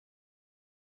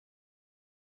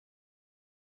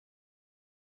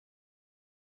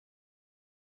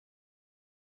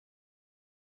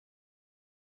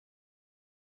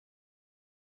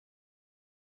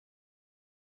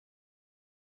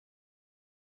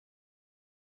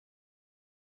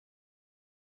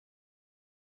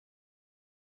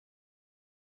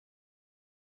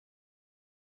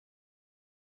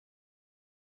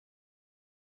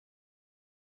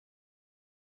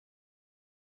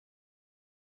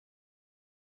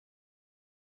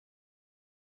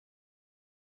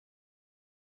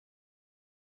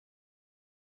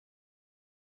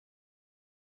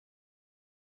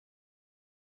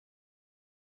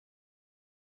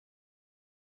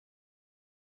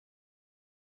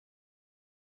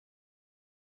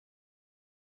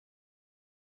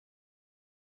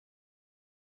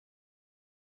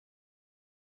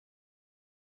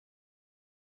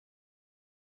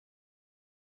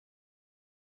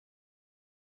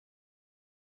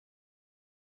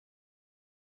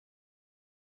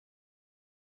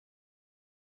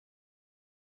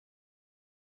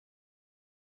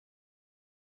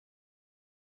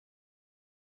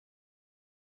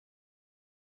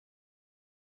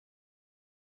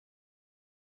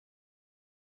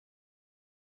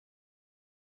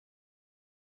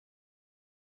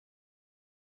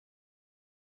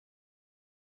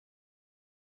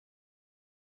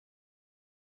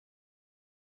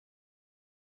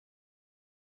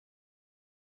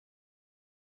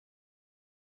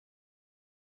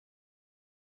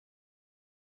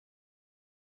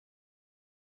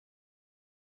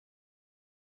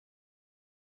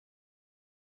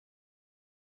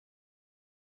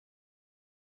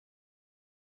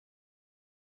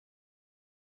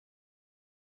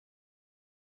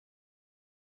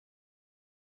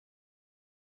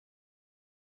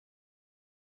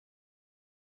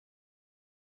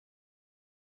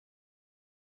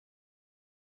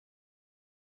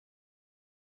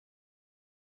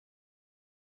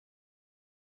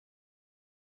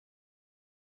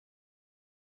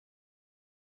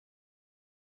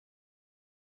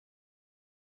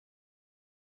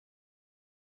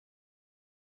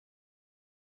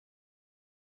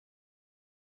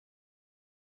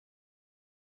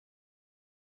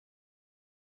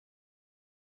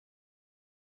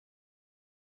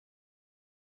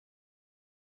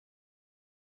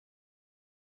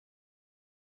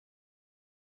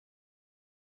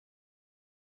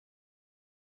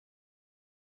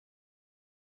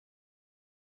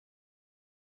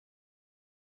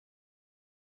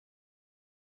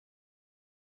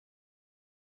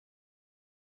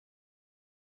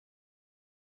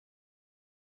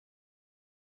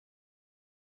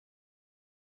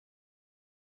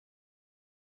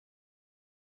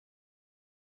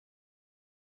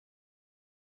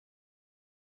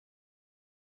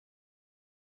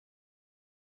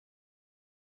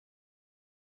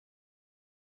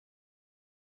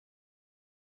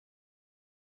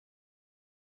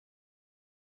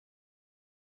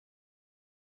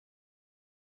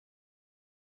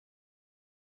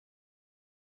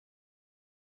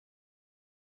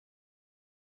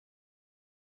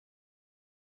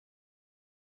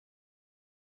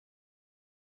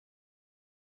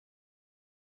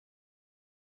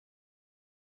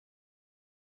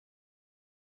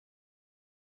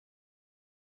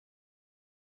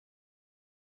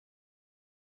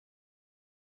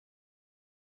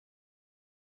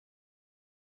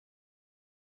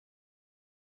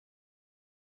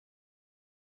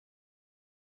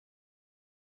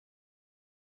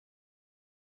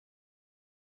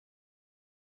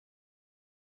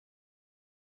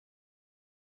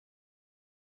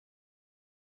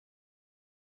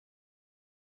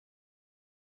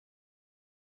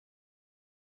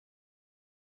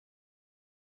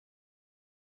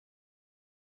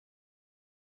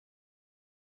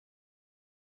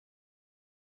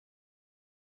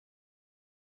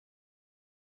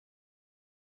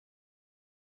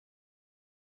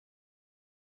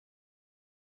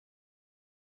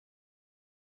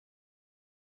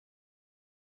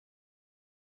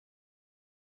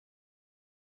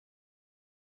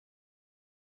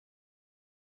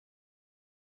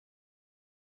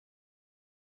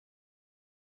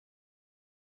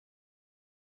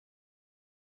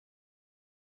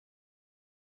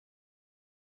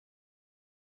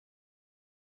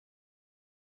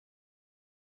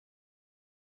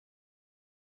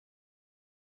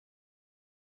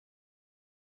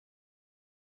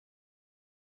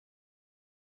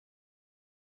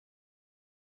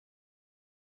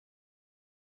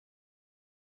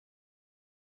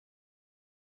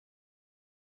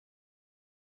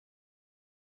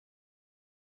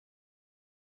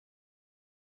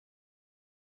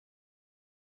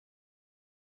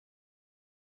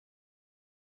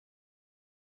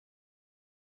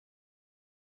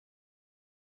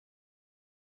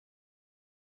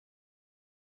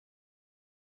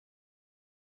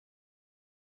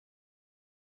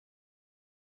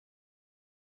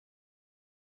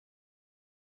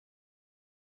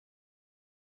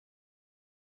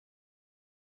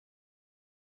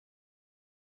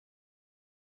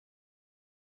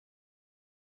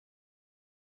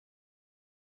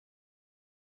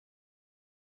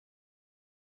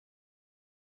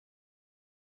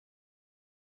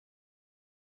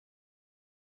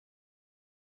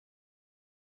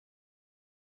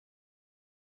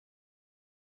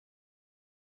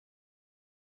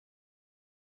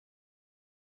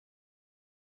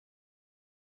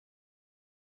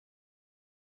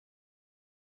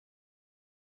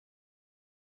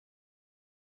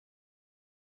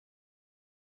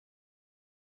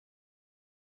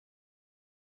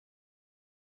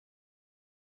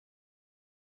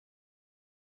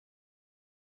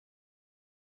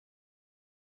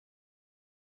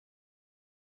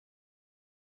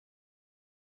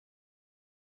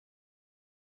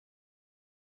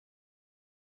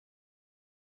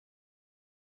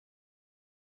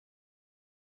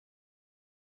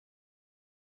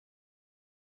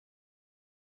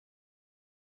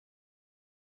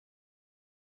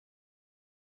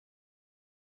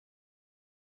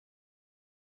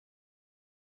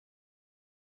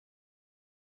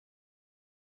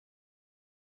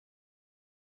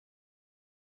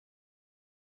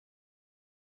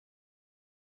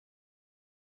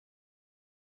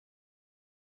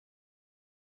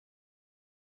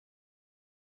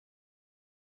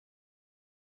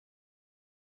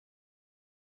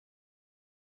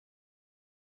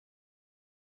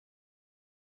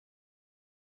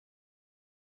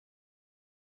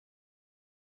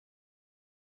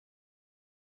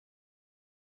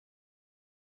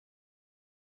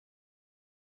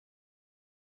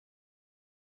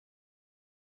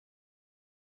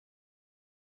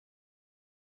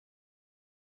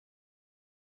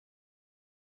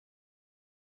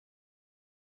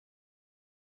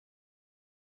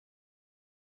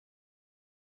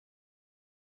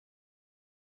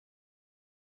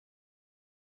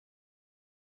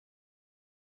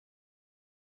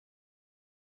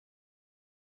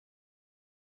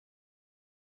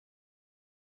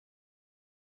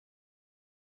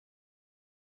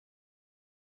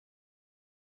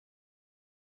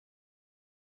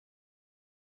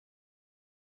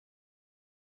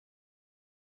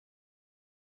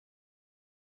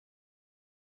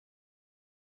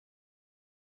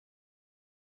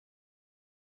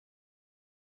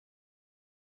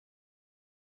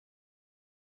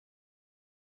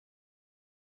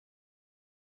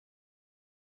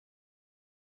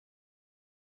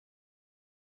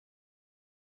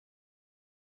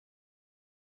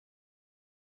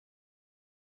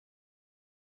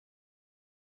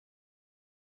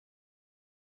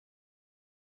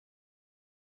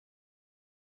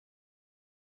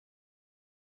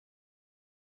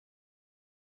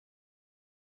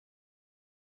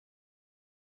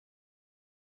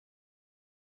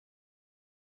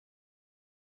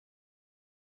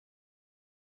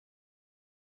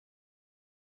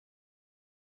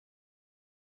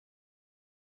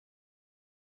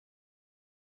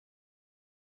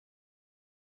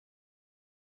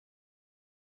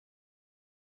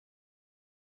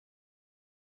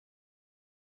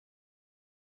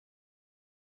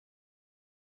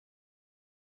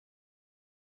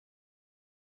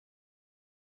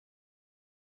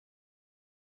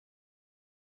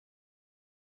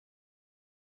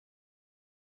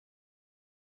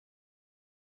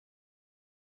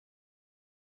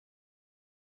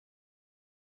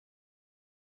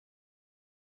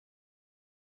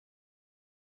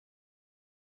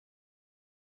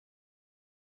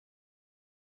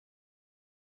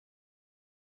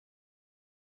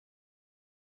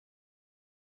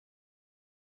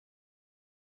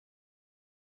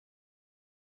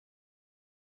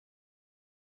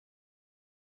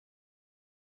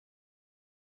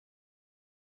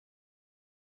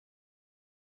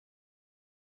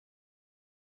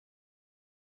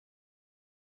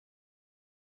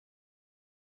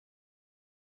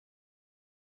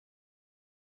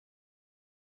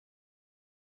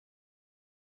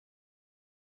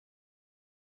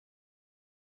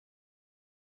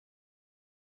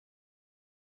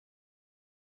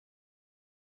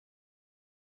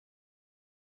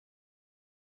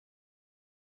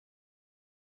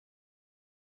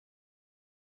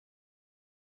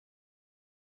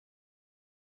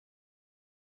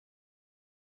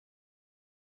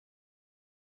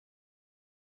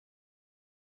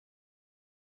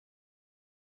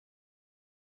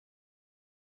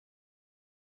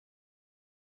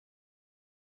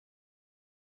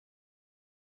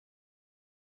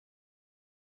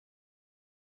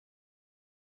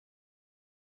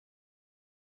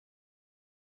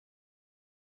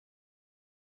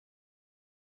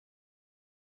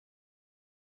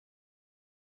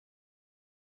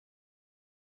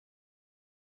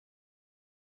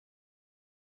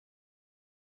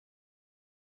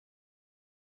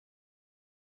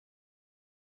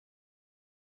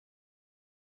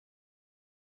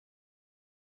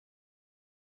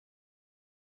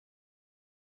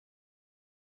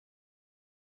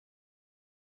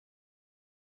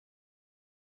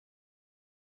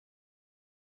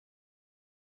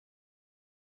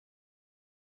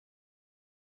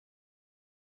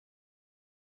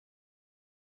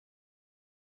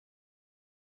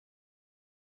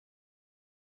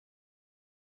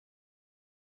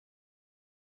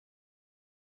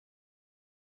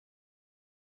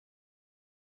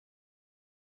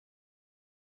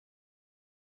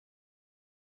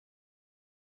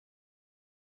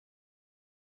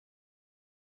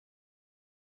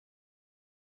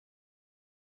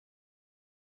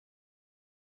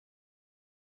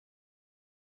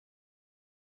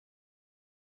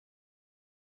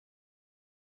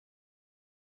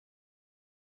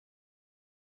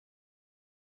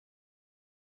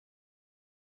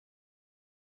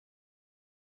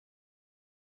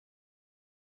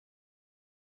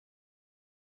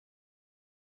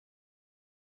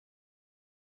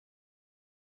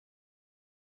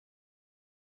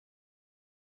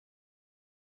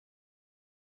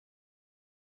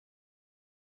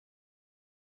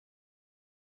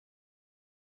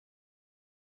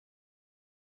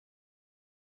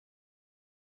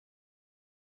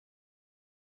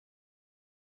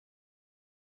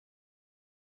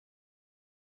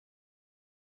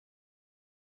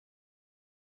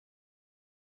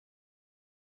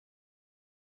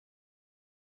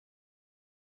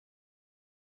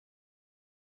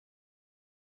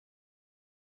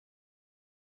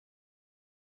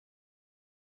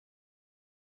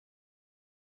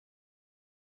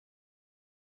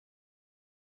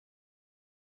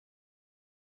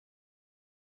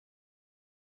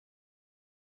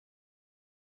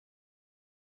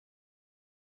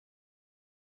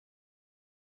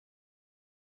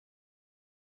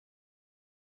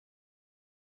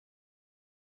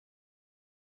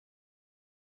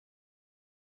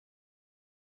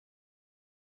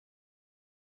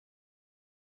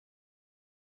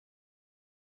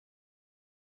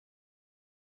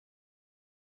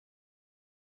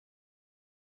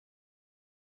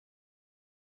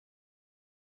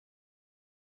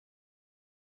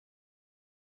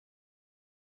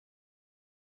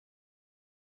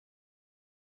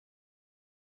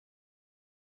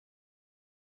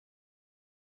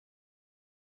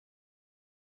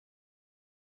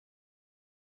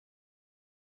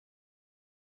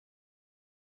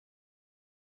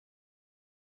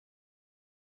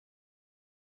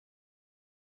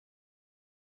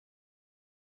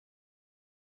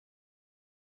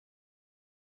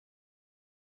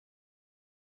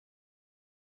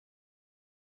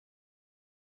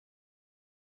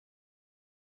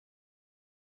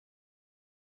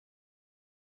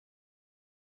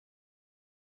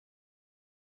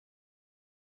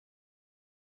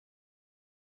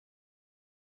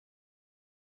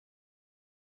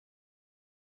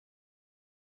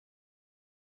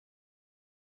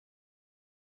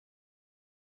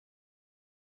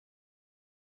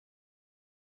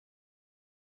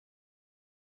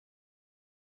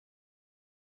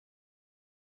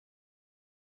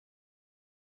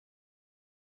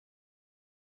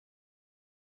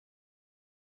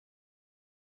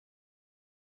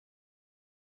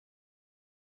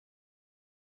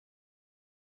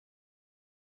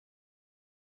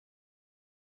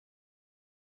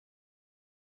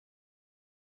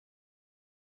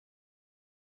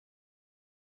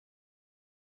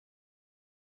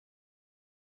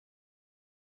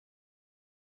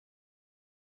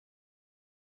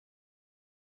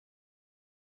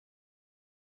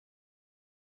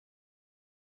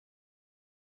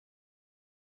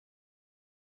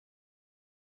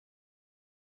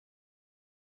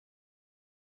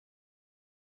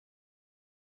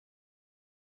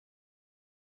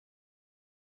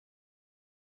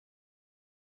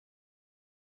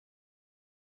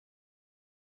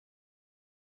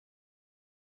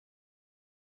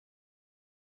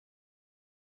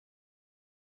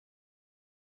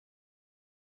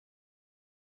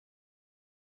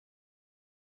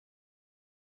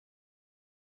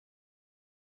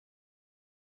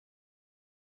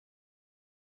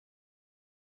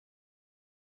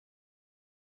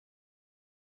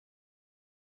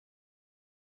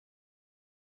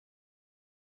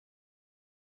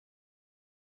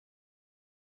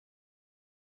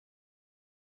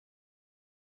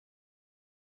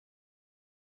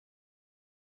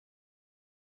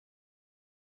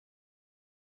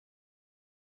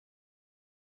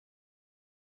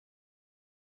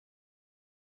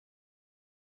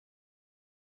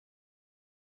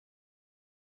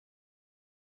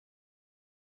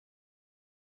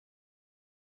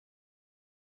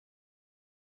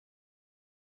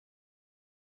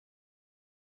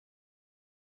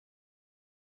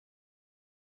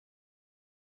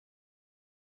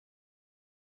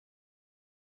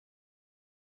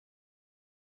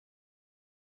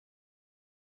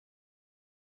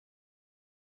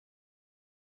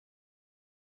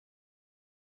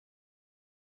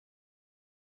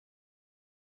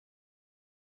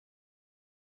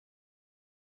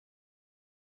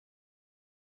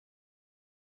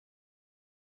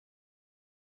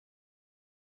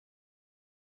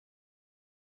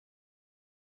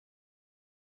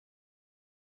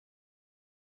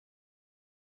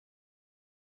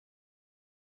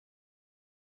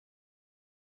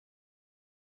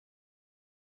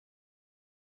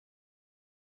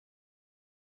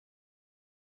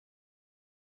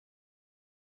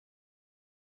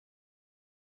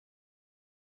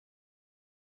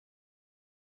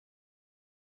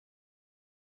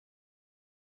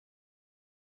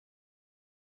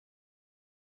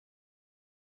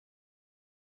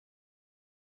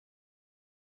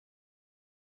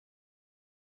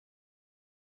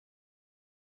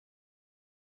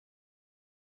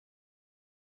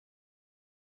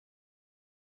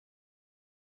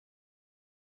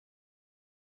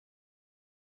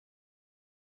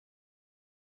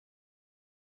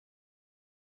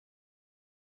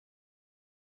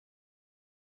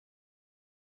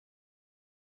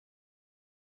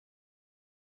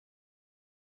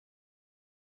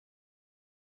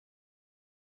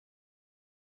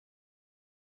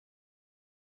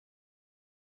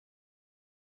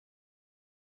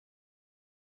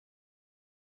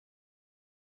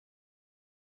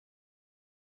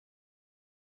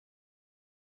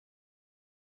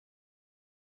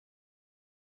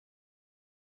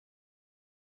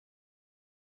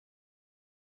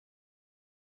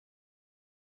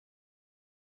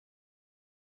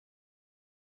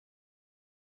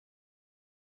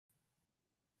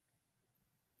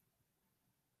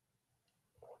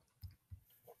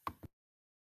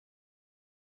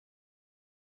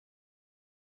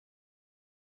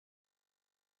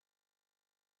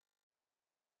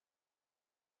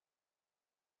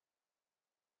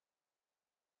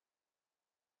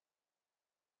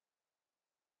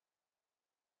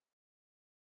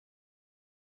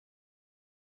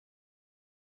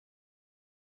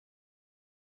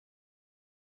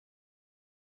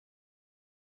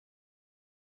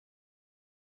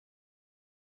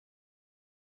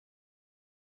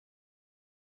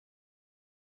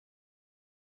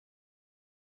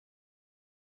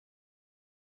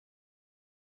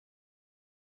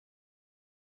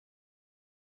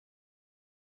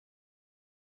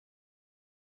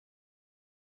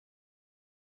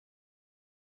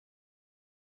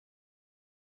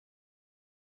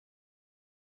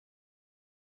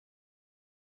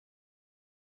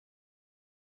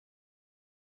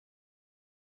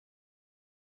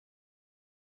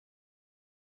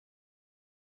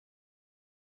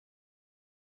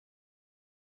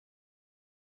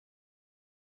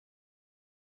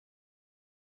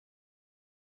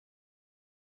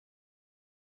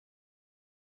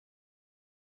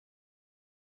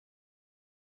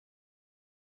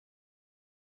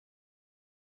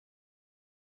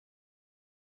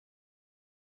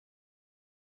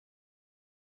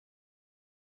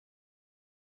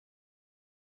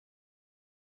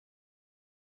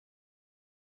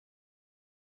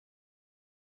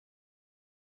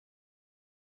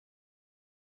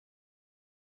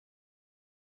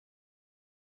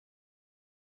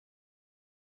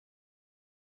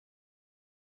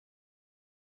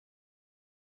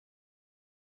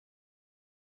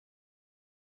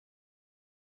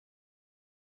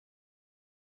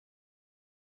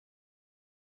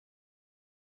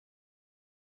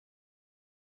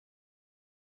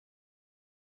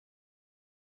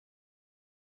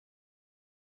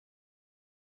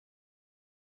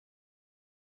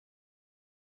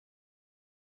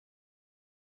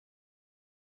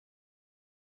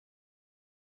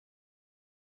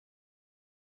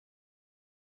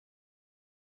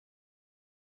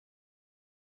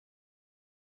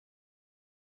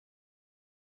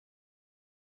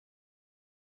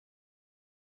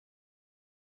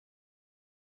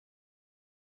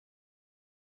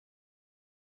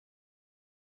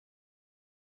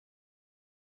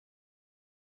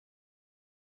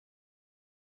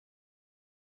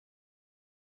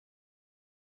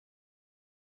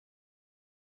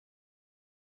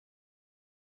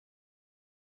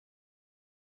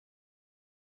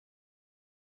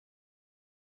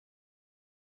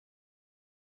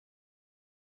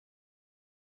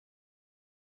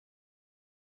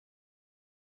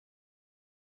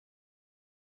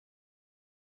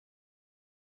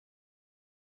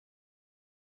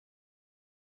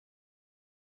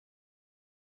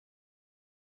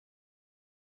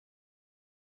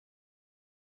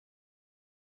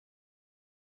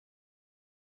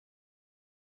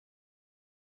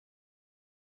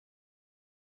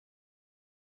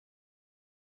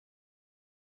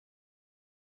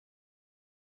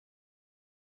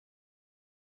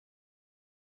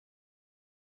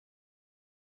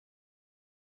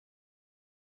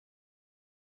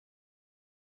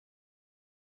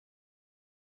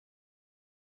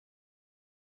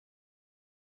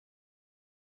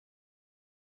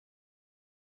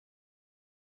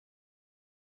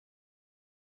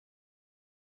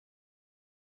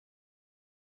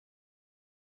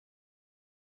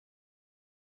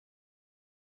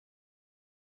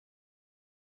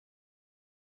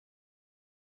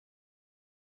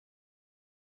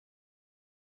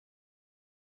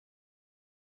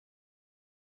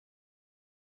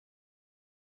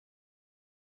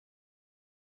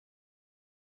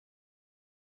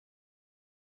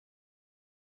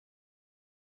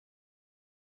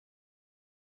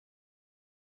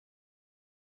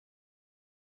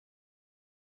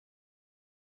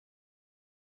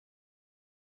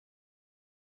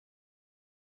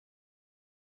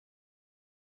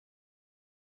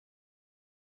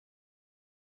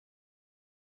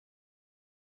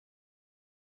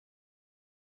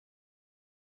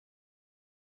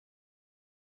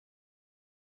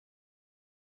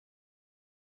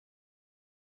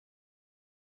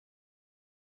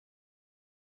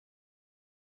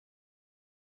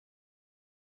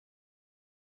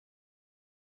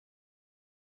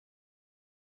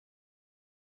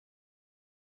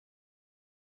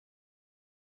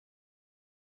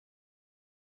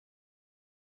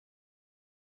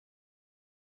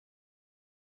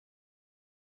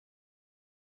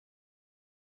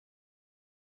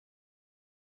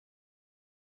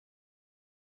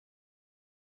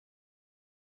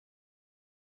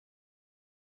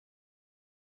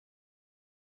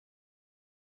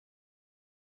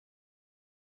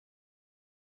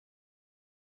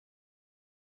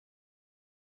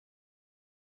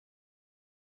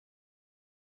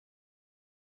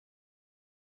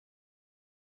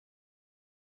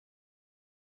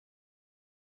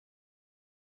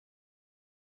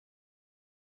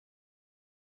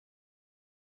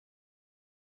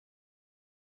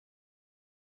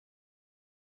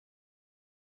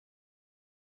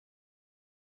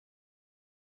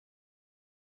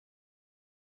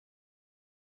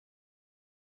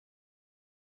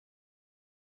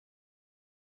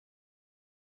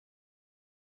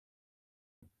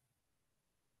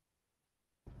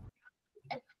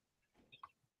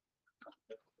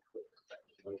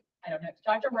don't know.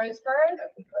 Dr. Roseborough?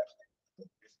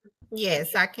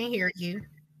 Yes, I can hear you.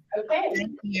 Okay.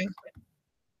 Thank you.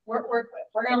 We're going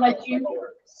to let you.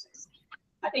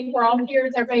 I think we're all here.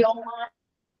 Is everybody online?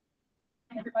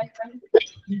 Everybody friendly?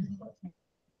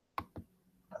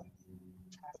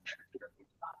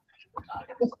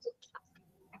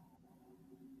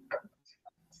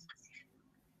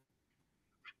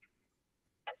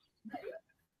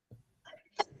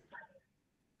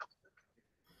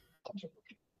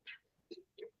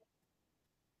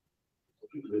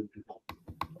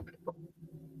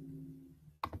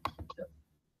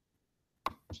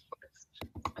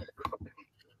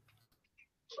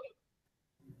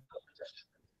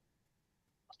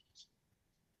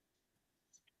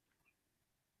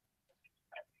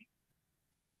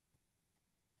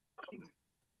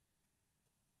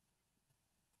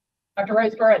 Dr.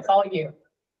 Roseborough, it's all you.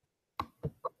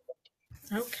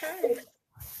 Okay.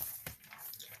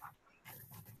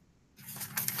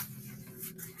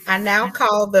 I now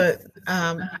call the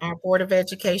our Board of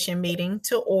Education meeting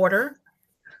to order.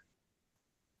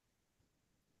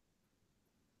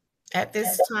 At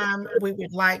this time, we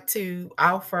would like to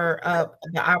offer up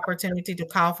the opportunity to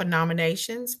call for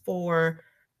nominations for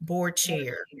board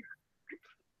chair.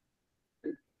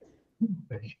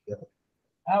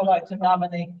 I would like to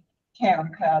nominate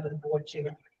Karen Cloud as board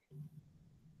chair.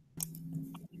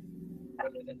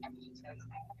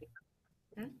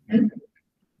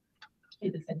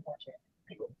 She's the same board chair.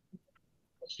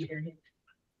 She hear you?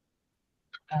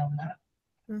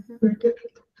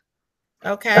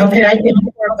 Okay.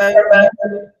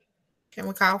 Can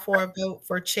we call for a vote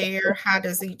for chair? How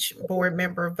does each board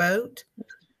member vote?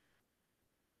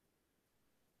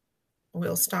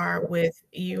 We'll start with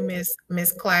you,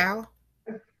 Miss Cloud.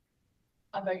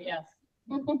 I vote yes.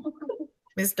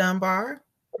 Ms. Dunbar?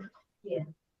 Yeah.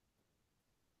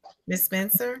 Ms.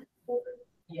 Spencer?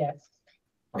 Yes.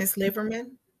 Ms.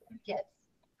 Liverman? Yes.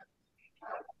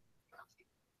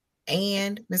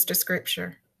 And Mr.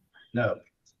 Scripture? No.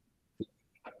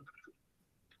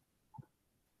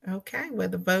 Okay, well,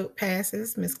 the vote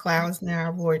passes. Ms. Cloud is now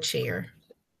our board chair.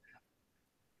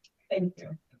 Thank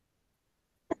you.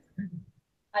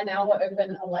 I now will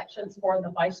open elections for the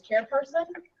vice chairperson.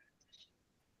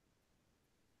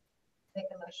 Make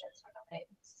a motion to nominate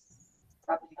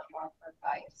Robin Dunbar for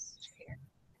vice chair.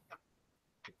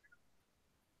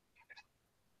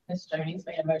 Ms. Jones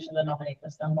made a motion to nominate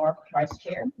Ms. Dunbar for vice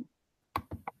chair.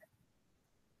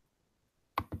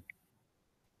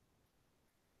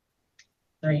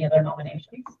 Are there any other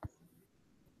nominations?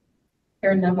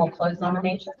 Hearing none, we'll close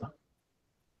nominations.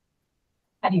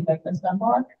 How do you vote, Ms.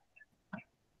 Dunbar?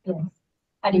 Yes.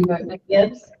 How do you vote, Ms.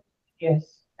 Gibbs?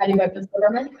 Yes. How do you vote, Ms.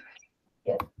 Liverman?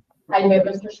 Yes. How do you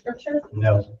vote, Mr. Scripture?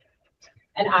 No.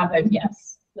 And I vote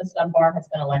yes. Ms. Dunbar has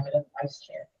been elected as vice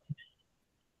chair.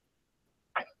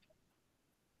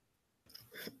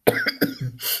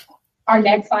 Our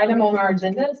next item on our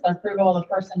agenda is the approval of the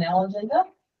personnel agenda.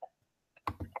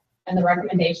 And the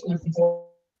recommendation is the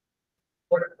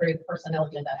board approve the personnel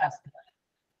agenda as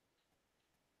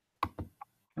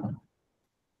presented.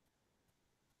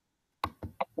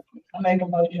 I make a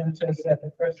motion to accept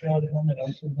the personnel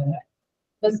nominations.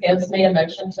 Ms. Gibbs made a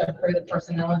motion to approve the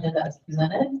personnel agenda as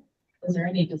presented. Is there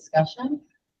any discussion?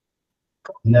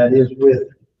 And that is with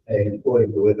an employee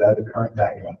without a current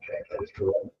background check. That is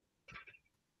correct.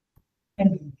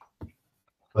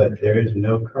 But there is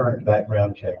no current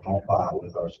background check on file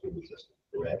with our school system,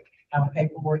 correct? Our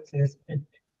paperwork says.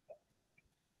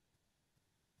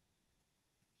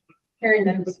 Hearing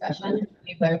no discussion,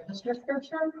 you vote, Mr.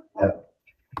 Scripture? No.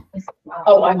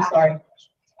 Oh, I'm sorry.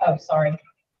 Oh, sorry.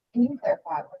 Can you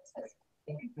clarify what it says?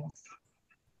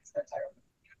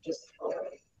 Just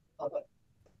public.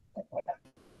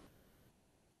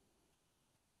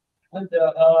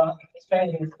 The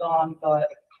training is gone, but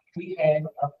we had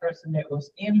a person that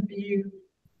was interviewed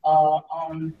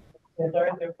on the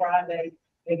Thursday, Friday.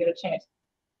 They get a chance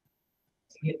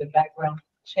to get the background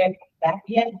check back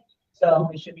yet, so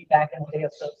it should be back in there.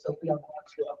 So we are going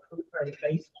to approve her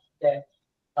based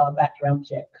on that background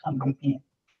check coming in.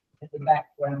 If the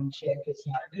background check is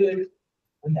not good,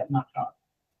 we have not done.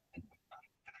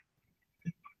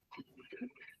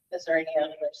 Is there any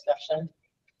other discussion?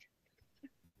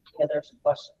 Any other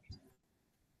questions?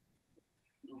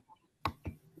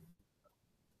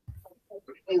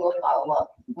 We will follow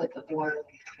up with the board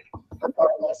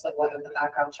regardless of whether the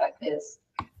background check is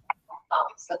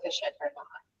sufficient or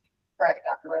not. Correct,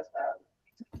 Dr.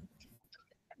 Roseborough?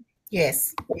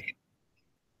 Yes.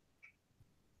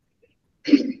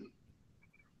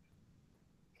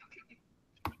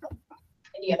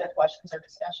 Any other questions or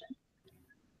discussion?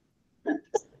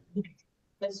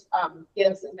 Ms.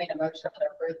 Gibbs has made a motion to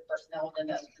approve the personnel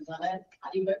agenda as presented.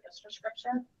 How do you vote, Mr.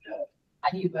 Scripture? No.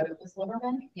 How do you vote, Ms.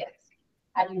 Liberman? Yes.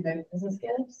 How do you vote, Mrs.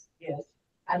 Gibbs? Yes.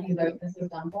 How do you vote, Mrs.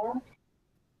 Dunbar?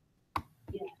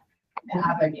 Yeah. And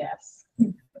I vote yes.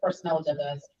 The personnel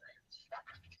agenda is approved.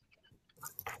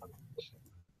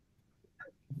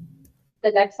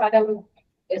 The next item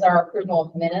is our approval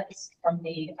of minutes from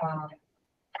the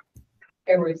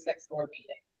February 6th board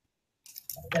meeting.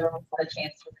 Everyone had a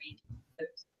chance to read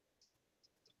those.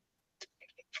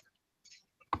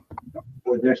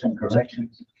 Were there some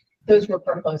corrections? Those were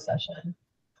for closed session.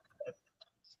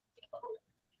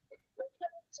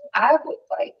 I would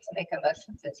like to make a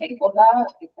motion to table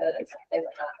that because they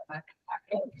were not in my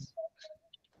packet.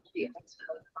 Yeah,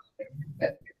 go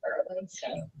early, so.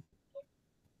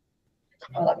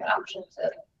 Or like an option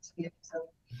to give some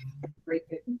brief.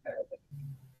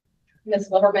 Ms.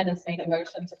 Liberman has made a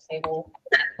motion to table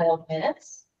all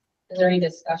minutes. Is there any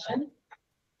discussion?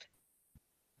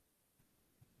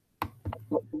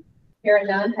 Hearing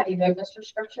none, how do you vote, Mr.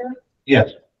 Scripture?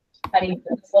 Yes. How do you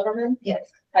vote, Ms. Liberman? Yes.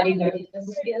 How do you vote,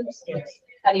 Mrs. Gibbs? Yes.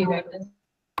 How do you vote, Ms.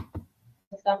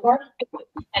 Dunbar?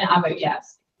 And I vote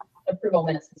yes. Approval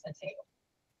minutes has been tabled.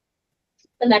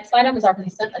 The next item is our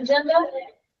consent agenda.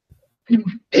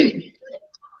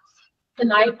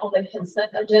 Tonight on the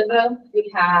consent agenda, we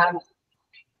have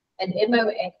an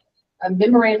MOA, a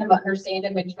memorandum of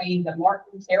understanding between the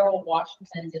Martin Terrell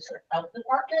Washington District Health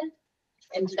Department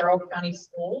and Terrell County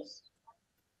Schools.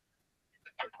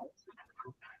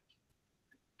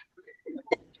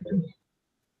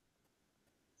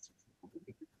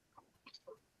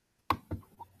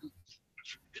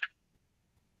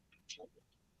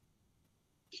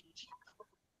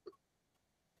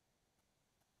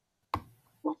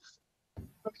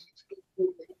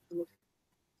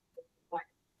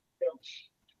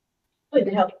 With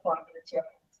the health department.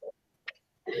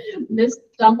 Ms.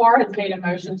 Dunbar has made a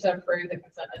motion to approve the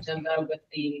consent agenda with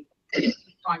the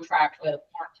contract with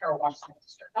Martin Terrell Washington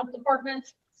District Health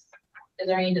Department. Is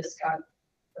there any discussion?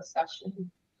 Is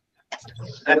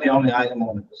that the only item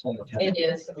on the consent agenda? It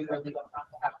is, so we really don't have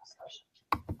to have discussion.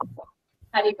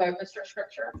 How do you vote, Mr.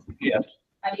 Scripture? Yes.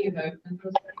 How do you vote,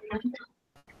 Mrs. Scripture?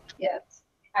 Yes.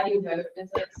 How do you vote,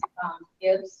 Mrs.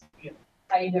 Gibbs? Yes.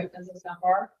 How do you vote, Mrs.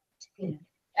 Dunbar? Yeah.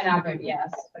 And I vote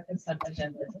yes, the consent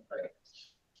agenda is approved.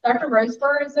 Dr.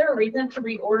 Roseburg, is there a reason to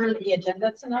reorder the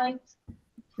agenda tonight?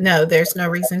 No, there's no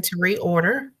reason to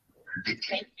reorder.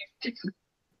 Thank you.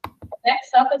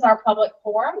 Next up is our public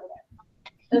forum.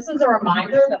 This is a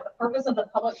reminder that the purpose of the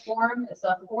public forum is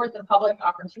to afford the public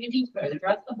opportunity to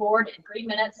address the board in 3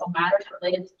 minutes on matters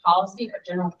related to policy or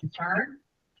general concern.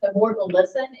 The board will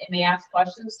listen and may ask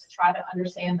questions to try to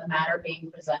understand the matter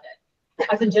being presented.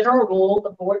 As a general rule,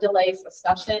 the board delays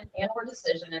discussion and or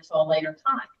decision until a later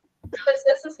time. Since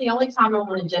this is the only time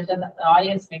on an agenda that the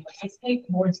audience may participate in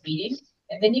the board's meeting,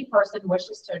 if any person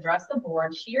wishes to address the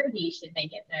board, she or he should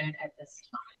make it known at this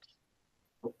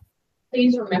time.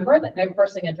 Please remember that no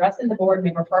person addressing the board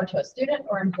may refer to a student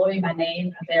or employee by name,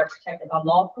 and they are protected by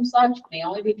law from such, may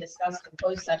only be discussed in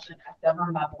closed session as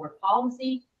governed by board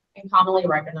policy and commonly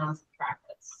recognized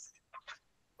practice.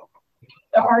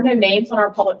 There are no names on our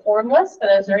public forum list,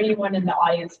 but is there anyone in the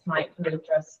audience tonight who would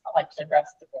like to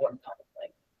address the board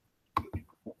publicly?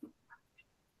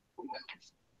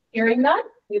 Hearing none,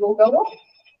 we will go on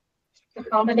to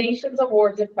combinations,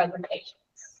 awards, and presentations.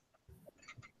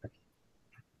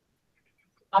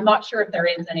 I'm not sure if there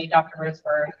is any, Dr.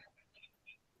 Roseburg.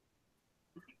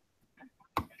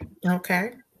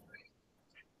 Okay.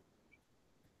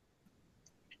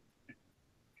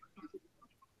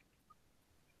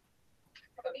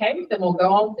 Okay, then we'll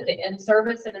go on to the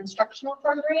in-service and instructional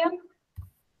program.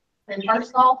 And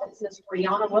first off, it's Ms.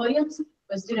 Brianna Williams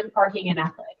with student parking and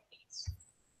athletic fees.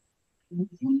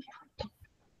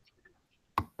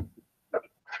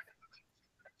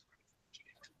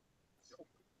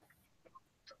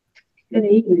 Good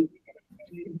evening.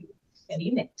 Good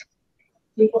evening.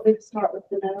 Do you want me to start with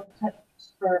the metal text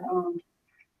for,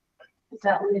 is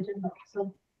that on the agenda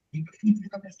also?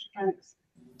 For Mr. Franks?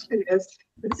 It is.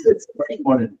 It's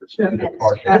Wanted to send the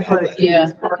part. athletic.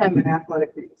 Yeah. Part-time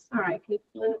athletic fees. All right, can you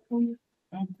flip it for me?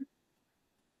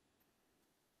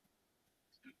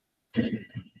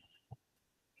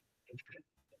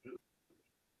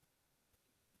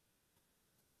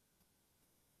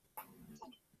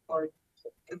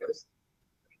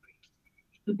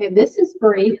 Okay, this is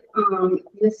brief.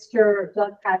 Mr.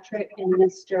 Doug Patrick and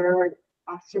Mr.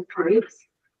 Austin Franks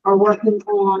are working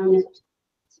on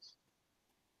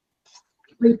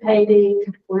repaving,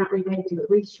 we're not repaving, but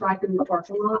restriping the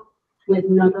parking lot with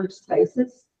numbered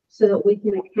spaces so that we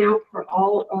can account for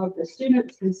all of the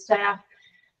students and staff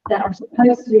that are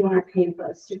supposed to be on our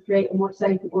campus to create a more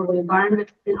safe and orderly environment,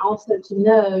 and also to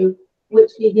know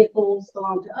which vehicles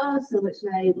belong to us and which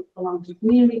may belong to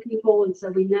community people. And so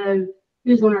we know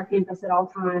who's on our campus at all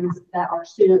times that are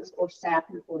students or staff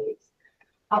employees.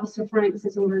 Officer Franks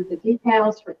has ordered the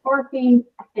decals for parking,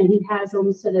 and he has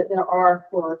them so that there are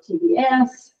for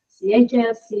TBS,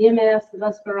 CHS, CMS, the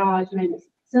bus garage, maintenance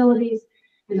facilities,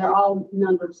 and they're all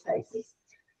numbered spaces.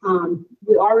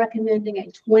 We are recommending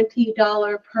a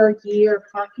 $20 per year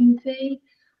parking fee,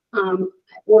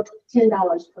 or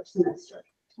 $10 per semester.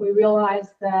 We realize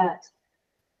that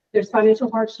there's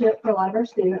financial hardship for a lot of our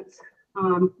students.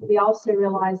 We also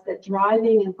realize that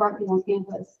driving and parking on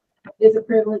campus is a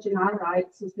privilege and not a right,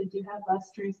 since we do have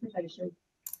bus transportation.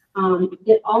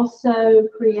 It also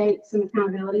creates some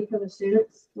accountability for the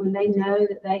students when they know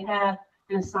that they have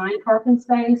an assigned parking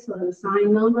space with an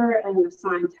assigned number and an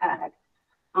assigned tag.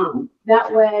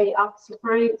 That way, Officer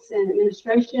Franks and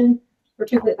administration,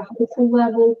 particularly at the high school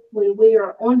level, when we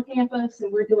are on campus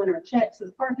and we're doing our checks in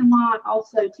the parking lot,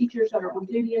 also teachers that are on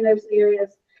duty in those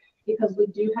areas, because we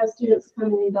do have students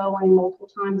coming and going multiple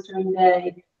times during the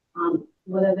day,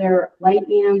 whether they're late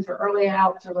ins or early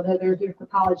outs, or whether they're here for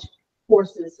college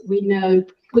courses. We know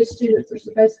which students are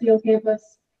supposed to be on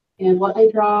campus and what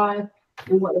they drive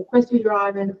and what they're supposed to be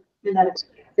driving, and that it's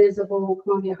visible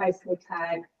Columbia High School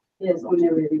tag is on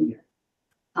their rear mirror.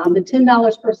 The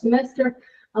 $10 per semester,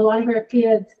 a lot of our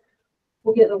kids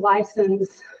will get the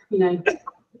license,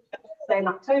 say in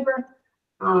October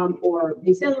or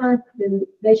December, then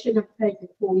they shouldn't have to pay for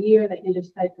the full year. They can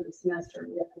just pay for the semester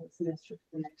and get for the semester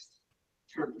for the next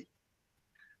term.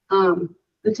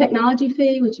 The technology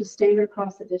fee, which is standard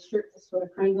across the district, is for the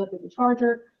Chromebook and the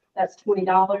charger. That's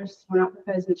 $20. We're not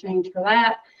proposing a change for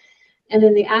that. And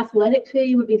then the athletic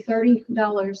fee would be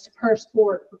 $30 per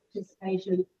sport for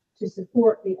participation to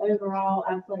support the overall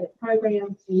athletic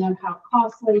program. You know how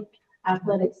costly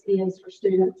athletics is for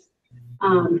students.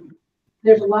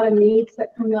 There's a lot of needs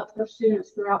that come up for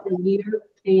students throughout the year,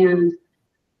 and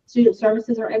student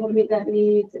services are able to meet that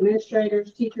need.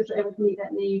 Administrators, teachers are able to meet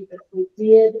that need. But we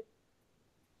did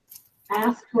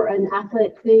ask for an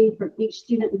athletic fee from each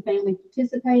student and family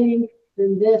participating,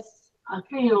 then this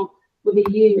account will be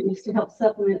used to help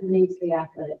supplement the needs of the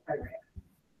athletic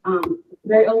program.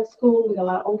 Very old school. We got a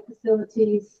lot of old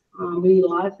facilities. We need a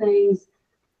lot of things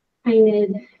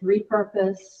painted,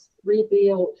 repurposed,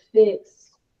 rebuilt,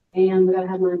 fixed, and we got to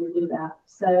have money to do that.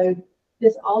 So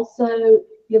this also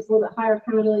gives a little bit higher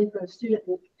accountability for the student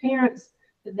and parents,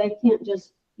 that they can't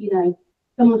just,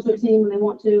 come onto a team when they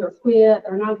want to, or quit,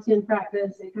 or not attend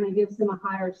practice. It kind of gives them a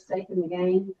higher stake in the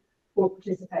game for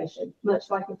participation, much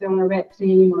like if they're on a rec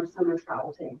team or a summer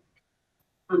travel team.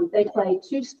 They play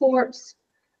 2 sports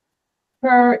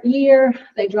per year.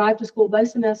 They drive to school both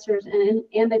semesters, and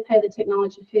they pay the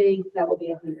technology fee. That will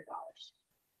be $100.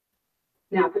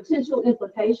 Now, potential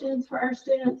implications for our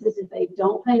students is if they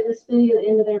don't pay this fee at the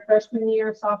end of their freshman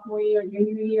year, sophomore year,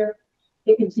 junior year,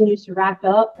 it continues to rack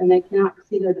up, and they cannot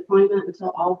receive their deployment until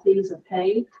all fees are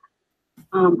paid.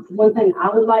 One thing I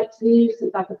would like to do,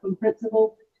 since I become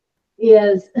principal,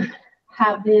 is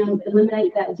have them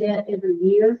eliminate that debt every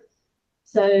year.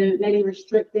 So maybe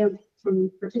restrict them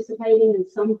from participating in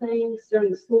some things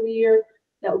during the school year.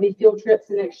 That would be field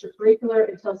trips and extracurricular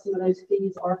until some of those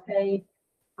fees are paid.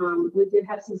 We did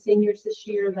have some seniors this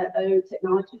year that owe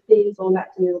technology fees going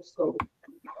back to middle school.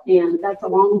 And that's a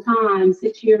long time,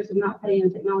 6 years of not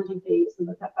paying technology fees. And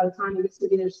by the time it gets to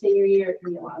be their senior year, it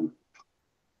can be a lot.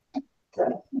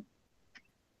 So,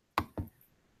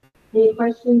 any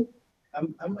questions?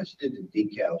 How much did the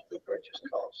decals for purchase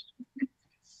cost?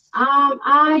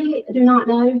 I do not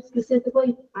know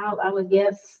specifically. I would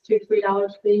guess $2 to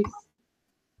 $3 a piece.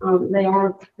 They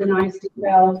are the nice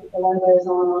decals with the logos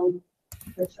on them.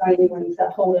 The shiny ones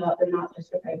that hold up and not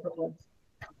just the paper ones.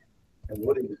 And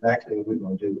what exactly are we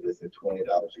gonna do with the $20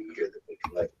 a year that we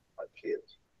collect from our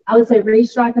kids? I would say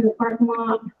restriping the parking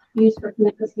lot, used for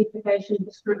connectless beautification.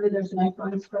 Currently, there's no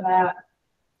funds for that.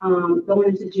 Going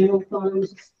into general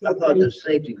funds. I thought the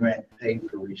safety grant paid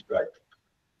for restriping.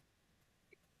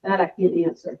 That I can't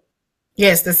answer.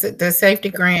 Yes, the safety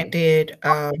grant did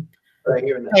Right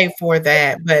here now. pay for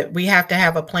that, but we have to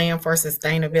have a plan for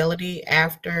sustainability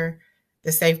after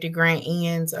the safety grant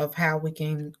ends, of how we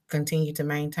can continue to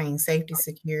maintain safety,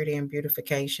 security, and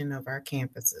beautification of our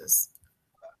campuses.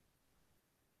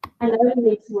 I know we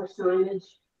need some more signage.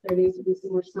 There needs to be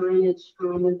some more signage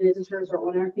when visitors are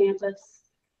on our campus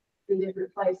in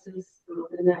different places,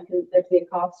 and that could be a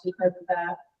cost incurred for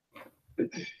that.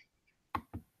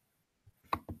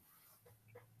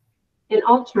 An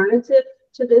alternative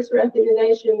to this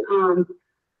recommendation,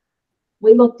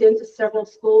 we looked into several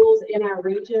schools in our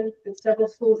region, and several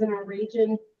schools in our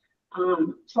region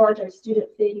charge a student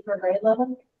fee per grade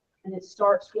level. And it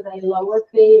starts with a lower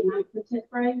fee in 9th and 10th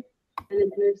grade, and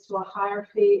it moves to a higher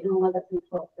fee in 11th and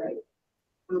 12th grade.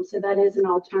 So that is an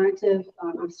alternative.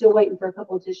 I'm still waiting for a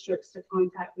couple of districts to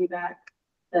contact me back.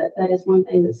 That is one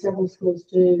thing that several schools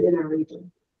do in our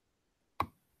region.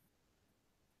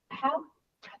 How,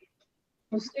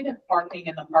 with student parking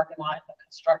in the parking lot, the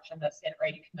construction that's getting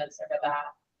ready to commence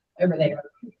over there,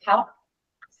 how,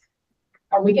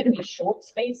 are we gonna be short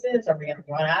spaces? Are we gonna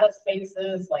run out of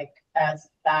spaces, like, as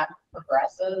that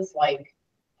progresses? Like,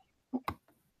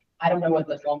 I don't know what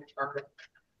the long term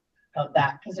of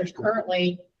that, because there's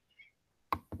currently,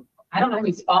 I don't know how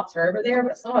many spots are over there,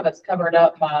 but some of it's covered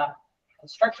up by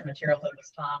construction materials at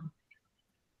this time.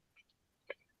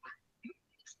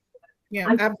 Yeah.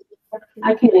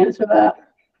 I can answer that.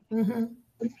 Mhm.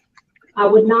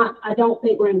 I don't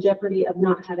think we're in jeopardy of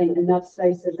not having enough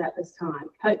spaces at this time.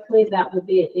 Hopefully that will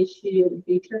be an issue in the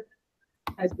future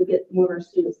as we get more of our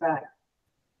students back.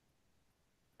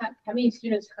 How many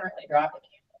students currently drive to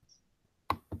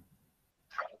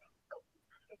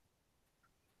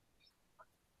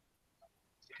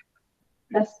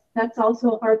campus? That's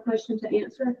also a hard question to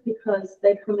answer because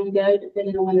they come and go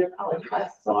depending on when their college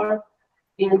classes are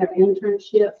and their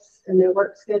internships and their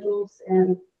work schedules,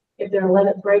 and if they're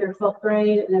 11th grade or 12th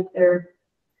grade, and if they're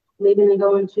leaving and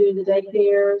going to the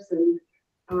daycares, and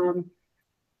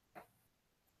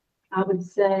I would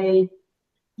say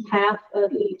half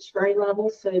of each grade level,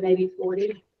 so maybe 40,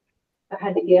 if I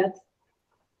had to guess.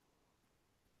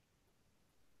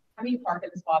 How many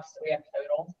parking spots do we have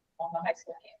total on the high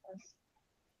school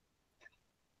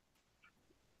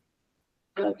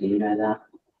campus? Do you know that?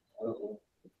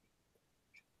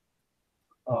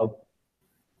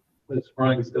 Ms.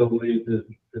 Frank still believed that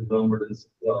the number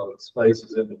of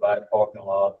spaces in the back parking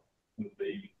lot would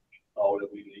be all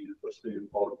that we needed for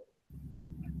student parking.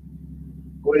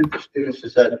 What if the students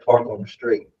decide to park on the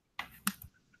street?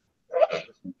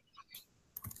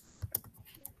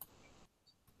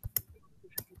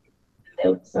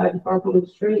 They decide to park on the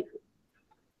street.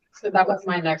 So that was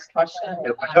my next question.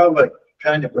 If we're talking about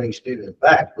trying to bring students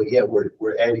back, but yet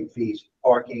we're adding fees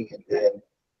for parking and then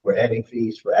we're adding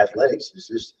fees for athletics. Do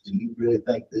you really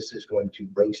think this is going to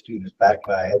bring students back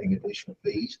by adding additional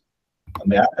fees? I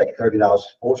mean, I think $30 a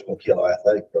sports will kill our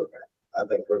athletic program. I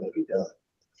think we're going to be done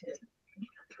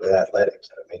with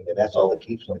athletics. I mean, and that's all that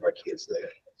keeps some of our kids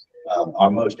there. Our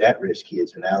most at-risk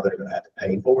kids, and now they're going to have to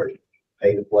pay for it,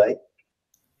 pay to play.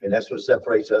 And that's what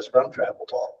separates us from travel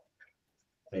ball.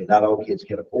 I mean, not all kids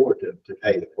can afford to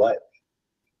pay to play.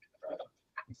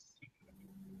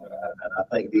 And I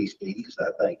think these fees,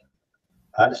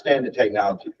 I understand the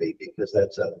technology fee because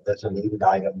that's a needed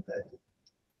item that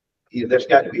there's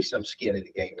got to be some skin in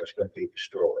the game that's going to be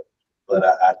destroyed. But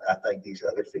I think these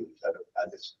other fees,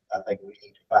 I think we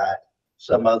need to find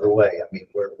some other way. I mean,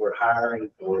 we're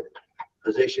hiring for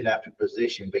position after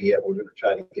position, but yet we're going to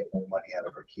try to get more money out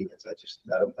of our kids.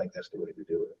 I don't think that's the way to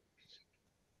do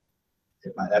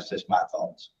it. That's just my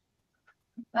thoughts.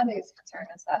 My biggest concern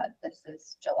is that this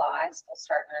is July, school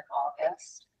starting in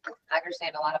August. I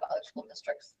understand a lot of other school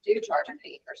districts do charge a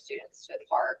fee for students to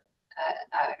park.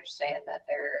 I understand that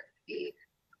there be,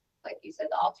 like you said,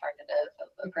 the alternative of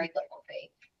a grade level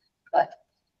fee. But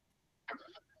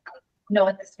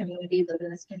knowing this community, living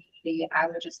in this community, I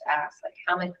would just ask, like,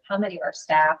 how many of our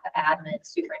staff, admin,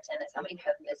 superintendents, how many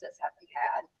home visits have we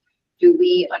had? Do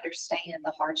we understand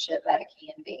the hardship that it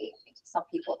can be? I mean, to some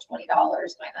people, $20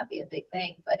 might not be a big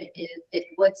thing, but it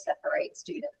would separate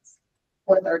students,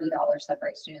 or $30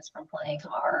 separate students from playing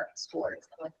our sports.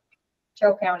 And with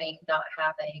Carroll County not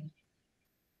having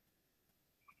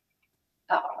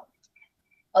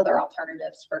other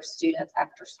alternatives for students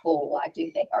after school, I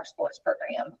do think our sports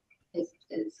program is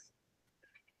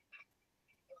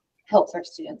helps our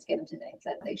students get into things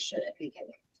that they shouldn't be getting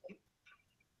into,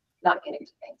 not getting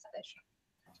to things that they should.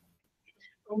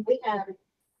 We have,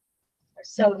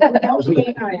 so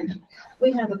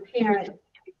we have a parent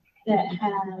that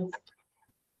has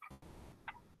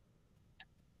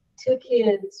two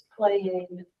kids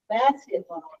playing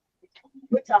basketball.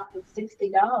 We're talking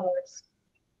 $60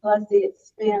 plus the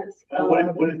expense What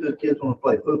if the kids want to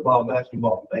play football,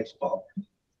 basketball, and baseball?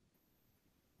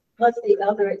 plus the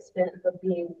other expense of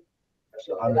being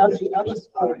So $180 a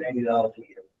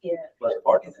year. Yeah. Plus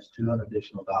parking is $200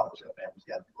 additional that families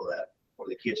got to pull that, or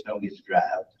the kids don't get to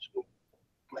drive to school,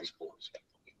 play sports.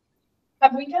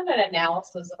 Have we done an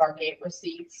analysis of our gate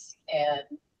receipts and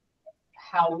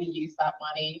how we use that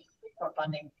money for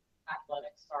funding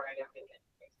athletics? Sorry, I didn't get it.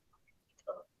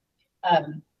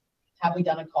 Have we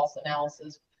done a cost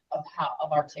analysis of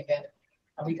our ticket?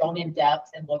 Are we going in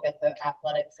depth and look at the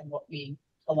athletics and what we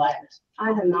collect?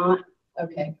 I have not.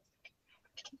 Okay.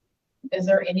 Is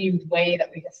there any way that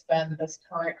we could spend this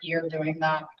current year doing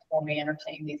that when we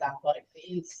entertain these athletic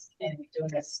fees and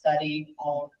doing a study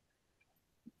on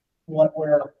what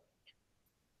we're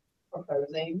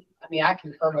proposing? I mean, I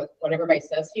concur with what everybody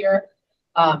says here.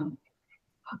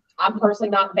 I'm personally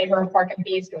not in favor of parking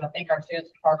fees because I think our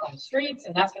students park on the streets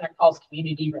and that's going to cause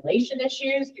community relation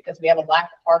issues because we have a lack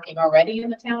of parking already in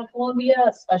the town of Columbia,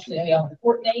 especially on the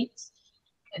court dates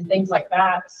and things like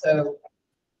that. So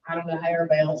I don't know how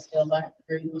everybody else feels. I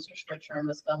agree with Mr. Stritcher and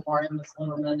Ms. Dunbar and Ms.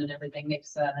 Lumberman and everything they've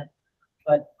said.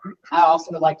 But I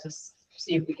also would like to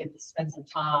see if we could spend some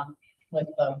time with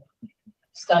the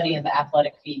study and the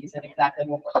athletic fees and exactly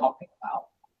what we're talking about.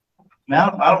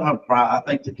 Now, I don't have a problem. I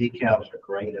think the decals are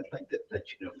great. I think that the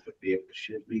vehicle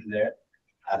should be there.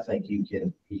 I think you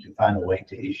can find a way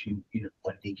to issue,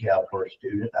 one decal per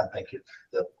student. I think it's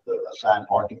the assigned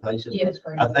parking places. Yeah, it's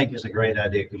great. I think it's a great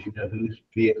idea because you know whose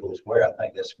vehicle is where. I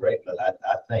think that's great, but I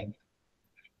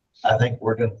think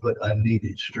we're going to put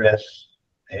unneeded stress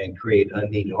and create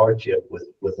unneeded hardship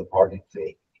with a parking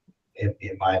fee.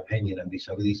 In my opinion, I mean,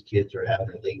 some of these kids are having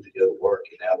to leave to go to work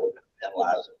and I will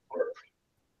penalize them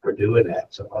for doing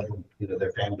that. Some of them,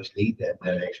 their families need that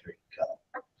extra income.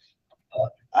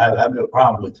 I have no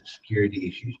problem with the security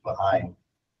issues behind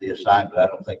the assignment. I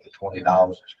don't think the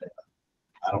 $20 is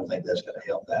I don't think that's going to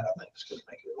help that. I think it's going to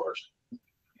make it worse.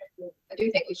 I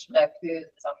do think we should know who's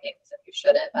on campus and who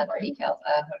shouldn't, but our decals,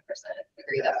 I 100%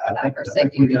 agree that for that for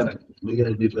safety reasons. We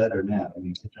gotta do better now. I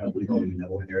mean, sometimes we don't even know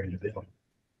when they're in the building.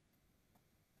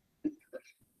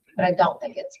 But I don't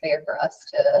think it's fair for us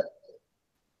to,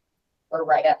 we're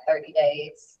right at 30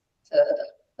 days to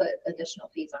put additional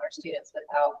fees on our students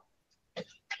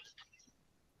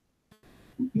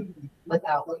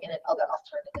without looking at other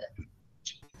alternatives.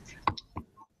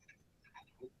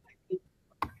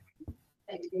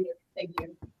 Thank you. Thank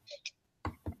you.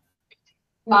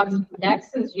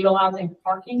 Next is utilizing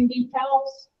parking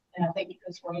details, and I think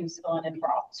this one is filling in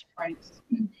for Officer Franks.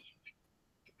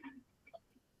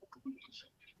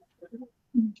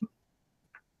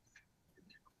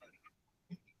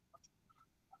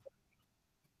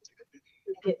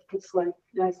 Get this way,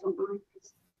 guys, don't mind.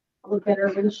 I'll look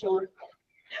better than sure.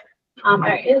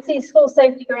 Our NC School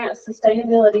Safety Grant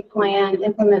Sustainability Plan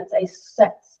implements a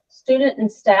student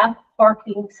and staff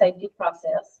parking safety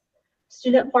process.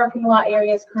 Student parking lot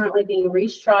area is currently being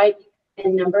restriped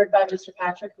and numbered by Mr.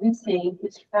 Patrick and his team.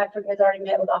 Mr. Patrick has already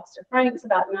met with Officer Franks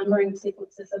about numbering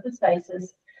sequences of the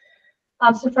spaces.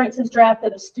 Officer Franks has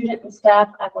drafted a student and staff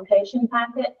application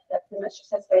packet that pretty much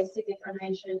just has basic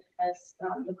information as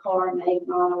the car, make,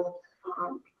 model,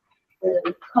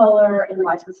 the color, and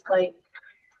license plate.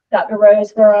 Dr.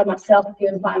 Roseborough and myself have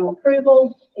given final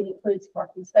approval. It includes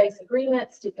parking space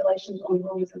agreement, stipulations on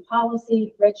rules and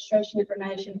policy, registration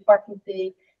information, parking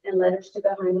fee, and letters to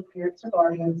go home with parents or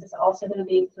guardians. It's also going to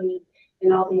be included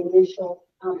in all the initial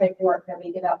paperwork that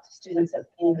we get out to students at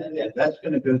the end. And that's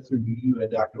going to go through you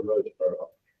and Dr. Roseborough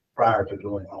prior to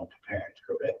going on to parents,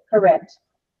 correct? Correct.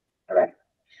 Correct.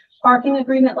 Parking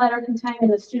agreement letter contained in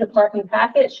the student parking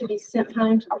packet should be sent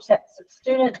home to prospective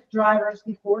student drivers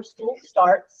before school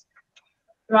starts.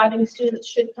 Driving students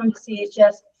should come to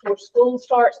CHS before school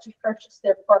starts to purchase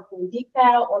their parking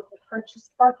decal or to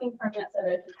purchase parking permits at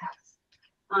open house.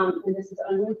 And this is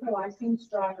only for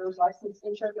licensed drivers, licensed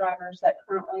insured drivers that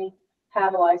currently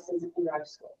have a license and can drive to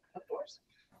school, of course.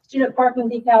 Student parking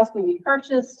decals can be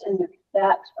purchased, and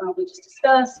that we just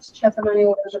discussed. Check the money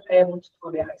orders are payable to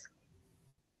Columbia High School.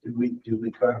 Do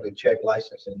we currently check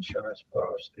license and insurance for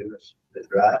our students that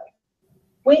drive?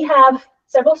 We have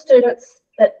several students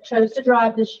that chose to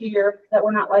drive this year that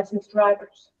were not licensed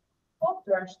drivers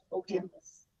through our school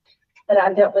campus that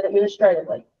I dealt with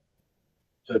administratively.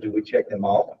 So do we check them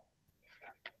all?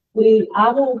 I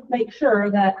will make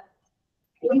sure that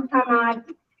anytime I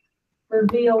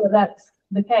reveal that that's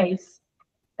the case,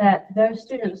 that those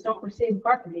students don't receive a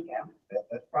parking decal.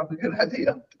 That's probably a good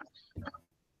idea.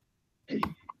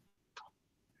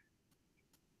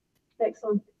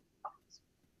 Excellent.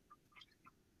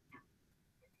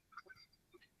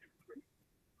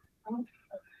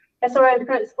 SRO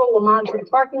principal will monitor the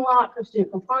parking lot for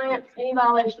student compliance. Any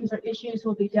violations or issues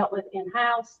will be dealt with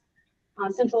in-house.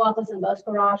 Central office and bus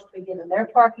garage will be given their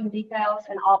parking decals,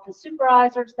 and office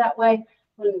supervisors. That way,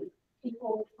 when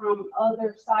people from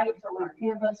other sites or on our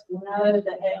campus will know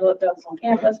that, hey, look, that's on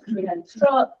campus because we had this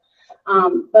truck.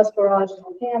 Bus garage is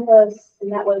on campus,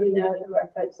 and that way we know who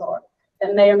our folks are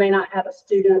that may or may not have a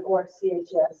student or a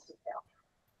CHS decal.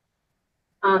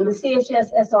 The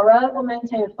CHS SRO will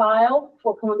maintain a file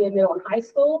for Columbia Middle and High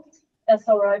School.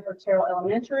 SRO for Terrell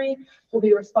Elementary will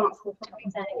be responsible for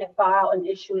maintaining a file and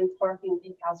issuing parking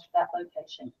decals for that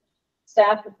location.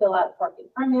 Staff will fill out a parking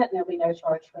permit and there'll be no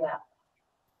charge for that.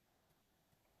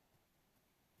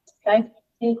 Okay,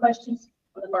 any questions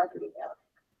on the parking decal?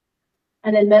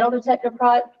 And then metal detector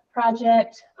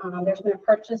project, there's been a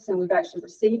purchase and we've actually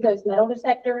received those metal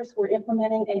detectors. We're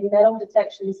implementing a metal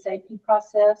detection safety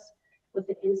process with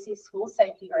the NC School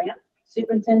Safety Grant.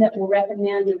 Superintendent will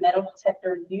recommend the metal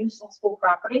detector use on school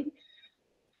property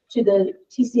to the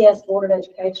TCS Board of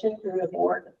Education through a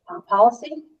board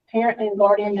policy. Parent and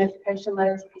guardian notification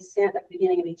letters will be sent at the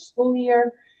beginning of each school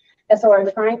year.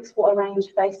 SRO Franks will arrange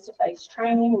face-to-face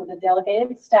training with the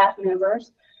delegated staff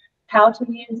members how to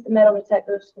use the metal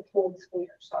detectors before the school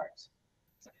year starts.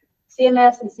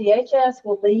 CMS and CHS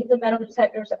will leave the metal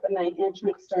detectors at the main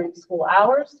entrance during school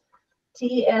hours.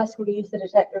 TES will use the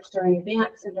detectors during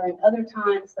events and during other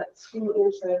times that school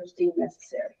administrators deem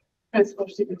necessary. Principal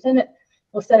superintendent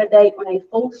will set a date when a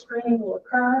full screening will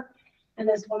occur, and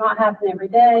this will not happen every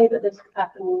day, but this will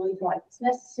happen when we feel like it's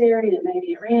necessary, and it may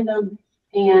be at random,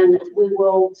 and we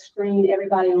will screen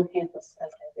everybody on campus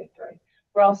as they go through.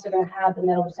 We're also going to have the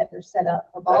metal detectors set up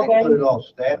for ball That include games. all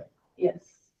staff. Yes,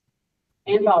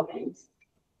 and ball games,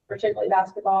 particularly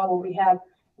basketball, where we have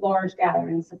large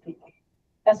gatherings of people.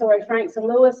 SRO Franks and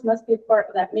Lewis must be a part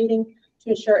of that meeting to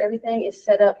ensure everything is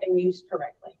set up and used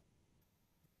correctly.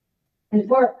 And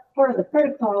part of the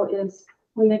protocol is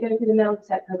when they go through the metal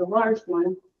detector, the large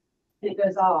one, and it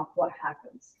goes off, what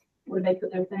happens? Where they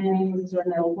put their things or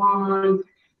metal wand,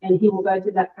 and he will go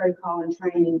through that protocol and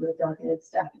training with delegated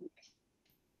staff.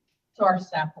 So our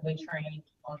staff will be trained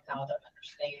on how to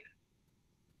understand.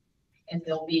 And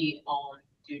they'll be on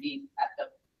duty at the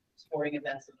sporting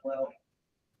events as well.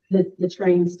 The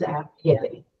trained staff. Yeah.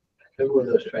 Who will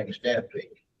those training staff be?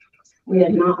 We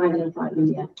have not identified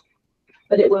them yet,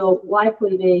 but it will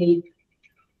likely be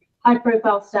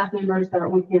high-profile staff members that are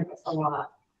on campus a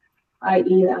lot, i.e.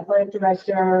 the athletic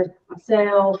director,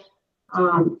 myself,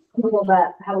 people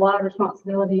that have a lot of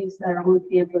responsibilities that are on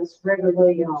campus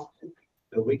regularly and often.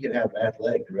 So we could have an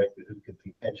athletic director who could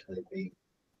potentially be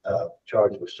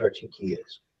charged with searching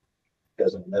kids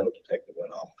because a metal detector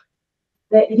went off.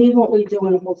 That he won't be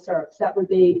doing a full search. That would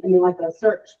be, I mean, like a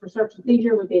search for search and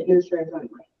seizure would be administrative only.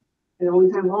 And the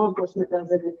only time law enforcement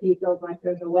does it if he feels like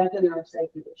there's a weapon or a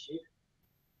safety issue.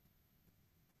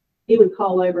 He would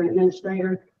call over an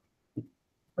administrator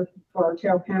for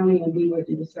Terrell County and we would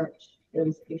do the search if there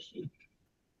was an issue.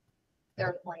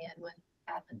 Their plan when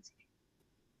happens.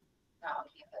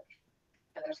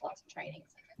 And there's lots of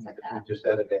trainings and things like that. We just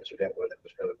had an incident where there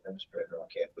was no administrator on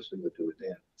campus who would do it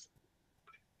then.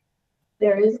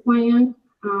 There is a plan,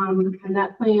 and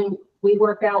that plan we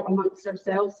work out amongst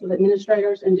ourselves with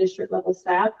administrators and district level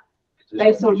staff. Is this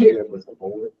Based on shared with the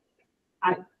board?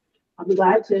 I'll be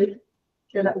glad to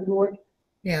share that with the board.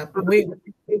 Yeah,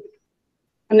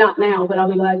 I'm not now, but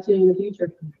I'll be glad to in the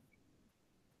future.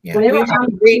 yeah, Whenever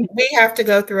we have to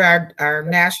go through our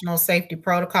national safety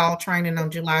protocol training on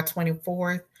July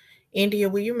 24th. India,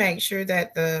 will you make sure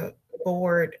that the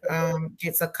board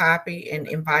gets a copy and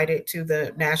invited to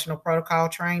the national protocol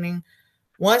training?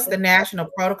 Once the national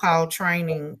protocol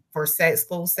training for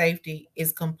school safety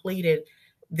is completed,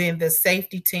 then the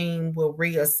safety team will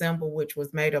reassemble, which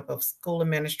was made up of school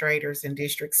administrators and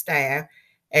district staff,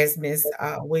 as Ms.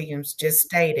 Williams just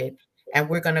stated. And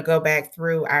we're going to go back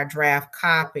through our draft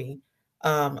copy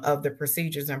of the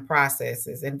procedures and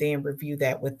processes and then review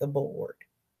that with the board.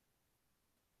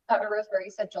 Dr. Roseberry,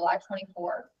 you said July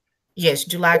 24th. Yes,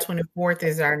 July 24th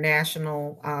is our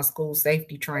National School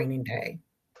Safety Training Day.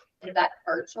 Is that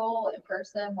virtual, in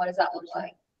person? What does that look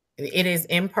like? It is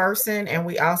in person, and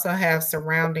we also have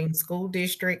surrounding school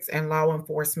districts and law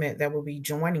enforcement that will be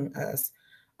joining us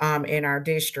in our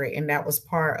district. And that was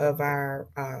part of our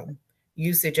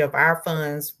usage of our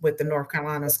funds with the North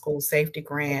Carolina School Safety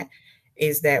Grant,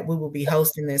 is that we will be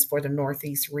hosting this for the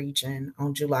Northeast region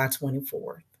on July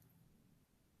 24th.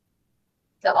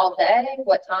 Is it all day?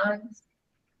 What times?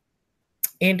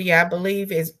 India, I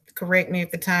believe, is, correct me if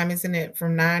the time isn't it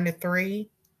from 9 to 3?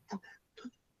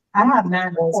 I have 9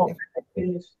 to 4. It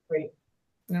is great.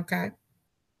 Okay.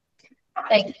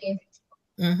 Thank you.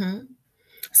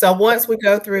 So once we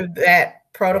go through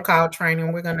that protocol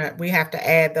training, we have to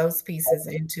add those pieces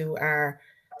into our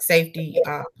safety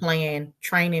plan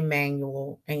training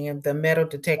manual, and the metal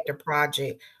detector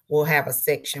project will have a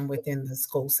section within the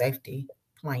school safety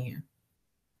plan.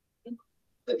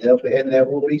 And there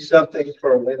will be something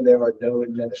for when there are no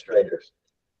administrators.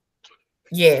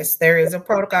 Yes, there is a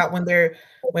protocol. When there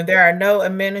are no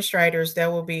administrators,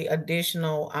 there will be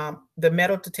additional, the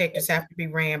metal detectors have to be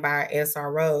ran by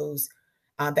SROs.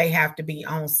 They have to be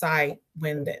on site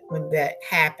when that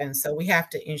happens. So we have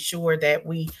to ensure that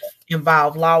we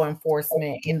involve law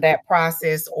enforcement in that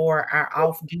process, or our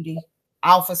off-duty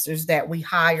officers that we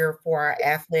hire for our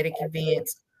athletic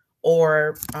events,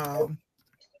 or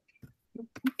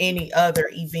any other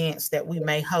events that we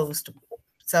may host.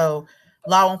 So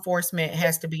law enforcement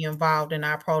has to be involved in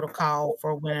our protocol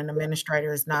for when an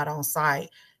administrator is not on site.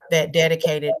 That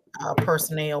dedicated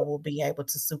personnel will be able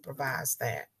to supervise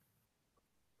that.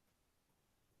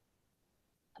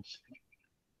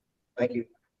 Thank you.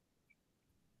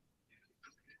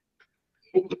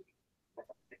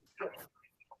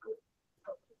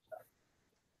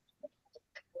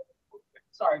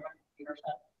 Sorry. my computer's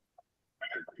up.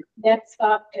 Next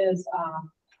up is,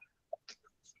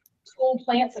 school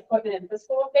plants, equipment, and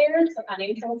fiscal affairs, the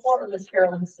financial report with Ms.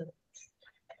 Carolyn Simmons.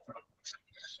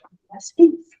 Yes,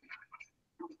 please.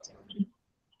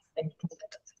 Thank you.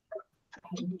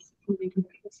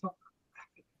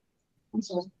 I'm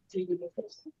sorry. Do you get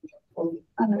this?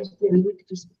 I know, yeah, we could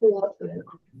just pull up the.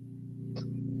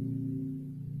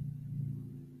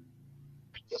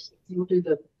 We'll do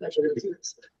the budget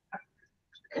reviews.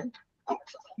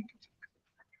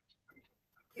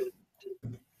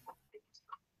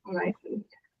 All right.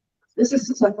 This is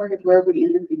the summary of where we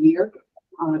ended the year.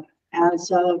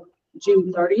 As of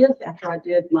June 30th, after I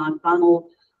did my final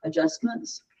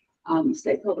adjustments,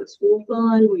 State Public School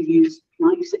Fund, we used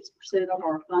 96% of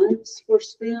our funds were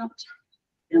spent.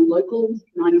 And local,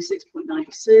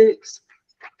 96.96.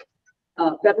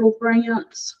 Federal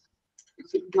grants,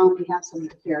 we only have some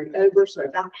that carried over, so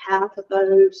about half of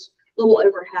those, a little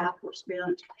over half were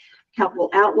spent. Capital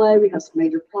outlay, we have some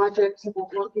major projects that we're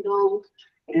working on.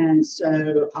 And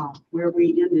so where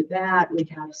we ended that, we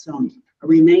have some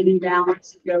remaining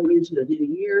balance going into the new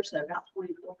year, so about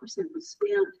 24% was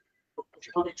spent.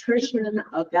 On attrition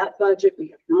of that budget, we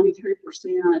have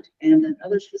 93%, and then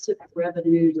other specific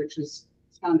revenue, which is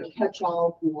kind of a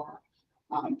catch-all for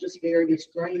just various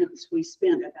grants. We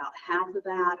spent about half of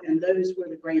that, and those were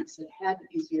the grants that had to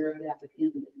be zeroed at the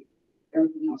end of the year.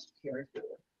 Everything else carried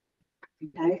forward.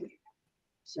 Okay,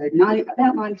 so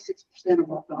about 96%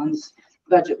 of our funds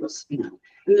budget was spent.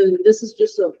 And then this is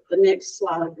just the next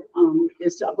slide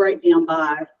is to break down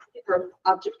by per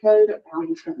object code of how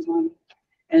we spent money.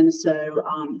 And so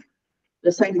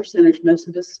the same percentage, most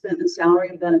of this spent in salary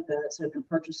and benefits and in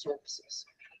purchase services.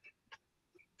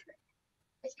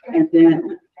 And then,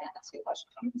 Can I ask you a question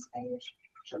on this page?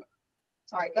 Sure.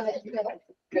 Sorry, go ahead.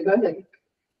 okay, go ahead.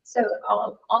 So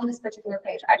on this particular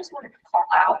page, I just wanted to call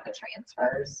out the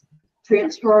transfers.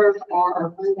 Transfers are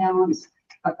our fund balance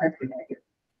appropriated.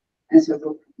 And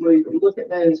so we look at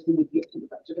those when we get to the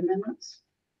budget amendments.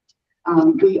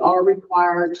 We are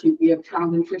required to give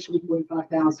child nutrition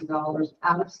 $45,000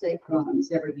 out of state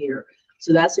funds every year.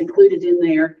 So that's included in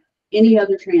there. Any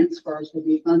other transfers will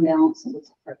be fund balance and it's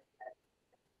appropriate.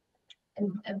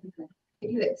 And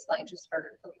can you explain just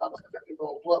for the public, for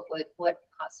people, what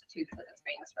constitutes a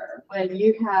transfer?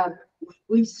 When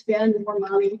we spend more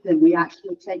money than we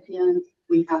actually take in,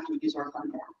 we have to use our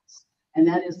fund balance. And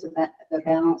that is the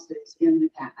balance that's in the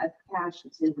cash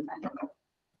that's in the bank.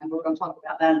 And we're going to talk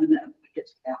about that in a minute when we get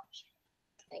to the balance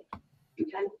sheet.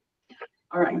 Okay.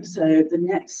 All right. So the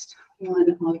next one,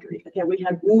 okay, we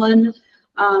had one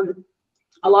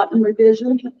allotment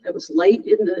revision that was late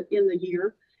in the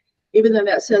year. Even though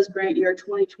that says grant year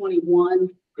 2021,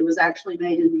 it was actually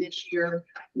made in this year.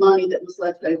 Money that was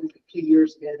left over 2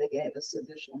 years ago, they gave us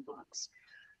additional funds.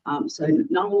 So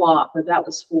not a lot, but that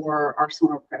was for our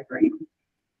summer program.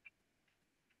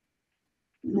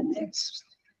 The next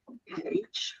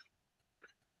page.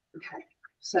 Okay,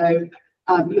 so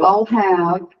you all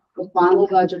have the final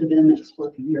budget amendments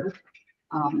for the year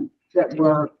that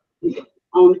were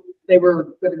they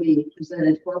were going to be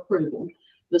presented for approval.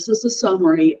 This is a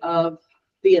summary of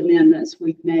the amendments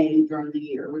we've made during the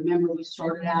year. Remember, we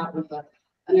started out with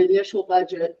an initial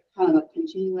budget, kind of a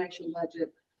continuation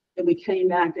budget. Then we came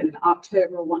back in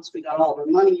October once we got all the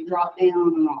money dropped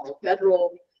down and all the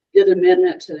federal did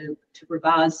amendment to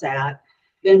revise that.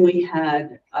 Then we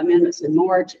had amendments in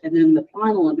March and then the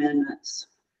final amendments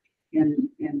in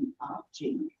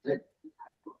June.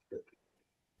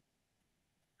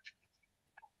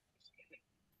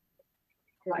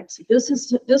 Right, so this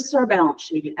is our balance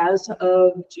sheet as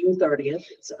of June 30th.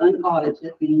 It's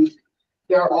unaudited, meaning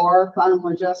there are final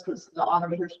adjustments that the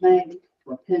auditors made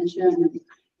for pension.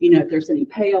 You know, if there's any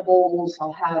payables,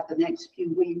 I'll have the next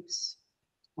few weeks.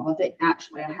 Well, I think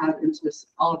actually I have into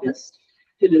August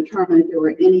to determine if there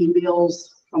were any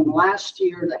bills from last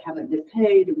year that haven't been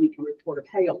paid, and we can report a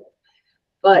payable.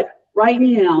 But right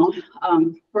now,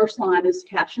 first line is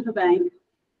cash in the bank.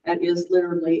 That is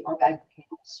literally our bank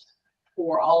accounts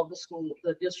for all of the school,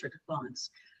 the district funds.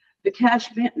 The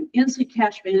NC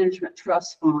Cash Management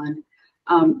Trust Fund,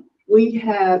 we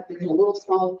have a little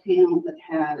small account that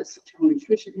has, child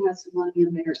nutrition has some money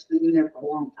in there. It's been in there for a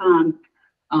long time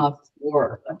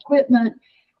for equipment.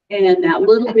 And that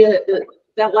little bit,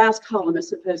 that last column is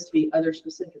supposed to be other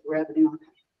specific revenue on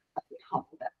the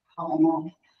top of that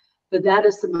column. But that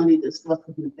is the money that's left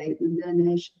with the abatement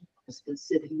donation. It's been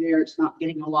sitting there. It's not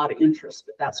getting a lot of interest,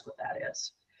 but that's what that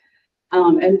is.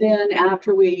 And then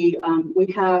after we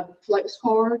have flex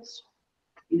cards,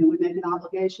 you know, we make an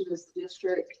obligation as the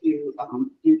district to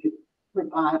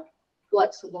provide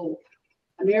flexible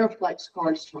AmeriFlex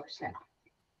cards to our staff.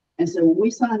 And so when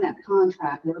we sign that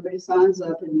contract, everybody signs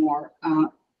up in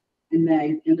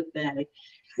May, end of May,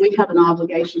 we have an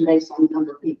obligation based on the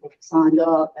number of people signed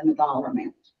up and the dollar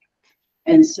amount.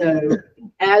 And so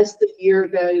as the year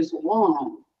goes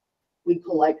along, we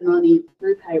collect money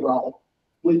through payroll,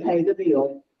 we pay the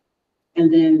bill,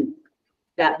 and then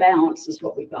that balance is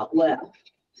what we got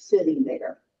left sitting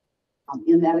there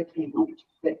in that account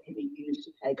that can be used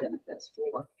to pay benefits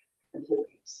for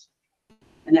employees.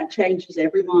 And that changes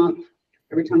every month.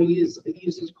 Every time you use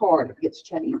his card, it gets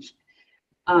changed.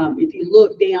 If you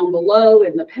look down below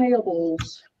in the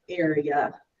payables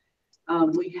area,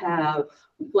 we have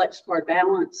flex card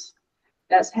balance.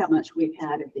 That's how much we've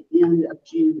had at the end of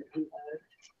June.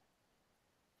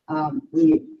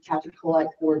 We have to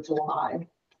collect for July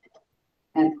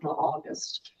and for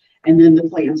August. And then the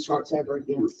plan starts over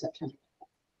again in September.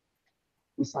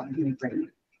 We sign an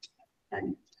agreement.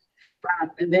 Okay.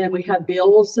 And then we have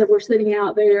bills that we're sitting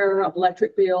out there,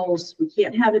 electric bills. We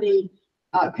can't have any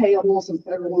payables in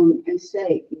federal and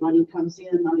state. Money comes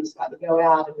in, money's got to go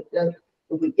out.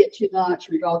 If we get too much,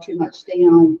 we draw too much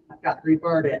down, I've got to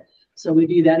revert it. So we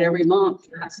do that every month.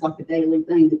 That's like a daily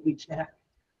thing that we check.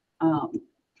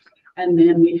 And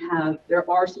then there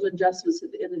are some adjustments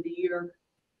at the end of the year.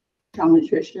 Child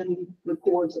nutrition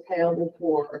records a payable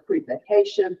for accrued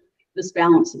vacation. This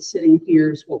balance that's sitting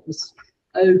here is what was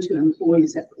owed to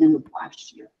employees at the end of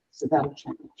last year. So that'll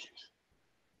change.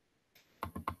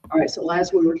 All right, so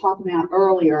as we were talking about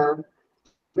earlier,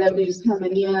 revenues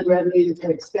coming in, revenue to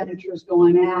expenditures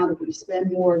going out. If we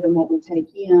spend more than what we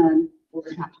take in, we're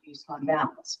going to have to use fund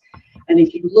balance. And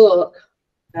if you look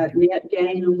at net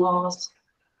gain and loss,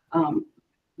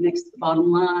 next to the bottom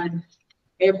line,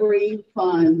 every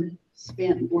fund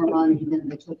spent more money than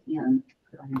they took in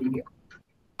during the year.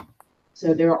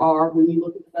 So there are, when you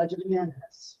look at the budget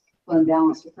amendments, fund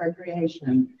balance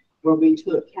appropriation, where we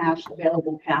took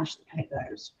available cash to pay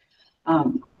those.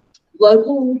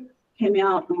 Local came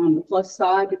out on the plus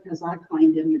side because I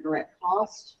claimed in the direct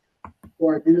cost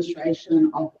for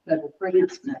administration of federal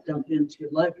grants, and that dumped into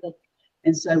local.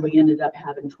 And so we ended up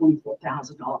having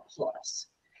 $24,000 plus.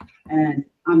 And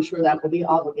I'm sure that will be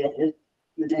obligated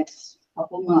in the next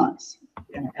couple months,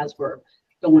 as we're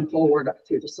going forward up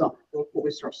through the summer before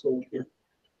we start school again.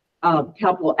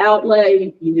 Capital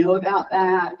outlay, you know about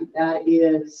that. That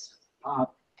is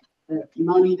the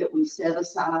money that we set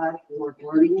aside for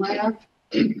learning lab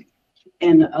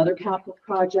and the other capital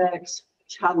projects.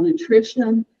 Child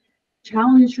nutrition,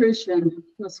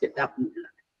 let's get that one.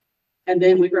 And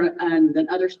then and then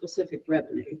other specific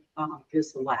revenue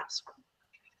is the last one.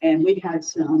 And we had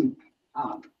some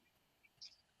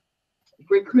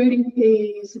recruiting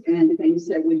fees and things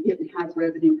that we didn't have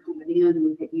revenue coming in.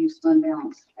 We could use fund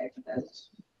balance to pay for those.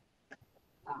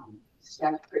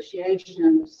 Staff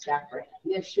appreciation, staff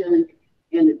recognition,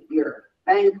 end of year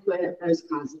banquet, those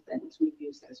kinds of things. We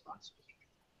use those funds.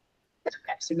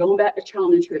 Okay, so going back to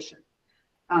child nutrition.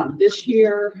 This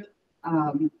year,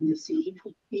 the CEP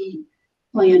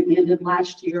plan ended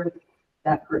last year.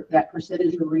 That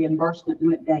percentage of reimbursement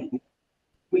went down.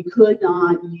 We could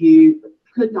not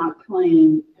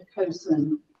claim a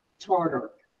COSIN charter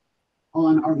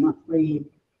on our monthly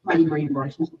claim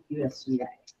reimbursement with USDA.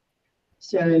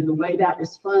 So the way that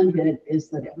was funded is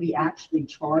that we actually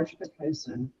charged the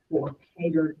COSIN for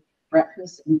catered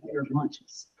breakfast and catered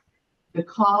lunches. The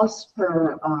cost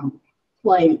per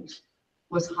plate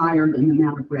was higher than the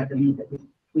amount of revenue that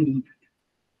we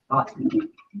got from it.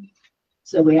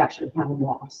 So we actually had a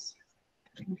loss.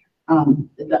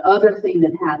 The other thing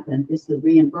that happened is the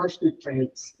reimbursement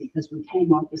rates, because we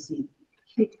came off the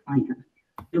CEP plan,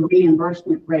 the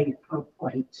reimbursement rate per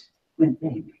plate went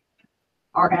down.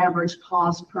 Our average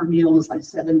cost per meal is like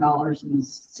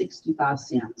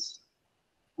 $7.65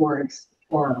 for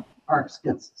our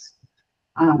expenses.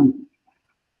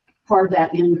 Part of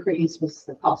that increase was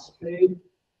the cost of food.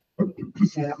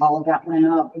 So all of that went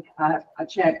up. I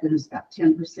checked, it was about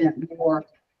 10% more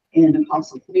in the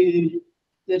cost of food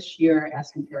this year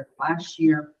as compared to last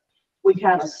year. We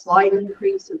had a slight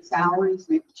increase in salaries,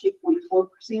 maybe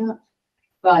 2.4%,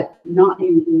 but not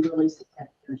anything really significant.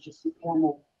 It's just the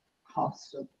normal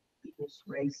cost of people's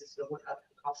raises or what other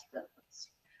cost of benefits.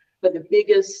 But the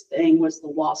biggest thing was the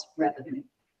lost revenue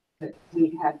that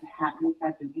we had to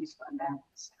use fund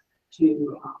balance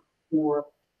to for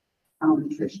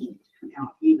nutrition to come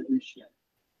out even this year.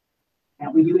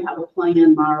 And we do have a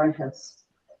plan. Myra has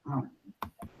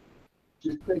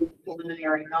just put in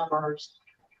preliminary numbers.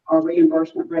 Our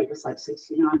reimbursement rate was like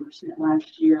 69%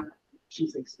 last year.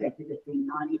 She's expected it to be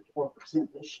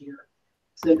 94% this year.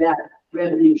 So that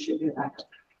revenue should go back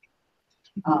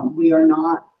up. We are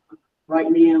not right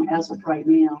now, as of right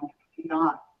now,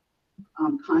 not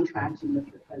contracting with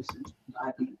the postage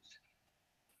providers.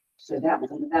 So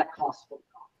that cost will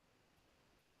come.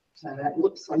 So that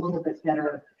looks a little bit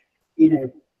better, you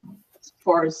know, as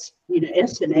far as, you know,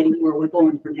 estimating where we're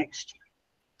going for next year.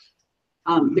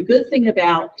 The good thing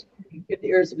about, if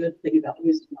there is a good thing about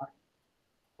losing money,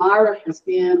 Myra has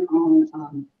been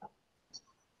on,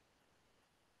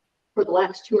 for the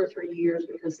last 2 or 3 years,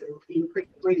 because there were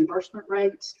increased reimbursement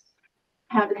rates,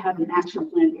 had to have an action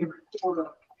plan every quarter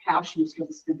of how she was going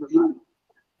to spend her money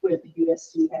with the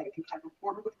USDA. You have a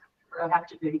quarter, or I have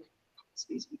to do,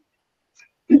 excuse me.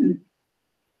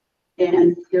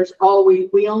 And there's always,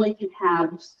 we only can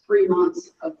have 3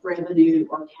 months of revenue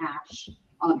or cash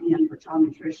on hand for child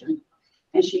nutrition.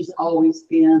 And she's always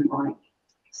been like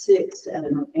 6,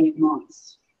 7, or 8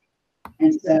 months.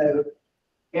 And so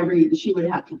she would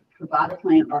have to provide a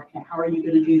plan, okay, how are you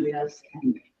going to do this?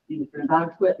 And we're going to buy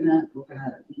equipment, we're going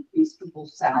to increase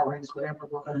people's salaries, whatever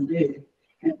we're going to do,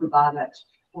 and provide that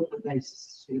corporate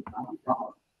basis to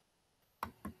follow.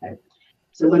 Okay.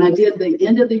 So when I did the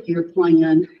end of the year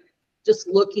plan, just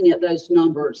looking at those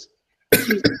numbers,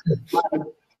 she's like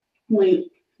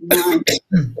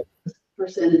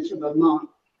 0.9% of a month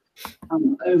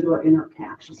over in her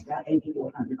cash. It's about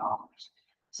 $8,400.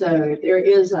 So there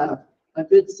is a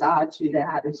good side to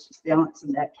that. It's just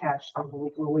balancing that cash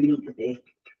level where we need to be.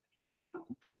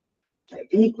 Okay,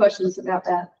 any questions about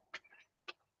that?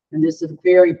 And this is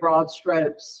very broad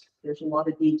strokes. There's a lot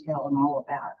of detail and all of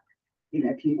that. You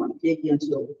know, if you want to dig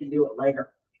into it, we can do it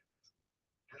later.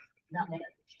 Not me.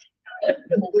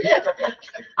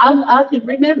 I can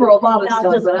remember a lot of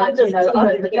stuff, but I just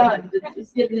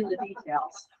get into the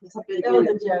details.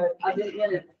 I've been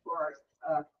in it for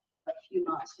a few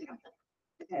months now.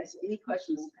 Okay, so any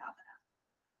questions about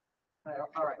that?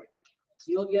 All right. So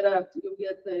you'll get the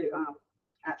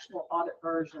actual audit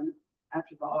version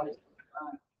after the audit.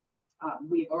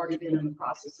 We've already been in the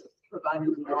process of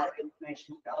providing a lot of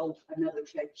information. Got another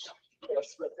check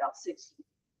with about 60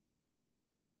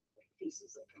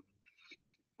 pieces of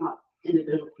not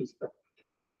individual pieces, but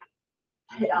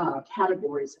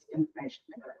categories of information.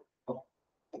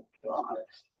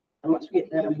 And once we get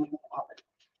that, we'll audit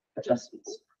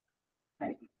adjustments.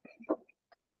 Okay.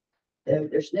 So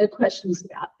there's no questions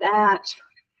about that.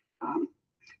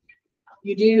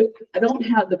 You do, I don't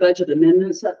have the budget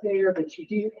amendments up there, but you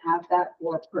do have that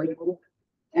for approval.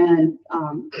 And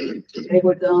they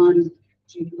were done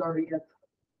June 30th.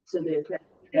 So the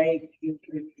date you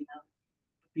could,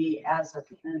 be as of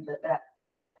the end of that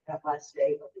last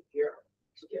day of the year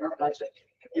to get our budget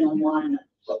in line with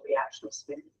what we actually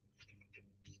spend.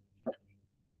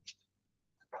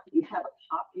 You have a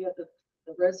copy of the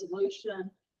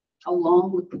resolution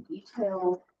along with the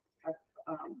detail of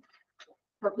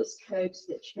purpose codes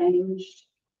that changed.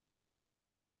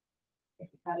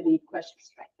 If you have any questions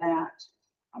about that,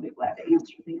 I'll be glad to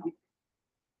answer them.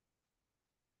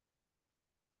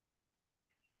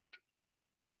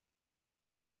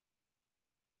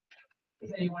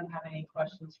 Does anyone have any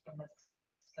questions for Ms.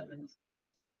 Simmons?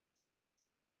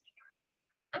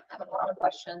 I have a lot of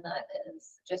question that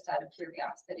is just out of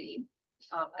curiosity.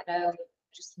 I know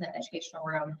just in the educational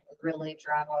realm, really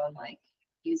drive on like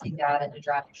using data to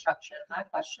drive instruction. My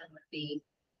question would be,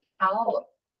 how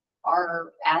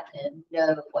our admin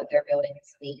know what their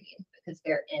buildings need because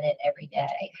they're in it every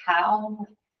day? How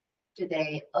do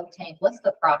they obtain, what's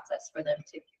the process for them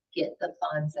to get the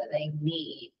funds that they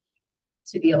need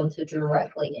to be able to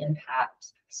directly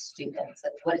impact students?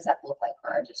 What does that look like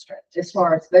for our district? As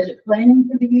far as budget planning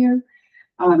for the year,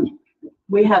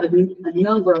 we have a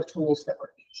number of tools that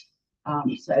we're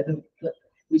using. So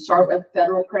we start with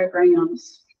federal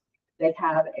programs. They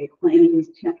have a planning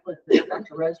template that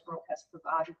Dr. Rosebrook has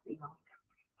provided them.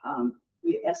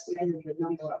 We estimated the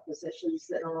number of positions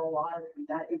that are alive, and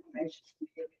that information is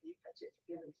given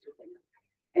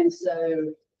And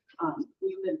so,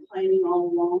 we've been planning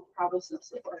all along, probably since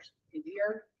the first of the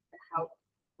year, how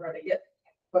we're gonna get,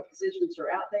 what positions are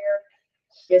out there.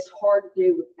 It's hard to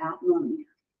do without money,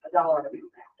 a dollar amount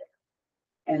out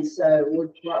there. And so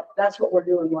that's what we're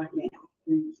doing right now.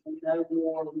 We know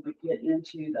more when we get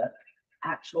into the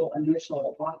actual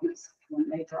initial allotments when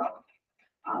they drop.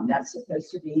 That's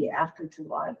supposed to be after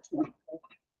July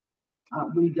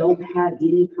 24th. We don't have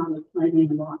any kind of planning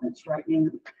allotments right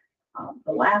now.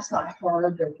 The last I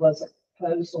heard, there was a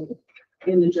proposal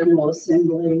in the General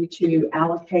Assembly to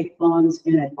allocate funds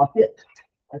in a bucket,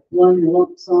 like one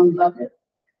lump sum bucket.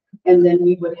 And then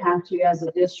we would have to, as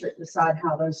a district, decide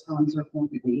how those funds are going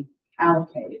to be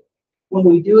allocated. When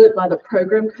we do it by the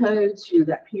program codes,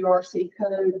 that PRC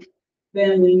code,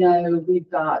 then we know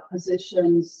we've got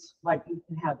positions, like you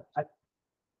can have a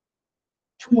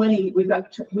 20,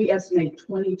 we estimate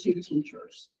 22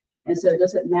 teachers. And so it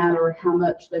doesn't matter how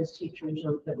much those teachers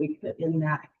are that we put in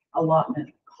that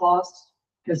allotment costs,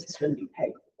 because it's going to be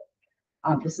paid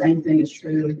for. The same thing is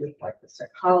true with like the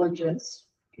psychologists,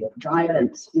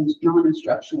 guidance,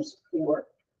 non-instructional support.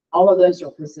 All of those are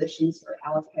positions that are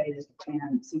allocated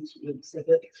and CTE. So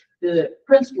the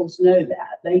principals know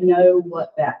that. They know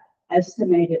what that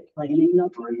estimated planning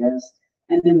number is,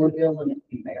 and then we're building it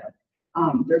from there.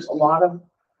 There's a lot of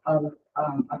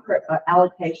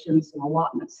allocations and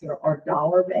allotments that are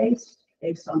dollar-based,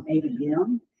 based on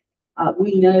ADM.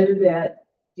 We know that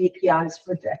DPI is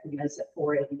projecting us at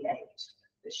 488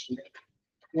 this year,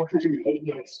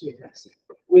 488 students.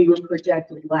 We were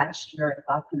projected last year at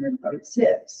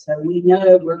 536. So we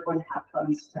know we're going to have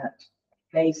funds set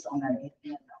based on that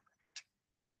ADM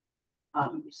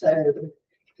number. So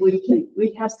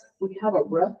we have a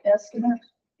rough estimate.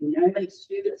 We know how many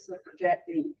students are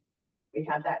projecting. We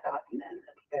have that documented.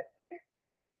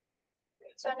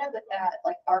 So I know that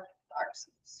like our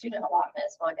student allotment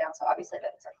is going down, so obviously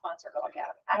that's our funds are going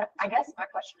down. I guess my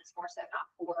question is more so not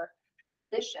for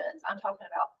positions. I'm talking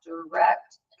about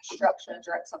direct instruction,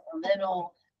 direct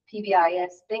supplemental,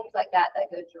 PBIS, things like that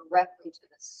that go directly to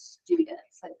the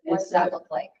students. Like, what does that look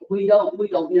like? We don't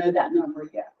know that number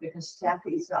yet because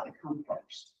staffing's got to come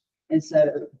first. And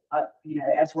so,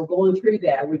 as we're going through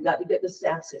that, we've got to get the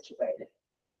staff situated.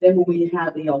 Then when we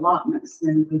have the allotments,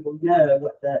 then we will know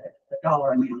what the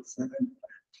dollar amounts are going to be.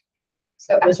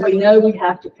 So as we know, we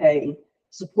have to pay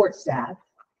support staff,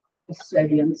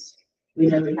 custodians. We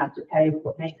know we have to pay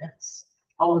for maintenance.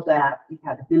 All of that, we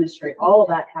have to administrate. All of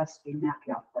that has to be mapped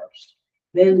out first.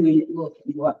 Then we look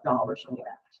at what dollars are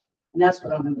left. And that's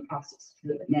what I'm in the process of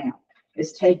doing now,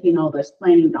 is taking all those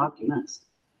planning documents,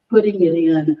 putting it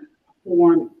in a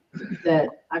form that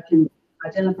I can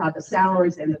identify the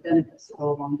salaries and the benefits that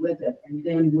go along with it, and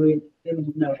then we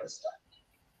know the stuff.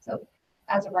 So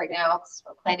as of right now,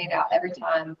 we're planning out every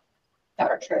time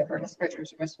Dr. Tripp or Ms.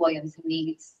 Richards or Ms. Williams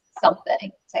needs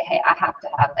something, say, hey, I have to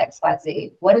have X, Y,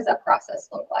 Z. What does that process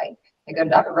look like? They go to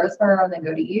Dr. Roseborough, then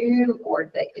go to you,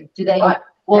 or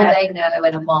will they know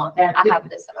in a month I have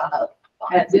this amount of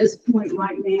funds? At this point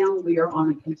right now, we are on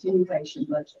a continuation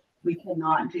budget. We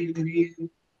cannot do new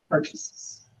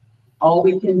purchases. All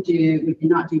we cannot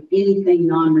do anything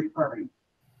non-recurring.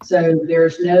 So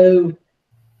there's no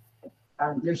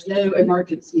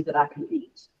emergency that I can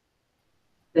meet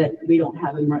that we don't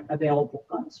have available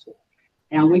funds for.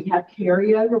 Now we have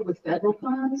carryover with federal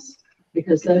funds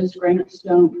because those grants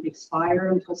don't expire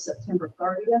until September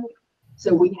 30th.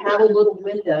 So we have a little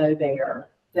window there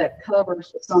that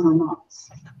covers the summer months.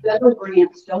 Federal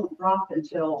grants don't drop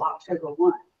until October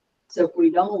 1. So if we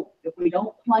don't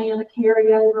plan a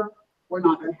carryover, we're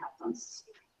not going to have funds.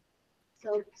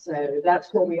 So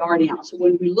that's where we are now. So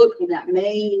when we look at that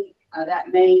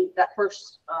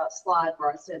first slide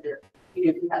where I said there,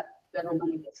 if you have federal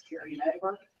money that's carrying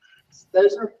over,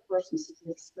 those are for some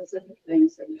specific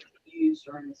things that we use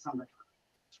during the summertime.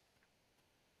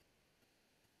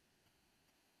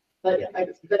 But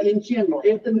in general,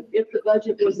 if the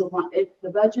budget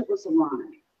was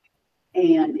aligned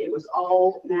and it was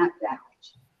all mapped out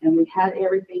and we had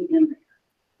everything in there,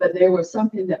 but there was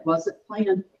something that wasn't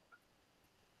planned,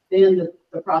 then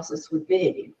the process would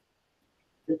be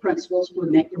the principals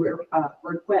would make a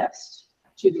request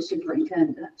to the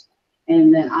superintendent,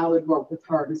 and then I would work with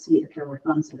her to see if there were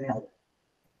funds available.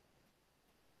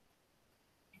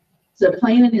 So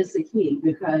planning is the key,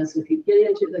 because if you get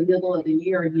into the middle of the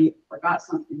year and you forgot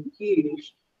something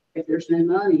huge, if there's no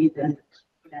money, then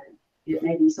it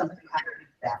may be something happening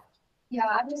with that. Yeah,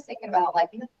 I'm just thinking about, like,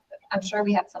 I'm sure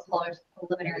we have some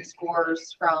preliminary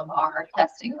scores from our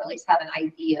testing, or at least have an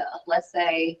idea. Let's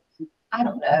say I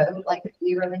don't know, like if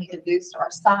we really need to boost our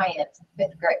science,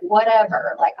 fifth grade,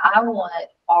 whatever. Like I want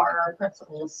our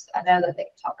principals, I know that they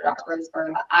can talk to Dr.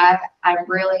 Roseberg, but I'm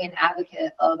really an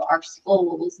advocate of our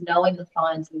schools knowing the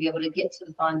funds and be able to get to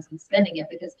the funds and spending it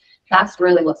because that's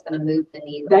really what's going to move the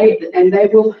needle. They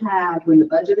will have, when the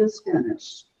budget is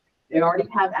finished, they already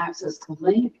have access to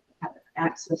link, have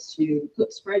access to put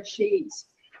spreadsheets.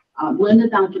 Linda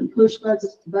and I can push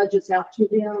budgets out to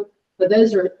them. But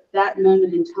those are that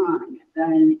moment in time.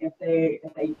 Then if they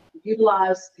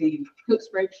utilize the cook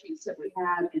spreadsheets that we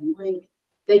have in Link,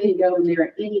 they can go in there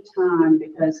at any time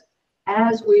because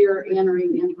as we are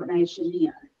entering information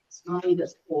in, it's money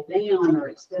that's pulled down or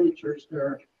expenditures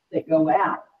that go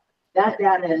out, that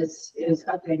data is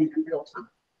updated in real time.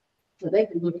 So they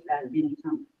can look at that at any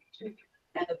time too.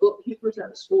 And the bookkeepers at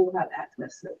the school have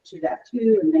access to that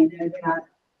too, and they know that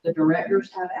the directors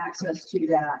have access to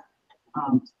that.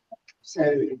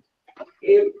 So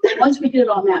once we get it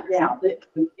all mapped out, the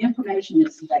information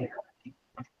is there.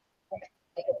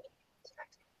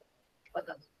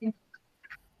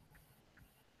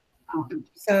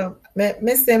 So,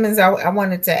 Ms. Simmons, I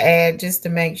wanted to add just to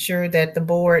make sure that the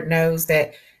board knows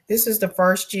that this is the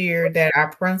first year that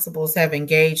our principals have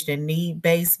engaged in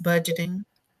need-based budgeting.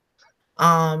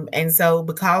 And so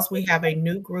because we have a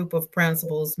new group of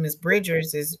principals, Ms.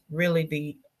 Bridgers is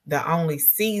really the only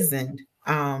seasoned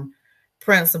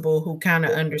principal who kind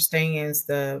of understands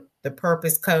the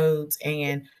purpose codes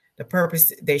and the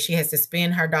purpose that she has to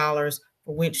spend her dollars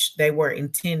for which they were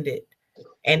intended.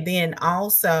 And then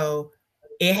also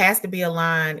it has to be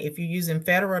aligned if you're using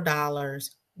federal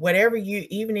dollars, whatever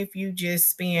even if you just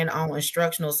spend on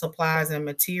instructional supplies and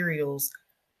materials,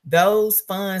 those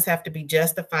funds have to be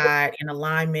justified in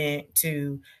alignment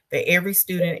to the Every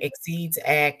Student Exceeds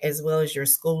Act as well as your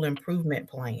school improvement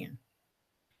plan.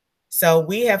 So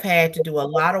we have had to do a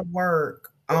lot of work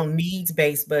on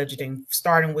needs-based budgeting,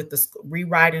 starting with the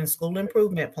rewriting school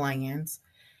improvement plans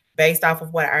based off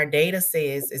of what our data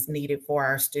says is needed for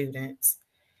our students,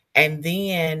 and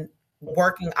then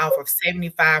working off of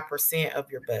 75% of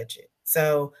your budget.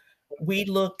 So we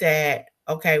looked at,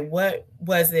 okay, what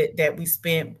was it that we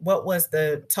spent? What was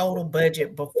the total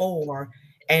budget before?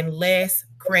 And let's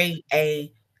create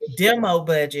a demo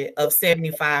budget of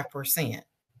 75%.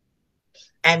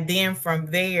 And then from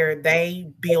there,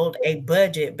 they build a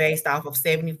budget based off of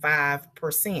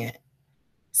 75%.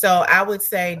 So I would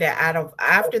say that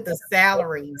after the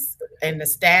salaries and the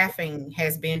staffing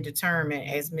has been determined,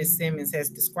 as Ms. Simmons has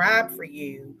described for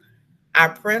you, our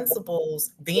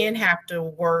principals then have to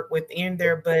work within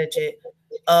their budget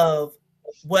of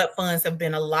what funds have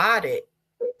been allotted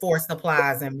for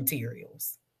supplies and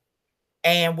materials.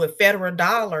 And with federal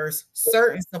dollars,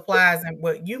 certain supplies and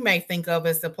what you may think of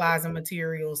as supplies and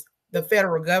materials, the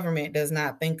federal government does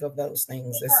not think of those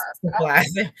things as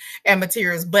supplies and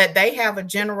materials, but they have a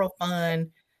general fund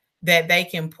that they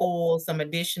can pull some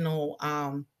additional,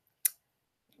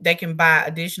 they can buy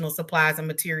additional supplies and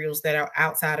materials that are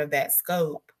outside of that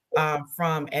scope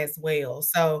from as well.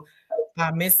 So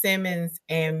Ms. Simmons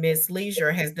and Ms.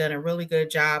 Leisure has done a really good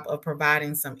job of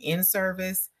providing some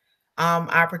in-service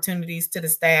opportunities to the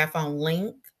staff on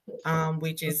Link,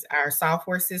 which is our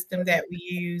software system that we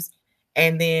use.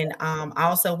 And then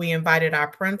also we invited our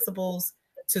principals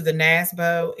to the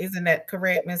NASBO. Isn't that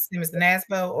correct, Ms. Simmons? The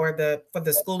NASBO or for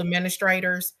the school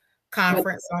administrators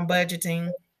conference on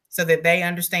budgeting so that they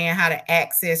understand how to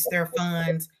access their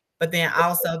funds, but then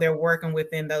also they're working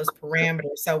within those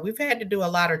parameters. So we've had to do a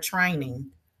lot of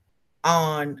training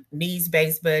on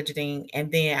needs-based budgeting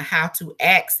and then how to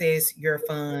access your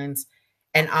funds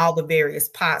and all the various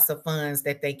pots of funds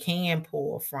that they can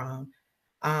pull from.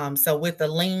 So with the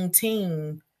lean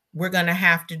team, we're going to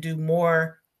have to do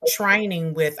more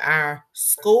training with our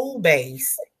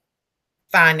school-based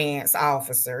finance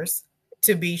officers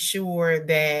to be sure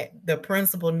that the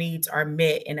principal needs are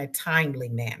met in a timely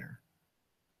manner.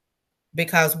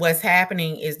 Because what's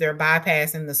happening is they're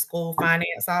bypassing the school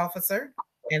finance officer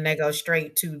and they go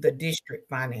straight to the district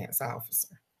finance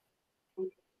officer.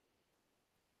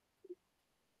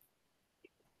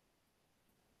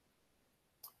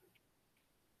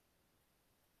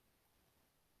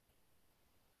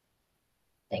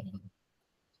 Thank you.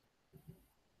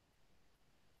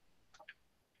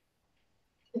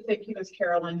 Thank you, Ms.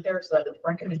 Carolyn. There's a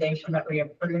recommendation that we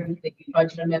approve the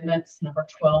budget amendments number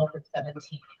 12 and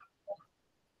 17.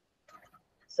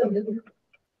 So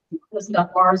Ms.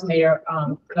 Dunbar's made a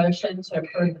motion to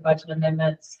approve the budget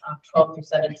amendments 12 through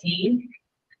 17.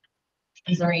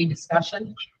 Is there any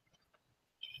discussion?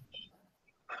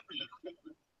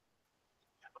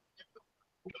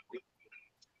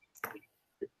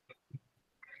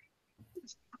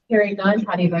 Hearing none,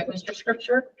 how do you vote, Mr.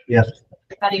 Scripture? Yes.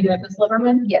 How do you vote, Ms.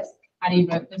 Liberman? Yes. How do you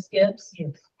vote, Ms. Gibbs?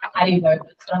 Yes. How do you vote,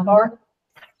 Ms. Dunbar?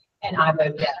 And I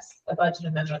vote yes. The budget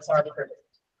amendments are approved.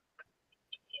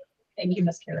 Thank you,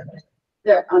 Ms. Karen.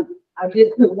 There, I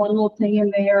did put one little thing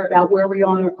in there about where we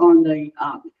are on the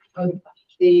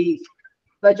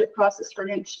budget process for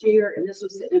next year, and this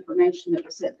was the information that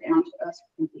was sent down to us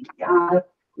from the guy.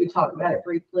 We talked about it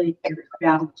briefly,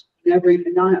 about every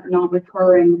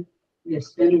non-recurring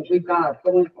spending we've got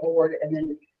going forward, and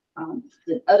then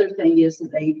the other thing is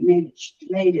that they made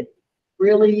it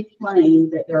really plain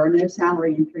that there are no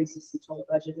salary increases until the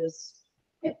budget is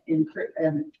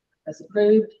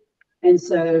approved. And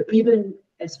so even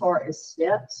as far as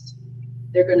steps,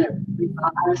 they're going to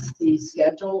revise the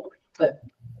schedule, but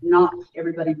not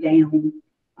everybody down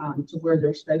to where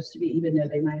they're supposed to be, even though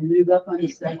they may move up on the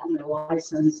step on their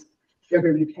license, they're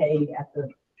going to be paid at the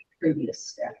previous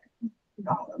step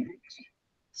dollar amount.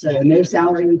 So no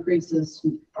salary increases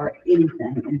or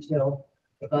anything until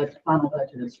the final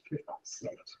budget is approved by the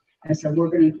state. And so we're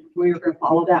going to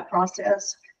follow that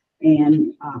process,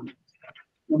 and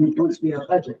once we have a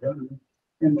budget, then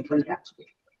we'll bring that to you.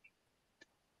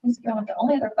 Ms. Brown, the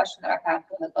only other question that I have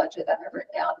for the budget that I've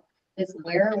written down is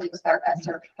where we start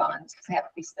ESSER funds, because they have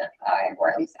to be spent by,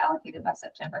 or at least allocated by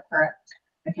September, correct?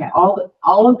 Okay, all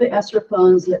of the ESSER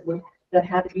funds that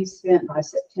had to be spent by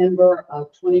September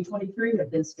of 2023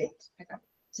 have been spent. Okay.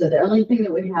 So the only thing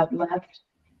that we have left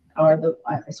are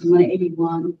it's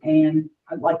 181 and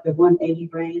I'd like the 180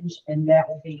 range, and that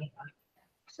will be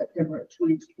September of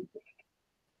 2023.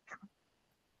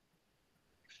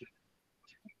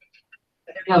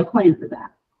 Got a plan for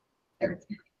that.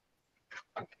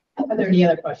 Are there any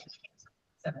other questions?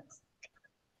 Simmons.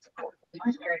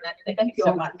 Thank you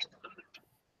so much.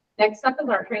 Next up is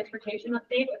our transportation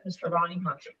update with Mr. Ronnie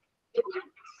Munson.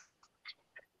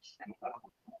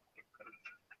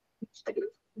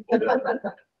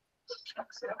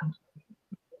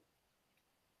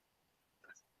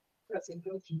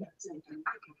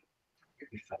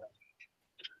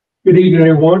 Good evening,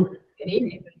 everyone. Good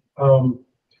evening.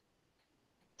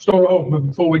 Start off, but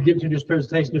before we get to this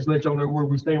presentation, just let y'all know where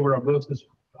we stand with our buses.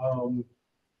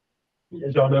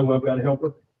 As y'all know, I've got a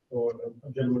helper, or a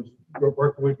gentleman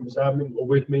working with me beside me, or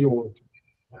with me, or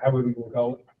however you want to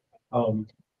call it.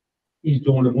 He's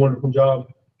doing a wonderful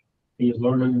job. He is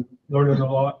learning a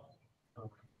lot,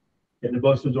 and the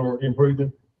buses are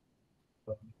improving.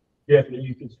 Definitely,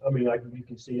 you can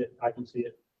see it. I can see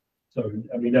it. So,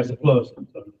 I mean, that's a plus.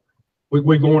 So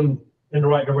we're going in the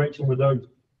right direction with those.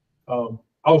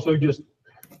 Also, just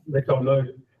let y'all know,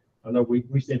 I know we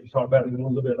said we talked about it a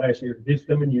little bit last year. This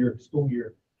coming year, school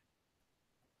year,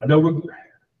 I know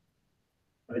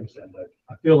I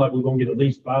feel like we're going to get at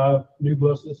least 5 new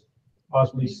buses,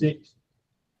 possibly 6.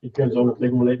 Depends on if they're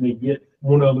going to let me get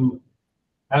one of them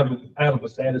out of a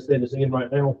status that it's in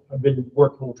right now. I've been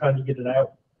working on trying to get it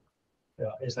out.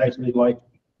 It's actually like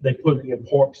they put it in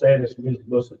park status, and use the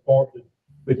bus at park, and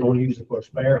we don't use it for a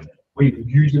spare. We're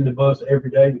using the bus every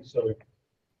day, so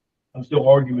I'm still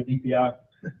arguing with DPI.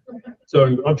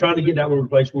 So I'm trying to get that one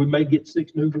replaced. We may get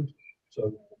 6 new ones,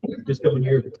 so this coming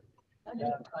year.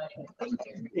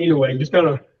 Anyway, just kind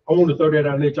of, I want to throw that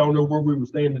out and let y'all know where we were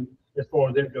standing as far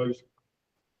as that goes.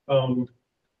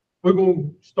 We're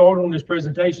going to start on this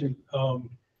presentation 5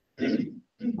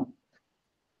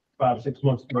 or 6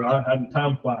 months ago. I had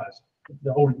time flies.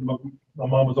 The older, my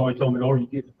mom was always told me the older you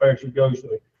get, the faster you go.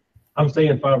 So I'm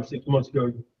saying 5 or 6 months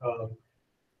ago,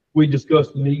 we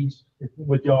discussed the needs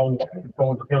with y'all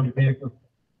for the county vehicle.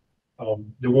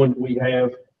 The one that we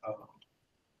have,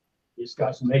 it's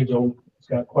got some age on, it's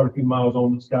got quite a few miles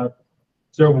on, it's got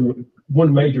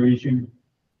one major issue,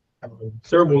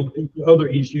 several other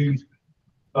issues.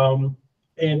 And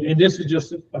this is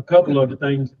just a couple of the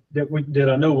things that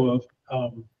I know of.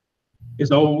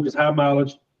 It's old, it's high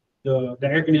mileage, the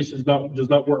air conditioner does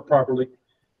not work properly,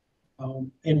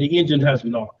 and the engine has a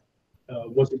knock.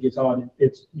 Once it gets on,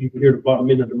 you can hear the bottom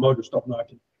end of the motor start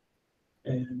knocking.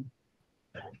 And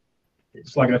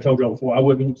it's like I told y'all before, I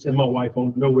wouldn't send my wife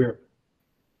on nowhere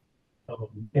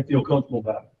and feel comfortable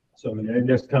about it. So and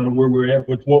that's kind of where we're at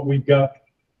with what we've got.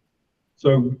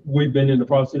 So we've been in the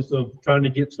process of trying to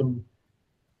get some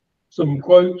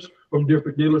quotes from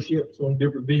different dealerships on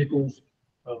different vehicles.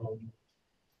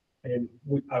 And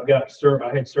I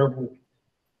had several,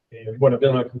 and what I've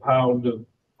done, I compiled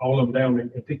all of them down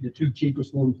and picked the 2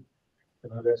 cheapest ones.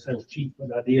 That sounds cheap,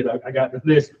 but I did. I got the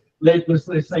list. Let's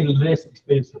say the less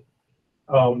expensive,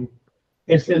 and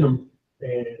send them.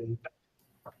 And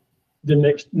the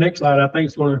next slide, I think,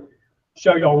 is going to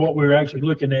show y'all what we're actually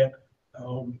looking at.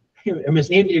 And Miss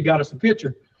India got us a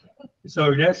picture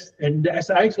So that's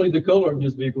actually the color of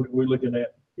this vehicle that we're looking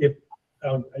at. If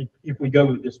we go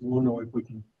with this one, or if we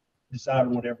can decide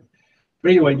on whatever.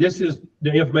 But anyway, this is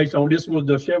the information on this was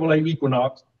the Chevrolet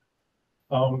Equinox.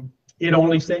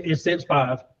 It says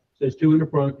 5, says 2 in the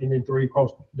front and then 3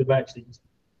 across the back seats.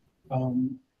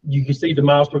 You can see the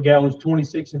miles per gallon is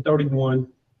 26 and 31.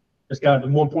 It's got a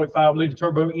 1.5 liter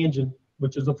turbo engine,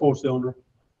 which is a 4-cylinder,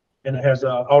 and it has an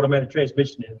automatic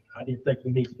transmission in it. I didn't think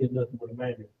we need to get nothing with a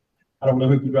manual. I don't know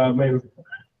who can drive a manual.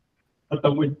 I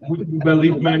thought we better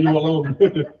leave the manual alone.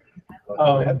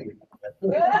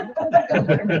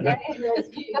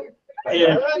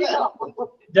 And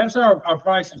that's our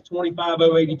price is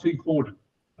 $25,082.40.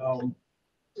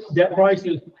 That price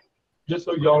is, just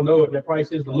so y'all know it, that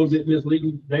price is a little bit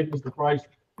misleading. That was the price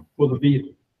for the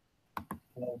vehicle.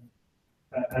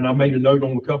 And I made a note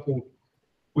on a couple.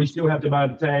 We still have to buy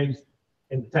the tags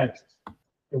and the taxes,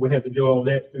 and we have to do all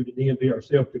that through the DMV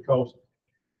ourselves because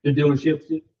the dealerships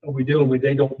that we're dealing with,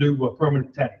 they don't do a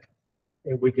permanent tag,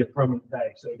 and we get permanent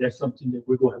tags. So that's something that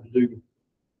we're going to have to do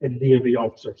at the DMV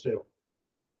office ourselves.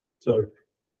 So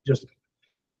just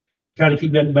kind of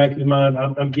keep that in the back of your mind.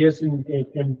 I'm guessing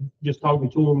and just talking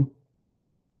to them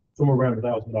somewhere around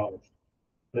 $1,000,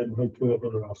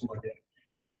 $1,200, something like that.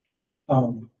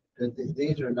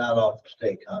 These are not off the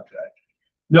state contract.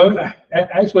 No,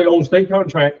 actually on state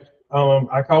contract,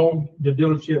 I called the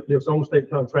dealership that's on state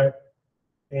contract,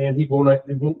 and he will not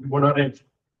answer.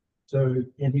 So,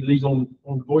 and he leaves on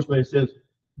the voicemail, it says,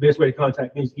 best way to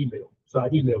contact me is email. So I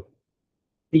emailed him.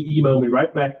 He emailed me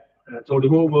right back, and I told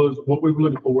him who it was, what we were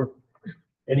looking for,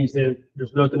 and he said,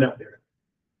 there's nothing out there.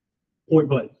 Point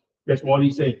blank. That's what he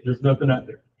said. There's nothing out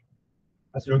there.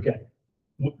 I said, okay.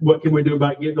 What can we do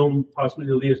about getting on possibly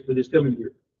the list for this coming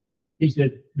year? He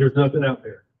said, there's nothing out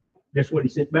there. That's what he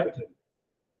sent back to me.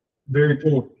 Very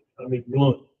point. I mean,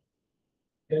 blunt.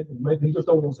 And maybe he just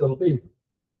don't want to sell a vehicle.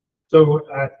 So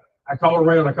I called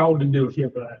around, I called the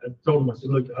dealership, and I told him, I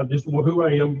said, look, this is who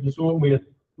I am, this is who I'm with.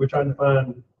 We're trying to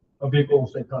find a vehicle on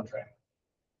state contract.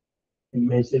 And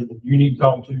they said, you need to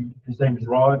talk to, his name is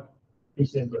Rod. He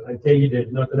said, but I tell you,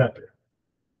 there's nothing out there.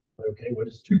 Okay, well,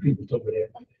 there's 2 people told me that.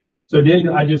 So then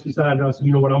I just decided, I said,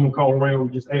 you know what, I'm gonna call around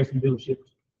and just ask the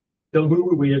dealerships, tell them who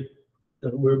we're with,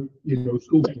 that we're,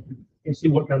 school, and see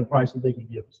what kind of prices they can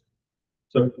give us.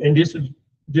 So, and this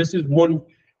is one,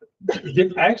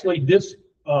 actually, this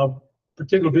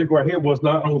particular vehicle right here was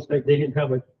not on state, they didn't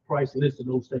have a price listed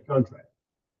on state contract.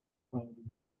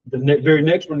 The very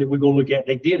next one that we're gonna look at,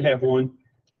 they did have one.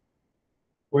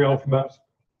 We're off about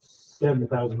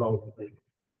 $70,000, I think.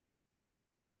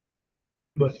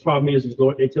 But the problem is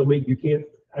they tell me you can't,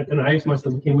 and I asked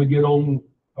myself, can we get on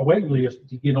a waiting list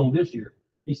to get on this year?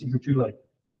 He said, you're too late.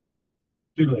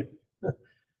 Too late.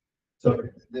 So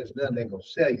There's nothing they're gonna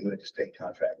sell you at the state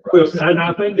contract well, price. and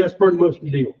I think that's pretty much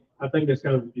the deal. I think that's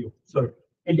kind of the deal. So,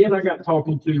 and then I got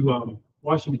talking to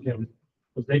Washington County,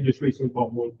 because they just recently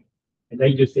bought one, and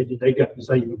they just said that they got the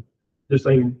same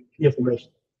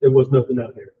information. There was nothing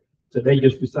out there. So they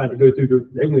just decided to go through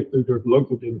they went through their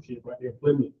local dealership right there in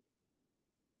Plymouth.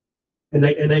 And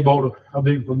they bought a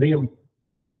vehicle from them.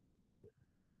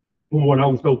 From what I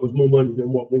was told was more money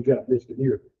than what we got listed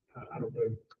here. I don't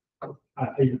know.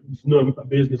 It's none of my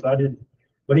business. I didn't,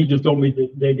 but he just told me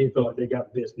that they didn't feel like they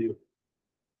got the best deal.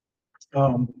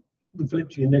 We flip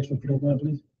to your next one, if you don't mind,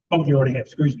 please. Oh, you already have.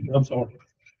 Excuse me. I'm sorry.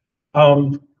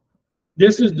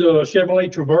 This is the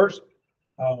Chevrolet Traverse.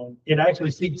 It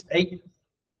actually seats 8,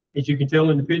 as you can tell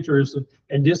in the picture.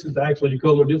 And this is actually the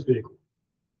color of this vehicle.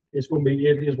 It's going to be,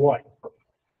 it is white.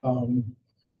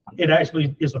 It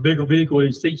actually is a bigger vehicle.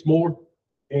 It seats more.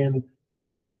 And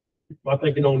my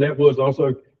thinking on that was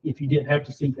also, if you didn't have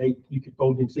to seat 8, you could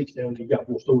fold in 6 down and you got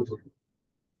more storage room.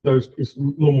 So it's a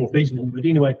little more feasible. But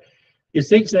anyway, it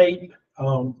seats 8.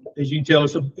 As you can tell,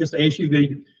 it's an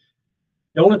SUV.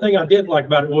 The only thing I didn't like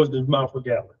about it was the miles per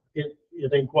gallon. It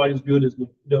ain't quite as good as the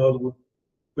other one.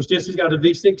 But this has got a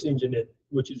V6 engine in it,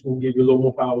 which is going to give you a little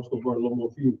more power. It's going to burn a little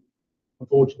more fuel,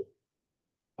 unfortunately.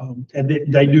 And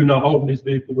they do not own this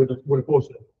vehicle with a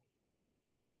 4-cylinder.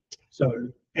 So,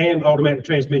 and automatic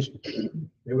transmission.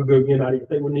 There we go again. I didn't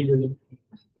think we needed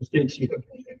a stick shift.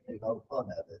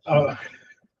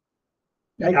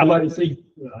 I'd like to see.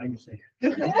 Well, I can see.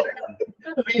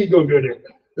 He's going to go there.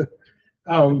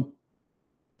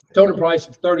 Total price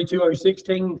is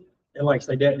 $32,016, and like I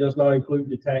say, that does not include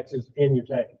the taxes and your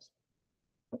taxes.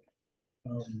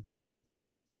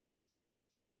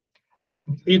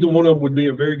 Either one of them would be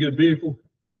a very good vehicle.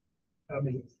 I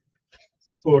mean,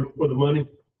 for the money.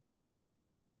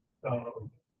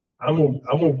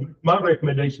 My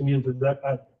recommendation is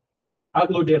that I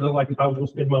looked at it like if I was gonna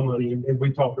spend my money, and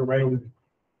we talked around.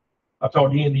 I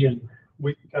talked to Andy and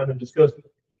we kind of discussed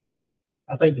it.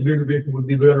 I think the bigger vehicle would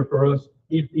be better for us,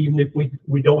 even if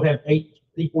we don't have 8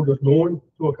 people just going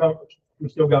to a conference. We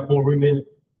still got more room in it.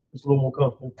 It's a little more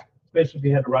comfortable, especially if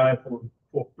you had to ride for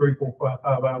 3, 4,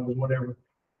 5 hours, whatever.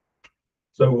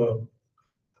 So,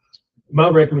 my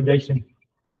recommendation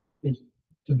is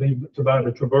to buy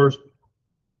the Traverse.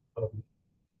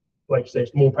 Like I said,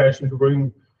 it's more passenger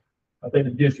room. I think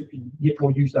the district can get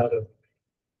more use out of.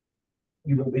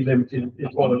 You won't be limited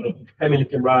as far as how many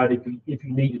can ride if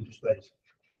you needed the space.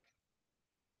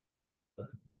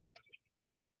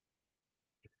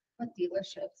 What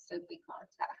dealerships did we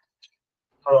contact?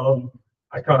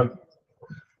 I kind of,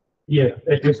 yeah,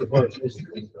 it's a bunch.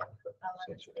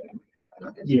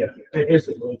 Yeah, it's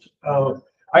a bunch.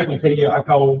 I can tell you, I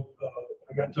called,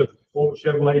 I got to Ford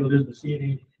Chevrolet, Elizabeth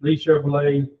City, Lee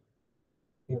Chevrolet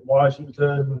in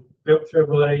Washington, Phelps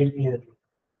Chevrolet in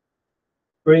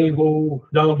Greenville,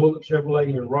 Don Bullock Chevrolet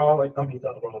in Raleigh, not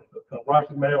Raleigh,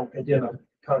 Rocky Mount, and then I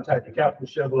contacted Capital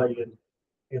Chevrolet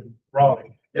in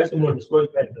Raleigh. That's the one that's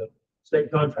supposed to have the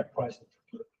state contract pricing.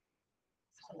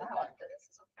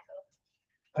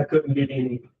 I couldn't get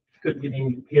any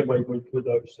headway with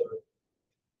those.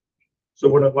 So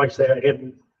what I'd like to say,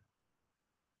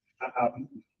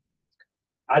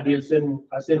 I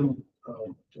sent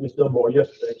to Ms. Dunbar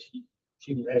yesterday.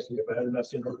 She was asking about it, and I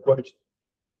sent her a question.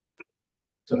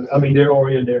 So I mean, they're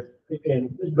already in there,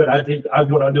 but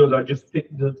what I do is I just pick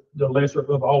the lesser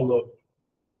of all of them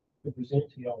to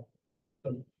present to y'all.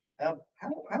 How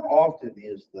often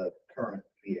is the current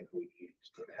vehicle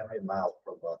used? How many miles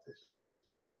per month is?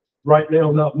 Right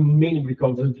now, not many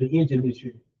because of the engine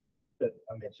issue. I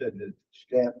mean, so the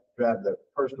staff drive the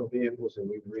personal vehicles and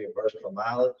we reimburse for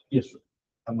mileage? Yes, sir.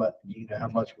 How much, do you know how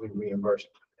much we reimburse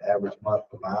average month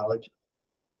for mileage?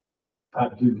 I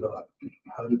do not.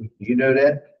 Do you know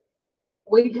that?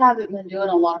 We haven't been doing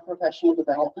a lot of professional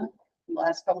development the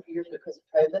last couple of years because of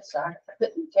COVID, so I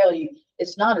couldn't tell you.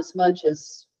 It's not as much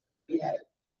as,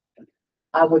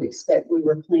 I would expect we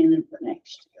were planning for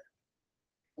next year.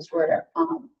 Because we're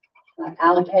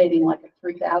allocating like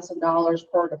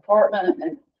 $3,000 per department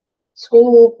and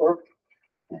school for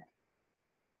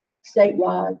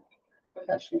statewide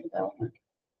professional development.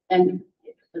 And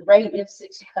the rate is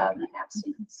 65.5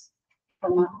 cents per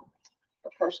mile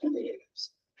for personal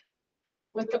vehicles.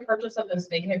 With the purchase of this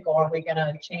vehicle, are we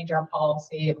gonna change our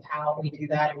policy of how we do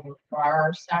that and require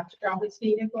our staff to drive this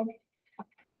vehicle?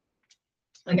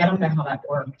 Like, I don't know how that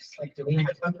works. Like, do we have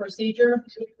a procedure?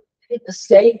 The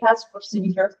state has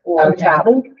procedure for Okay.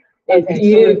 travel. Okay,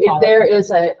 so If there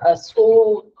is a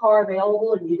school car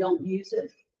available and you don't use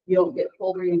it, you don't get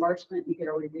full reimbursement, you get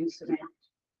a reduced amount.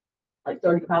 Like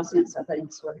 35 cents, I think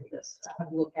is what it is. I have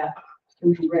to look at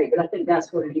the rate, but I think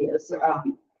that's what it is,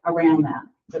 around that.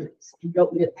 But you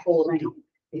don't get the full amount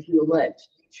if you elect,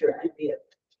 sure, I did.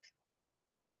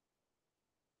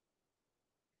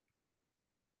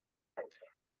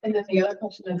 And then the other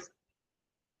question is,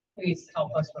 please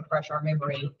help us refresh our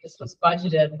memory. This was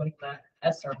budgeted with the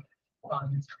ESSER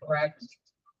funds, correct?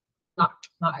 Not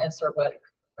ESSER, but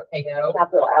AO,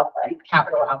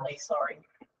 capital outlay, sorry.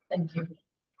 Thank you.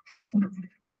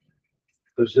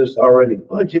 Was this already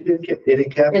budgeted? Did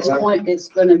it capitalize? It's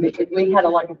gonna be, we had a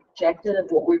like objective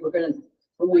of what we were gonna,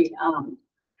 when we,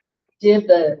 did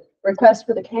the request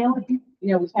for the county, we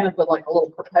kind of put like a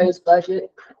little proposed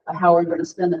budget of how we're gonna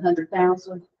spend the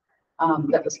 100,000.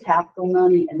 That was capital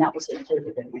money, and that was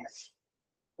included in this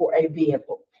for a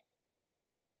vehicle.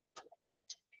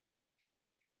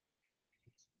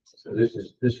 So this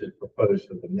is proposed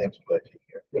for the next budget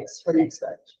year Yes, for next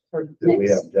budget. For that we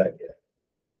next, haven't done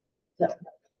yet.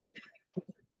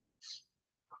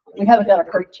 we haven't got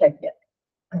a first check yet.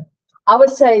 I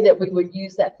would say that we would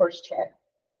use that first check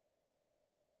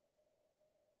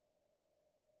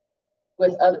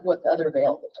with other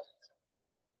available.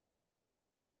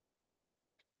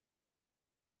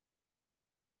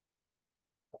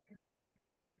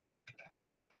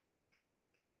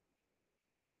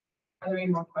 Are there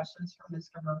any more questions for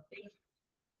Mr. Murphy?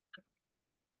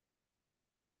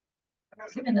 I'm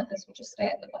assuming that this will just stay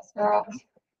at the bus garage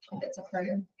if it's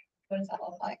approved. What does that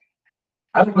look like?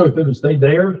 I don't know if it'll stay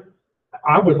there.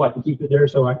 I would like to keep it there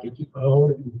so I can keep my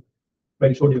own and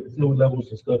make sure that the fluid levels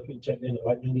and stuff get checked in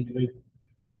like they need to be.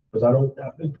 Because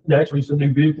I think naturally it's a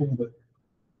new vehicle, but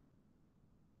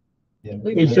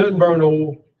it shouldn't burn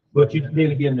oil, but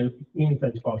then again,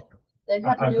 anything's possible. They'd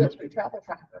have to do it through Travel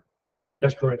Tracker.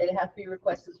 That's correct. It'd have to be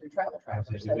requested through Travel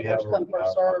Tracker. So We have first come,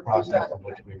 first served. a process on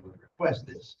which we would request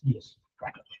this. Yes.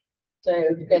 So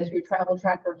if you go through Travel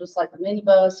Tracker, just like the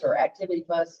minibus or activity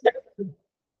bus,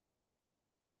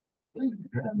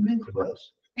 You're not meant to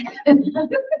us.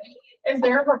 Is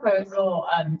there a proposal,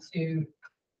 to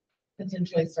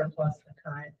potentially surplus the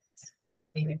current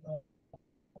vehicle?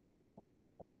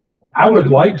 I would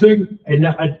like to, and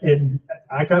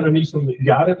I kind of need some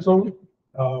guidance on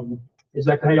it. Is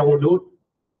that how y'all want to do it?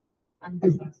 I'm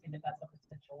just asking if that's a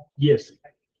potential. Yes,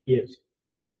 yes.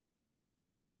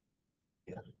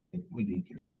 We need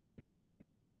you.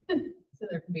 So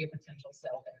there can be a potential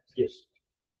sale there. Yes.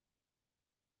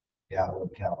 Yeah, I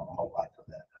wouldn't count on a whole lot for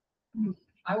that.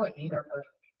 I wouldn't either,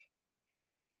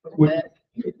 but. We-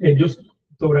 And just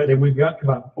throw that, we've got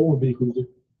about 4 vehicles that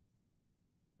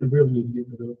we really need to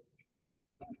get rid of.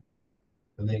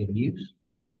 Are they in use?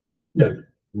 No,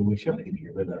 Well, we should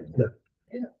get rid of them. No.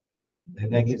 Yeah. They're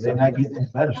not getting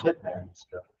better sitting there and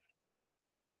stuff.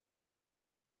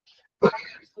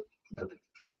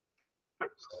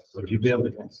 Would you be able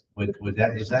to, with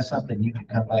that, is that something you can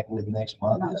come back with next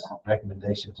month,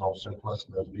 recommendations on surplus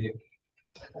of those vehicles?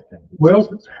 well,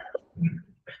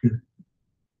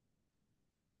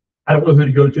 I don't know who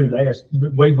to go to ask.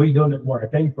 The way we done it where I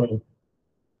came from,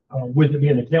 with it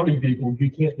being a county vehicle, you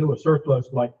can't do a surplus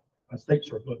like a state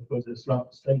surplus because it's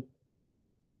not state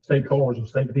cars or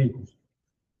state vehicles.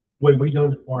 The way we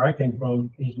done it where I came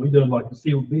from is we done like a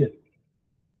sealed bid.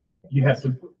 You have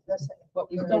to,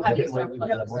 You still have your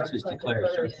Once it's declared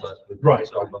surplus. right,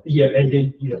 yeah, and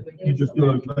then, yeah, you just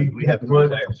do it. We have to run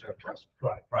declare surplus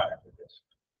Right. prior to this.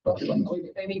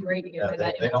 It'd be great to get rid of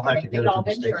that. They don't have to Get go all to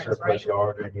the state insurance, surplus right?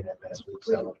 yard or any of that mess. We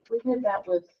sell them. We did that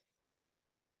with,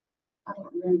 I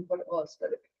don't remember what it was, but,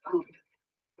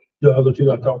 The other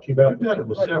two I talked to you about. We've done it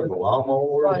with several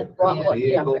lawnmowers.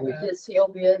 yeah, vehicles. we did seal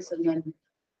bids and then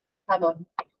have a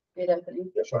bid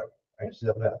opening. That's right. And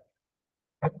stuff like that.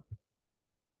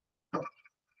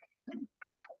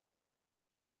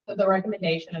 So the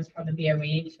recommendation is for the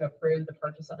BOE to approve the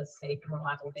purchase of a safe and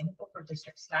reliable vehicle for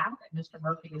district staff, and Mr.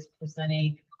 Murphy is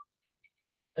presenting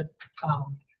the,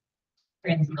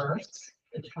 transverse,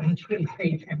 the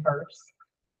 2023 transverse.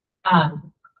 I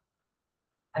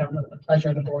don't know the pleasure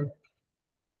of the board.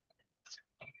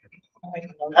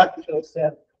 Happy to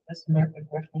accept Mr. Murphy's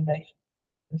recommendation.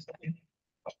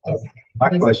 My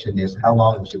question is, how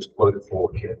long is this quoted for?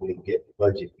 Can we get the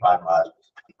budget finalized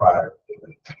prior?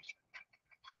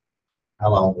 How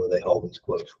long will they hold these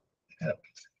quotes?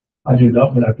 I do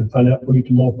not, but I can find out for you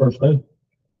tomorrow first thing.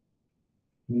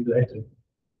 Need to ask him.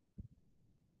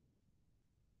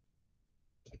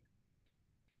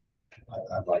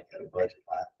 I'd like to have a budget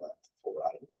finalized before I.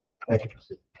 Thank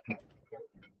you.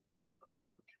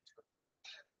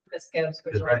 This goes.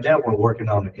 Because right now, we're working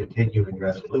on a continuing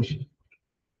resolution.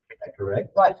 Is that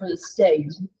correct? Right for the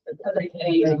state, but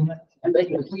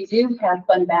we do have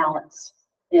fund balance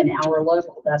in our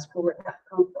local, that's where it has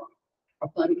come from, our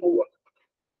fund board.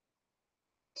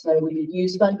 So we could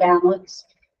use fund balance,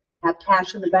 have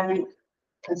cash in the bank.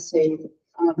 Let's see,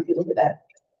 if you look at that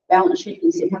balance sheet, you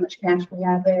can see how much cash we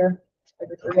have there,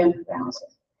 over 300,000.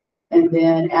 And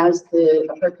then as the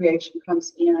appropriation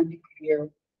comes in here,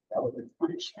 that will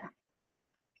replenish that.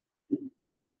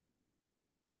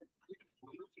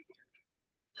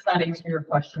 Does that answer your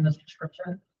question, Mr.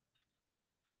 Scripture?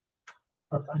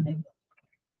 For funding,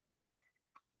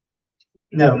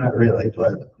 No, not really,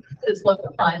 but it's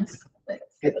local funds,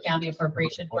 it's county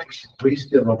appropriation, which, we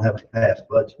still don't have a passed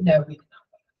budget. no, we do not.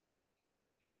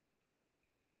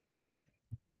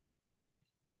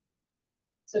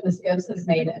 So Ms. Gibbs has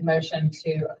made a motion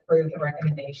to approve the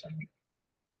recommendation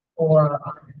for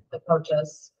the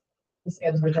purchase. Ms.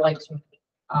 Gibbs, would you like to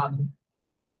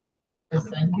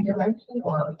rescind your motion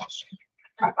or?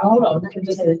 Hold on.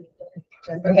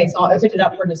 Okay, so I'll open it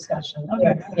up for discussion.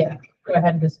 Okay. Yeah, go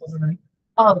ahead, Ms. Wilson.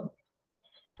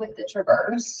 With the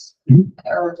Traverse, Mhm.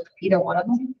 or either one of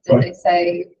them, did they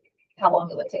say how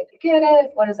long it would take to get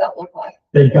it? What does that look like?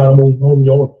 They got them on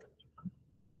your,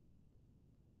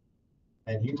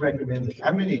 And you recommend,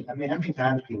 how many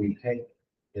times do we take,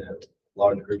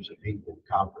 large groups of people to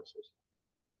conferences?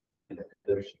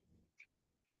 There's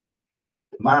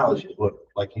the mileage is what,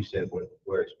 like you said,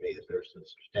 where it's made, there's a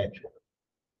substantial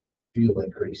fuel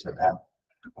increase in that.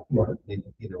 When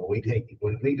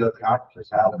we go to conferences,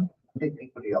 how many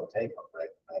people do y'all take on a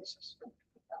regular basis?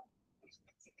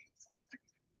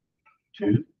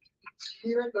 2?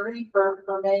 2 or 3 for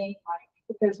me, like,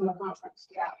 depends on the conference,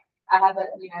 yeah. I haven't,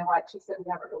 like she said, we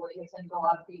haven't really attended a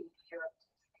lot of people here.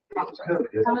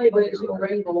 How many went to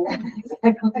Greenville?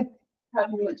 How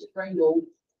many went to Greenville?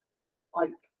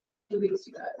 Like 2 weeks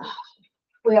ago.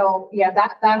 Well, yeah,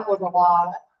 that was a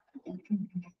lot.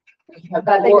 But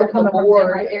But they were coming from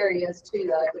different areas too,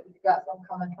 though. we've got some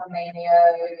coming from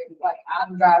Manio, like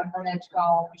I'm driving from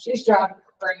Edgecombe, she's driving from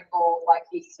Greenville, like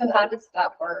he's. So how does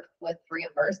that work with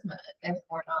reimbursement if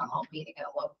we're not all meeting at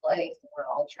one place and we're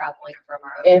all traveling from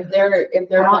our own? If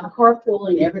they're not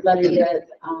carpooling, everybody that,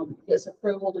 gets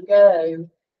approval to go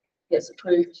gets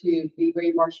approved to be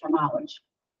reimbursed for mileage.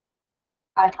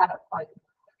 I have like.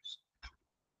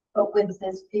 But with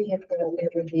this vehicle,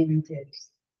 it would be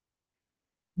reduced.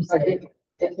 But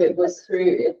if it was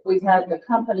through, if we had the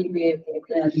company vehicle,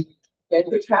 then go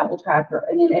to a travel tracker,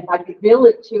 and then if I could bill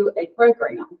it to a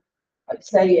program, like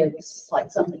say it's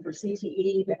like something for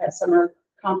CTE, we had summer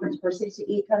conference for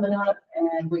CTE coming up,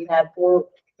 and we had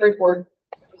three, four,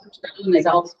 and they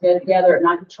all go together, and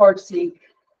I could charge the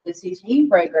CTE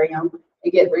program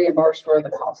and get reimbursed for the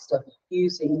cost of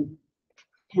using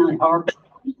county or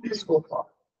school car.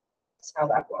 That's how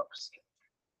that works.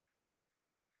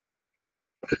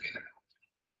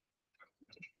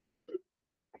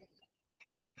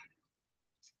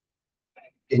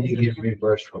 Can you get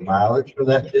reimbursed for mileage for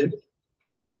that too?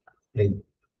 And,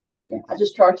 Yeah, I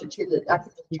just charge it to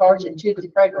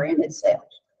the program itself.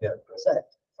 yeah, So,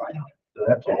 right. so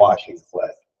that's a washing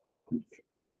flat.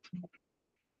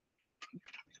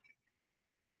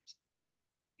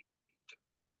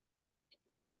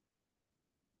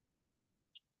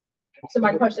 So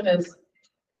my question is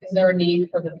there a need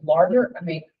for the larger, I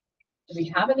mean, do we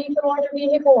have a need for a larger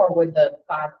vehicle or would the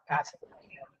 5 passenger?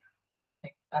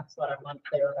 That's what I'm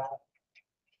unclear about.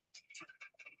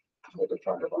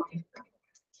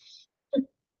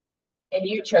 And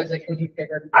you chose it because you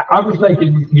figured. I was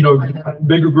thinking,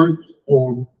 bigger groups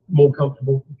or more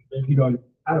comfortable, I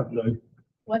don't know.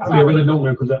 What's I really don't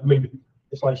know, because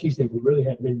it's like she said, we really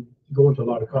haven't been going to a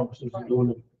lot of conferences and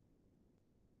doing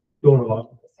a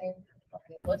lot.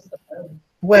 What's the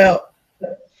Well,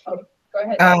 go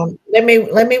ahead.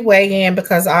 let me weigh in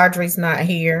because Audrey's not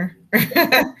here.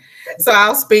 So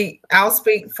I'll speak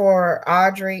for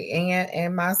Audrey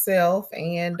and myself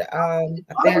and I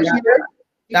think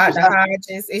Dr.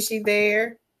 Hodges. Is she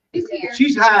there?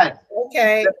 She's hiding.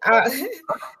 Okay.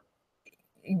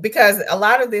 Because a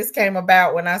lot of this came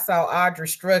about when I saw Audrey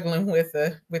struggling with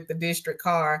the district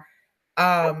car.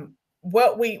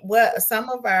 What some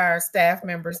of our staff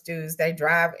members do is they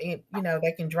drive in,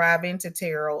 they can drive into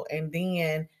Terrell and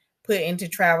then put into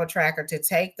Travel Tracker to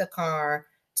take the car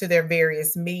to their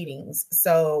various meetings.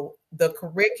 So the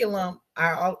curriculum,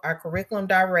 our curriculum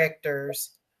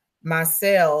directors,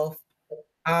 myself,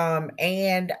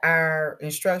 and our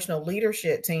instructional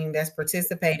leadership team that's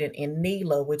participating in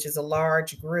NELA, which is a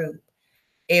large group,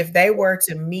 if they were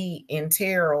to meet in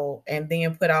Terrell and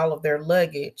then put all of their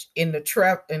luggage in the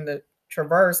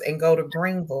Traverse and go to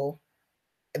Greenville,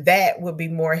 that would be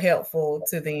more helpful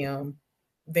to them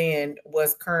than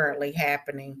what's currently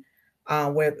happening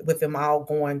with them all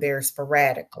going there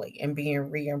sporadically and being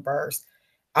reimbursed.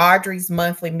 Audrey's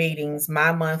monthly meetings,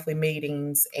 my monthly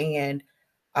meetings, and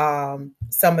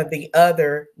some of the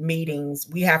other meetings,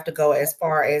 we have to go as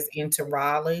far as into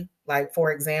Raleigh. Like,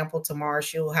 for example, tomorrow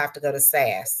she'll have to go to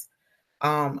SAS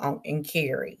in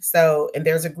Cary. So, and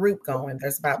there's a group going.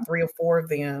 There's about 3 or 4 of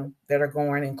them that are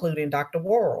going, including Dr.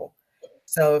 Worrell.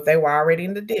 So if they were already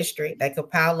in the district, they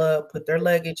could pile up, put their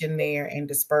luggage in there, and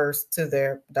disperse to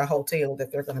the hotel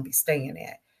that they're going to be staying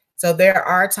at. So there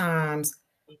are times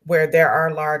where there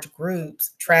are large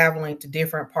groups traveling to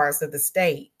different parts of the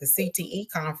state. The CTE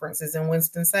conference is in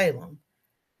Winston-Salem.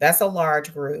 That's a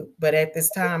large group. But at this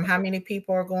time, how many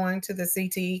people are going to the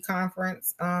CTE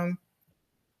conference? I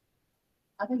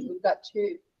think we've got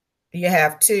 2. You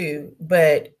have 2,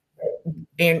 but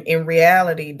in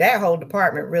reality, that whole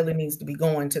department really needs to be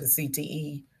going to the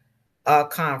CTE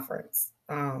conference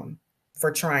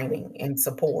for training and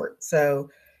support. So,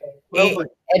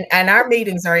 and our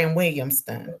meetings are in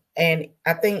Williamston, and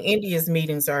I think India's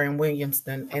meetings are in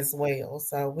Williamston as well.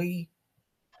 So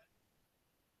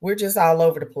we're just all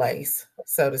over the place,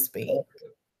 so to speak.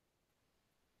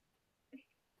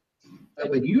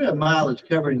 But you have mileage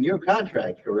covered in your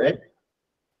contract, correct?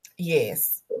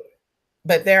 Yes.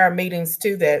 But there are meetings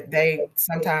too that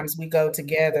sometimes we go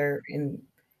together and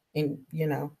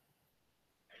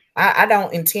I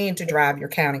don't intend to drive your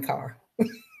county car.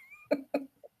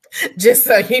 Just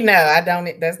so you know,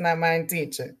 that's not my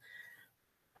intention.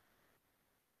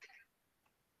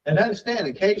 And I understand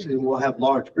occasionally we'll have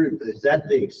large groups. Is that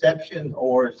the exception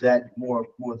or is that more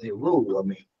the rule? I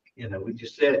mean, we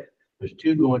just said there's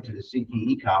 2 going to the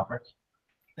CTE conference.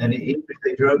 And if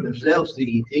they drove themselves,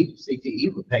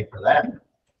 CTE would pay for that.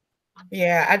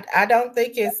 Yeah, I don't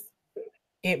think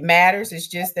it matters. It's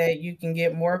just that you can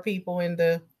get more people in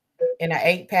an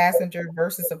 8-passenger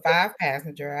versus a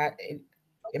 5-passenger.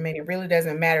 I mean, it really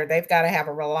doesn't matter. They've got to have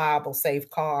a reliable, safe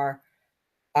car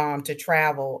to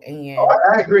travel. And Oh,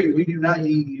 I agree. We do not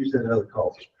need to use that other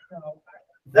car.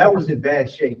 That was in bad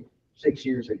shape 6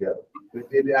 years ago.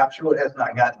 I'm sure it has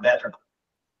not gotten better.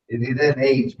 It didn't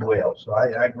age well, so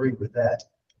I agree with that.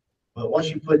 But once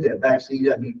you put that back seat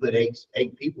up, you put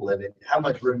eight people in it, how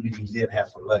much room do you then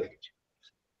have for luggage?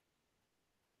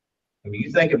 I mean,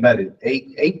 you think about it,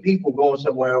 eight people going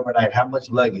somewhere overnight, how much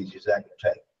luggage is that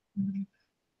gonna take?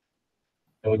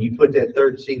 And when you put that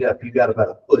third seat up, you got about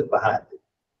a foot behind it.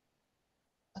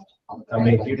 I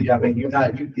mean,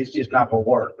 it's just not gonna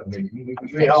work. I mean,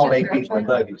 you ain't all 8 people with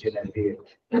luggage in that vehicle.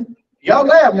 Y'all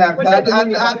laugh now, 'cause I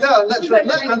know,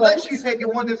 unless you take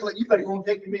one that's like, you better go and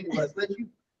take the minibus, unless you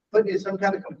put in some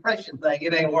kind of compression thing,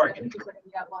 it ain't working.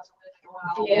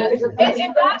 Yeah, and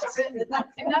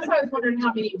that's why I was wondering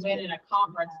how many went in a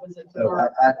conference, was it? So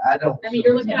I don't. I mean,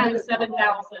 you're looking at a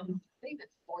 7,000,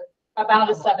 about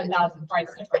a 7,000 price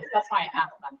difference. That's why I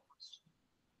asked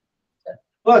that.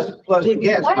 Plus the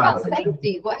gas What about mileage.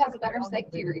 safety? What has a better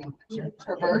safety rating?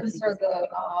 Traverse or the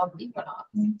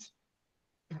Equinox?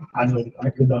 I know, I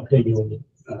could not tell you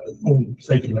on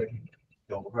safety rating.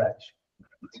 Don't crash.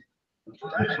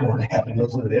 That's what happened,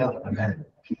 those are the other,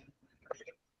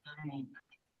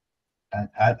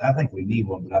 I think we need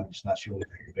one, but I'm just not sure if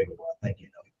it's available. I think,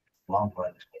 long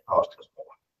run, it's gonna cost us more.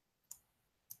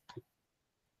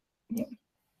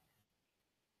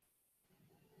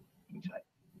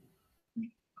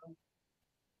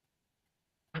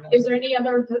 Is there any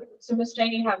other, so Ms.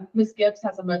 Gibbs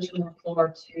has a motion on the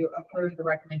floor to approve the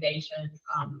recommendation,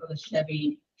 for the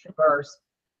Chevy Traverse.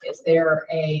 Is there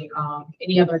any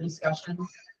other discussions?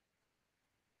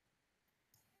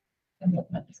 I'm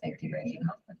looking at the safety rating.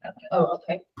 Oh,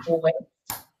 okay, we'll wait.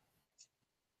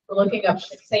 We're looking up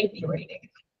safety rating.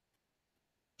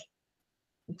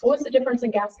 What was the difference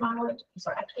in gas mileage? I'm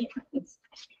sorry, I can't.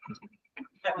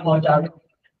 I apologize.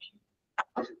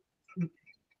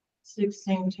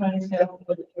 1627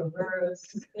 for the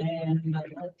Traverse and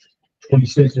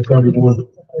 26 to 31.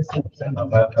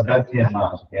 About 10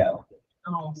 miles, yeah.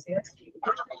 Oh, see, that's cute.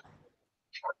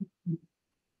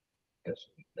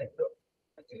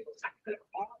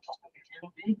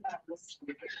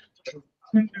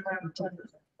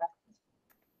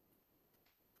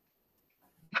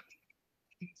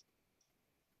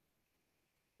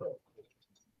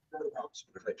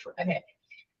 Okay.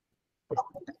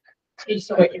 You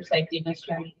just wait your safety, Ms.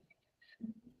 Jenny.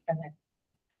 Okay.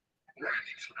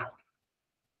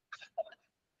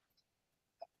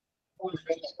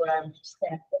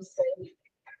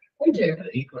 We do. The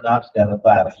Equinox got a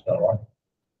 5-star.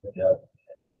 Yeah.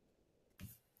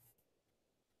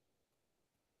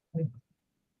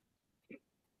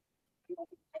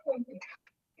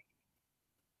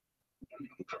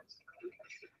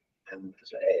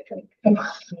 And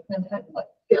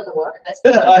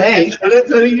hey, so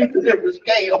that's how you do the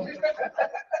scale.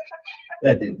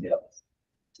 That didn't help.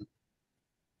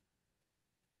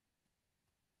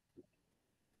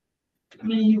 I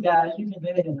mean, you guys, you can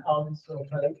maybe can call this for a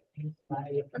vote. If you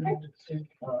wanted to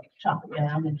chop it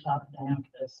down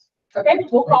this. Okay,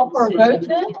 we'll call for a vote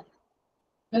then.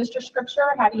 Mr.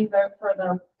 Scripture, how do you vote for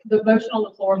the motion on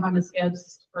the floor by Ms.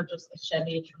 Gibbs to purchase the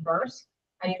Chevy Traverse?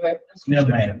 How do you vote? Mr. No,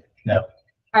 Scripture? ma'am, no.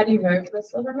 How do you vote, Ms.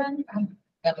 Silverman?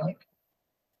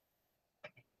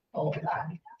 Oh, Okay,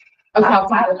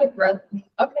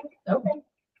 okay.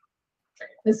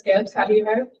 Ms. Gibbs, how do you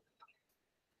vote?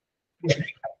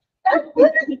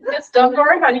 Ms.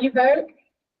 Dunbar, how do you vote?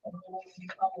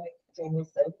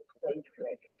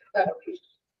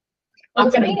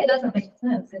 Well, to me, it doesn't make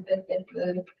sense if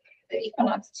the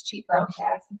Equinox is cheaper on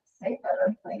gas and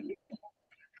safer. Like,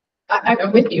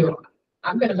 I'm with you.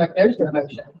 I'm gonna vote no to the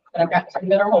motion, but I've got two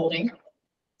that are holding.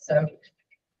 So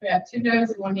we have 2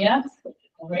 no's and 1 yes.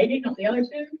 We're waiting on the other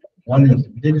 2. One is,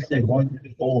 did it say 1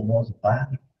 to 4 and 1 to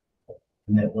 5?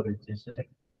 Isn't that what it just said?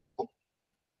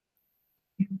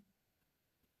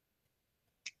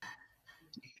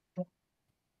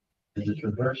 The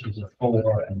Traverse is a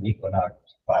 4 and the Equinox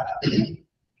is 5.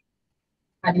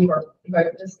 How do you vote,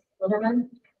 Ms.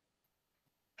 Silverman?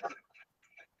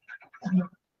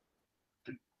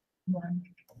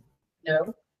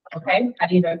 No. Okay, how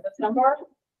do you vote, Ms. Dunbar?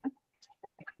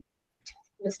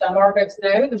 Ms. Dunbar votes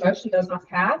no, the motion does not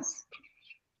pass.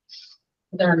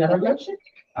 Is there another motion?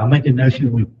 I'll make a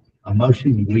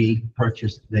motion, we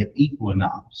purchase the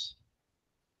Equinox.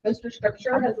 Mr.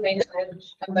 Scripture has made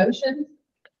a motion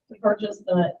to purchase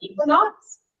the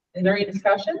Equinox. Is there any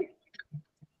discussion?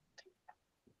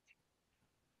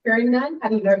 Hearing none, how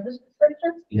do you vote, Mr.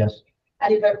 Scripture? Yes. How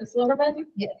do you vote, Ms. Silverman?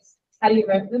 yes. How do you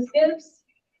vote, Ms. Gibbs?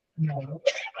 No.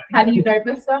 How do you vote,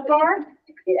 Ms. Dunbar?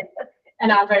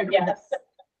 And I vote yes.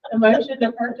 The motion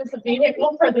to purchase a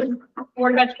vehicle for the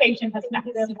Board of Education has passed.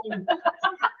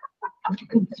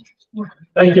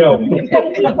 Thank you.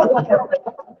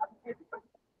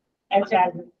 And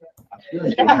Chad.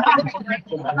 Good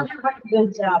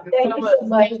job. Thank you so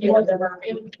much. It was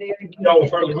very good. Y'all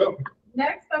certainly welcome.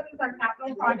 Next up is our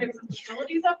capital projects and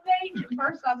facilities update.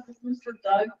 First up is Mr.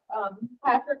 Doug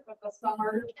Patrick with the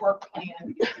summer work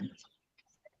plan.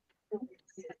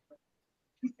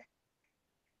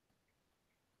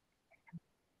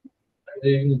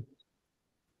 Hey.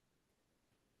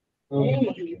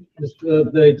 Just to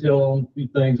update y'all on a few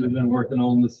things we've been working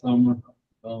on this summer.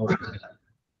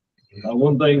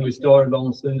 One thing we started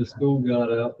on as soon as school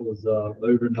got out was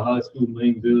over in the high school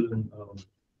main building.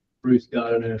 Bruce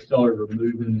got in there and started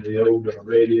removing the old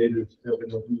radiators that we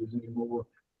don't use anymore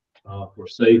for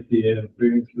safety and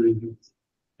appearance reasons.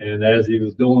 And as he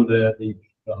was doing that, he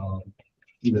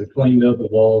cleaned up the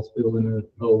walls, filling in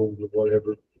holes or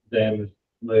whatever damage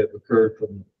may have occurred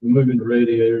from removing the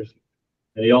radiators.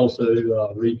 And he also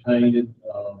repainted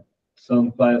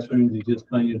some classrooms. He just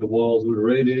painted the walls with the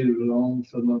radiators on.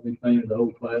 Some of them he painted the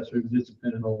whole classroom, just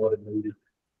depending on what it needed.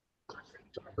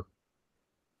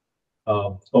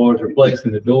 As far as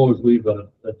replacing the doors, we've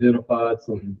identified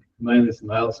mainly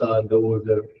some outside doors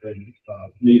that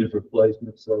needed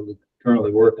replacement. So we're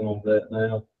currently working on that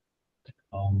now.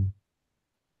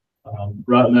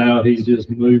 Right now, he's just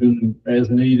moving as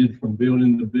needed from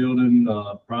building to building,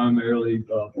 primarily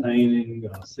painting,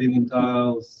 ceiling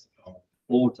tiles,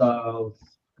 floor tiles.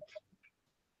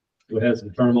 We had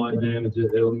some termite damage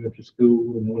at elementary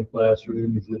school in one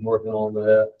classroom. He's been working on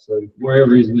that. So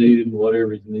wherever he's needed and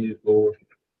whatever he's needed for.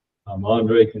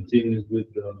 Andre continues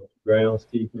with the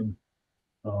groundskeeping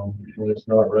when it's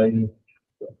not raining.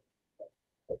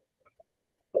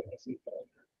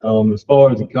 As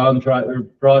far as the contractor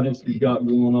projects we've got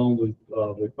going on,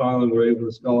 we finally were able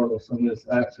to start on some of this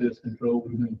access control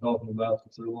we've been talking about for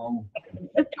so long.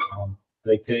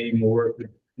 They came and worked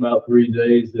about 3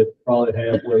 days. They're probably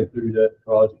halfway through that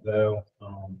project now.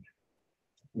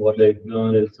 What they've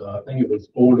done is, I think it was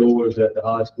 4 doors at the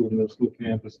high school, middle school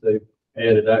campus. They've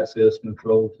added access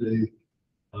control to.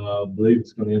 I believe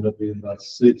it's going to end up being about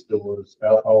 6 doors,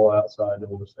 all outside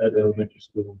doors at the elementary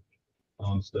school.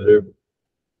 So they're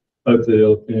hopefully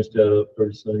they'll finish that up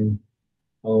pretty soon.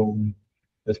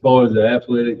 As far as the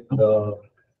athletic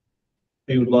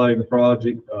field lighting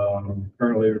project,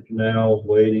 currently now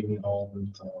waiting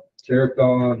on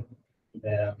Terracon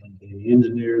and the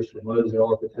engineers from Moses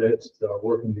Architects that are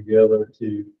working together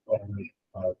to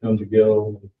come together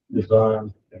on the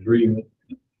design agreement.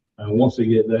 And once we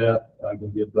get that, I can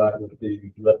get back with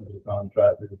the electrical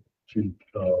contractor to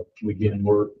begin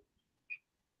work.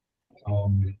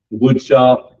 The wood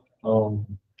shop, been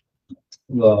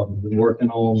working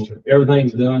on,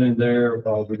 everything's done in there.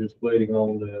 We're just waiting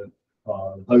on the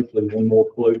hopefully one more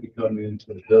quote to come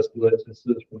into the dust collection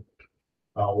system.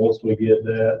 Once we get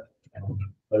that,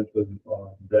 hopefully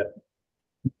that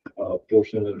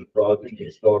portion of the project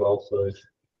can start also.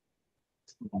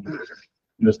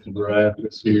 Mr. Barath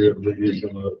is here. He's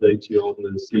going to update you on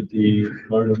the CTE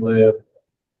learning lab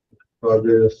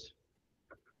progress.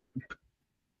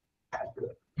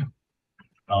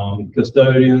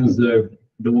 Custodians, they're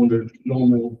doing their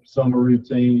normal summer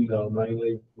routine,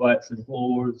 mainly waxing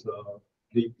floors,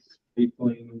 deep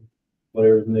cleaning,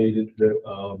 whatever's needed.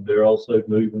 They're also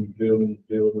moving building to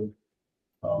building,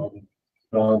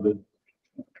 trying to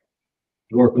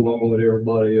work along with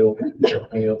everybody else,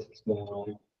 everything else that's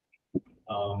going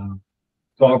on.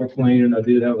 Carpet cleaning, I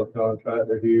did have a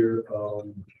contractor here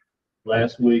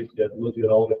last week that looked at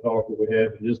all the carpet we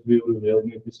have in this building, the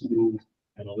elementary schools,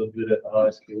 and a little bit at the high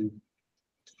school.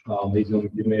 He's going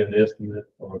to give me an estimate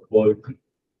or a quote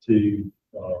to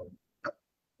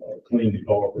clean the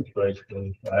carpets,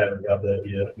 basically. I haven't got that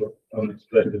yet, but I'm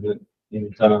expecting it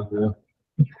anytime now.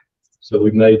 So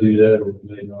we may do that or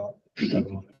we may not.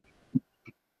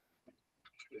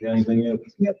 Got anything else?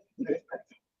 Yep.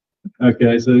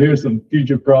 Okay, so here's some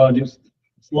future projects.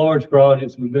 It's large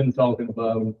projects. We've been talking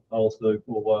about them also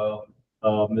for a while.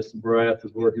 Mr. Barath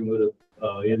is working with an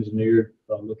engineer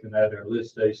looking at our lift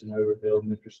station over at the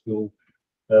elementary school.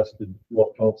 That's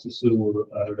what pumps the sewer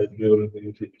out of that building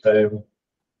into town.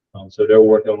 So they're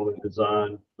working on the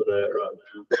design for that right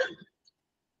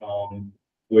now.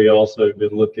 We also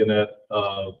been looking at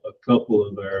a couple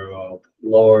of our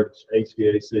large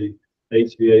HVAC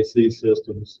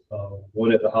systems.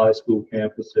 One at the high school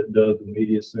campus that does the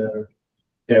media center,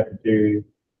 cafeteria.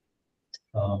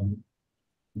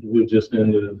 We're just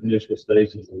in the initial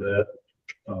stages of that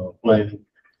planning.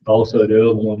 Also, the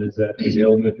other one is at the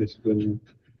elementary school,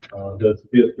 does the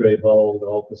fifth grade hall, the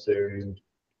office area, and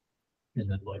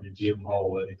then like the gym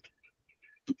hallway.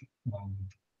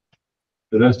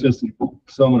 So that's just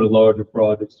some of the larger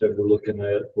projects that we're looking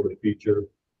at for the future.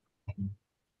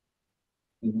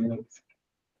 That's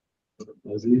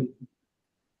it.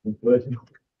 Any questions?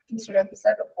 Mr. Duffy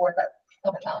said before that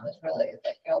summertime is really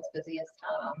the Harold's busiest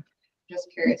time.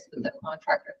 Just curious with the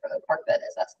contractor for the carpet,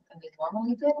 is that something we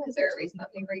normally do? Is there a reason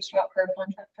that we reached out for a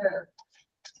contractor?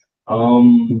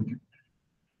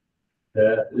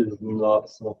 That is not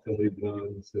something we've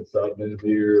done since I've been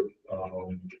here.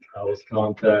 I was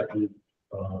contacted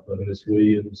by Ms.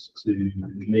 Williams to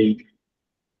meet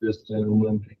this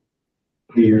gentleman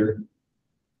here.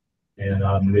 And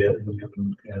I met with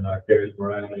him and I carried him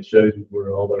around and showed him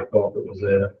where all their carpet was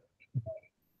at.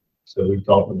 So we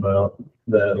talked about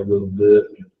that a little bit.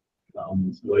 I'm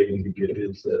just waiting to get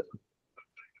his set.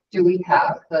 Do we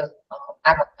have the,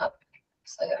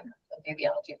 so maybe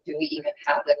I'll do we even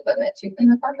have the equipment to clean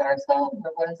the carpet ourselves,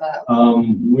 or what is that?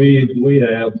 We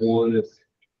have one that's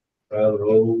rather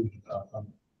old. I'm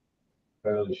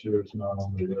fairly sure it's not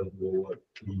on the level of what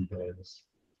he has.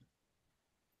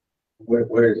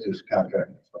 Where is this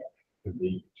contract from? Could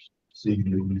be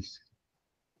CDs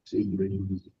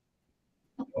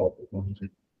off the phone.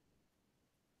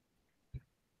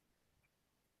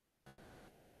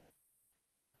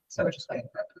 So we're just waiting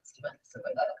for an estimate, so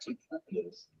with that,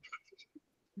 Yes.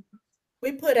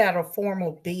 We put out a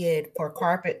formal bid for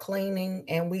carpet cleaning,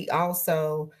 and we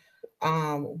also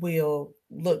will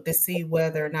look to see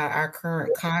whether or not our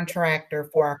current contractor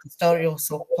for our custodial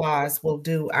supplies will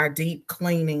do our deep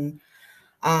cleaning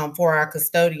for our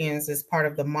custodians as part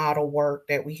of the model work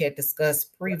that we had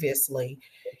discussed previously.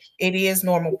 It is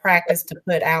normal practice to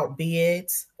put out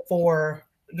bids for,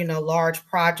 large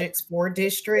projects for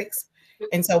districts.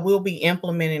 And so we'll be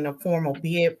implementing a formal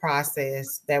bid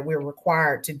process that we're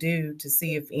required to do to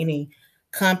see if any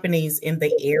companies in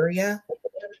the area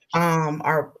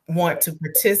want to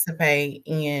participate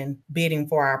in bidding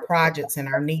for our projects and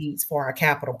our needs for our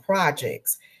capital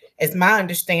projects. It's my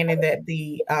understanding that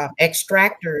the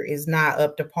extractor is not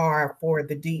up to par for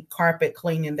the deep carpet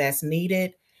cleaning that's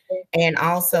needed, and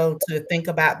also to think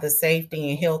about the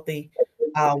safety and healthy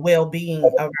well-being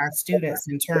of our students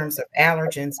in terms of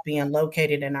allergens being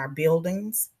located in our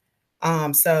buildings.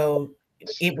 So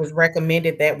it was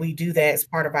recommended that we do that as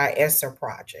part of our ESSER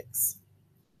projects.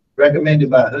 Recommended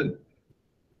by who?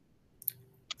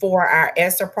 For our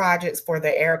ESSER projects, for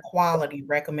the air quality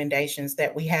recommendations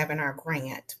that we have in our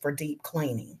grant for deep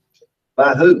cleaning.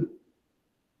 By who?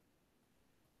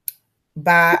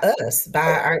 By us,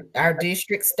 by our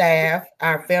district staff,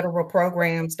 our federal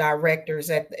programs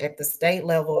directors at the state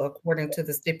level, according to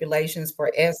the stipulations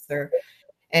for ESSER.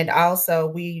 And also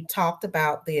we talked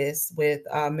about this with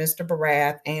Mr.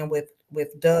 Barath and with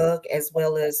Doug, as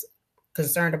well as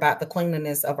concerned about the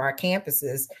cleanliness of our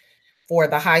campuses for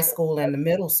the high school and the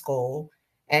middle school.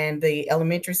 And the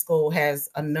elementary school has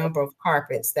a number of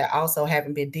carpets that also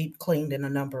haven't been deep cleaned in a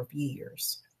number of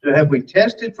years. So have we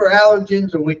tested for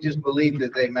allergens, or we just believe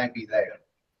that they might be there?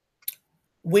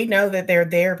 We know that they're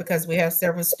there because we have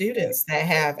several students that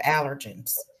have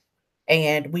allergens.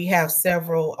 And we have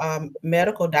several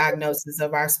medical diagnoses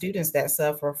of our students that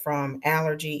suffer from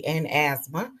allergy and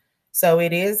asthma. So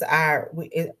it is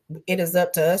it is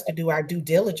up to us to do our due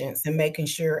diligence in making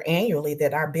sure annually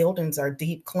that our buildings are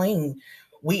deep clean.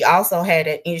 We also had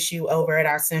an issue over at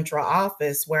our central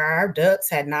office where our ducts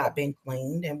had not been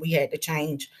cleaned, and we had to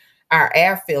change our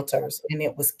air filters, and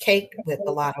it was caked with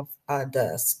a lot of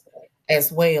dust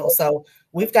as well. So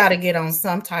we've got to get on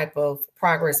some type of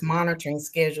progress monitoring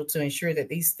schedule to ensure that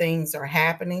these things are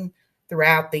happening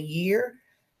throughout the year,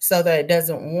 so that it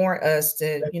doesn't warrant us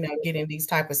to, get in these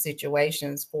type of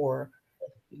situations for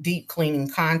deep cleaning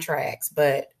contracts.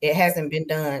 But it hasn't been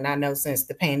done. I know since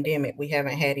the pandemic, we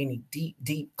haven't had any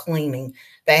deep cleaning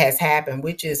that has happened,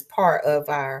 which is part of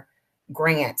our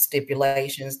grant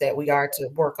stipulations, that we are to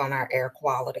work on our air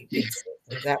quality piece.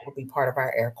 That will be part of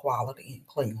our air quality and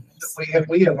cleanliness.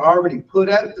 We have already put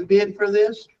out the bid for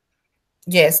this?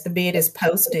 Yes, the bid is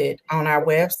posted on our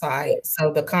website.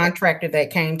 So the contractor that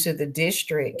came to the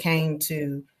district came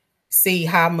to see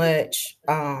how much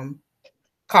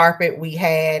carpet we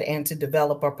had and to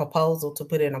develop a proposal to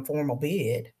put in a formal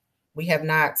bid. We have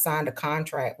not signed a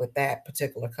contract with that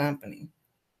particular company.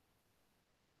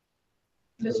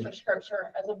 Mr.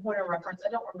 Scripture, as a point of reference,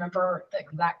 I don't remember the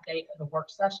exact date of the work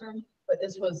session, but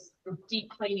this was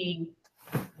deep cleaning.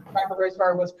 Dr.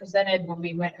 Roseberg was presented when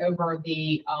we went over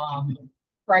the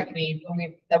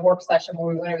the work session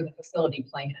where we went over the facility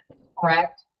plan,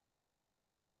 correct?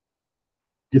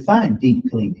 Define deep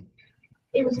cleaning.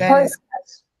 It was That part is-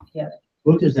 of,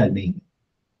 What does that mean?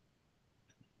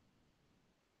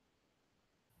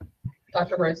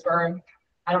 Dr. Roseburn.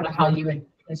 I don't know how you and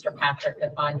Mr. Patrick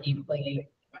define deep cleaning.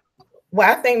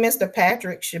 Well, I think Mr.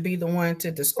 Patrick should be the one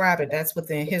to describe it. That's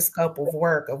within his scope of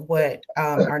work of what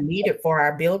are needed for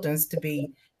our buildings to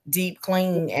be deep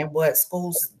clean and what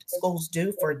schools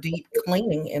do for deep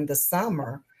cleaning in the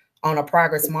summer on a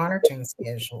progress monitoring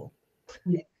schedule.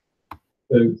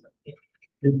 So,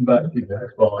 getting back to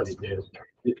their quality test,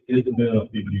 it's been a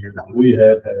few years. We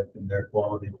have had some their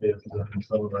quality tests done in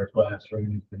some of our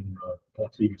classrooms and a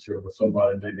teacher or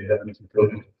somebody maybe having some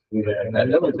trouble. We had. I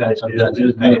know that's something that's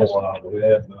It's been a while, but we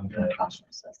have done that.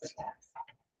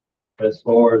 As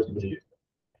far as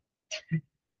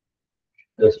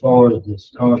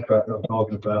this contract I'm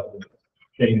talking about, with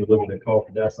came to look at the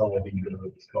coffee, that's all he does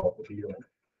is coffee.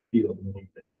 He don't need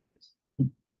that.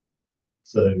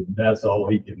 So that's all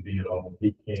he can bid on.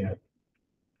 He can't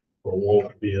or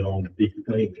won't bid on deep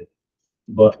cleaning.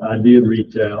 But I did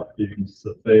reach out to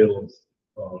Safell's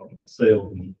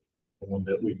salesman, the one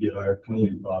that we get our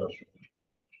cleaning products from.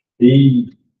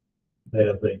 He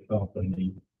has a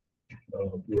company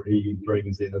where he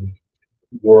brings in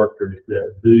workers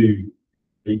that do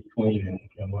deep cleaning.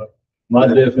 And my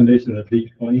definition of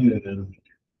deep cleaning is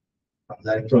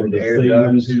That from include the air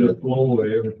ceiling ducts, to the floor,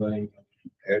 everything.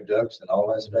 air ducts and all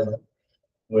that stuff.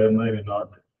 Well, maybe not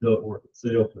the ductwork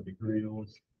itself, but the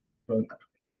grills. But,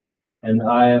 and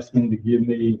I asked him to give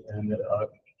me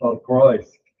a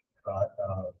price. I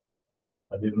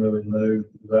didn't really know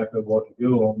exactly what to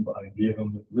go on, but I gave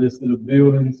him the list of the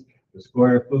buildings, the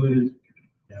square footage,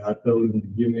 and I told him to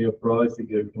give me a price to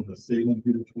go from the ceiling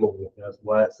to the floor. That's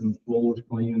waxing the floors,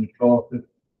 cleaning the carpet,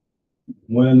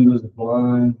 windows,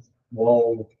 blinds,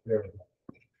 walls, everything.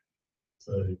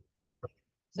 So,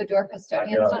 So do our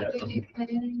custodians Yeah, not do yeah. deep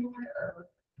cleaning anymore, or?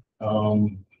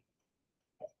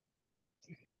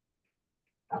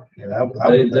 And I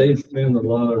they spend a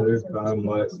lot of their time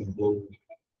waxing floors.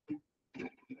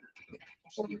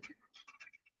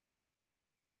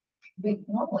 We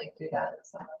normally do that in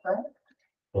summer, right?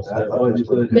 What's I that? thought What'd you that's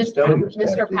what say? the custodians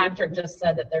Mr. have to do. Patrick just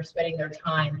said that they're spending their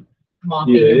time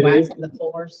mopping Yeah, and waxing the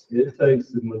floors. It takes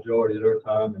the majority of their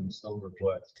time in the summer to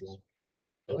wax floor.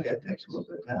 Okay, that takes a little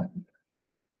bit of time.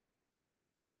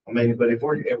 I mean, but if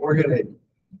we're gonna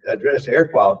address air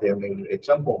quality, I mean, at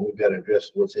some point, we've got to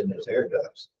address what's in those air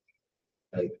ducts.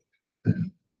 Like,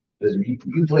 because you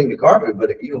clean the carpet, but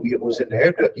if you don't get what's in the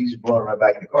air duct, you just blow it right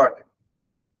back in the carpet.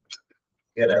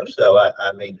 You know, so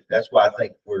I mean, that's why I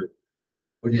think we're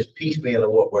just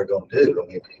piecemealing what we're gonna do. I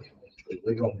mean, if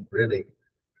we're gonna really,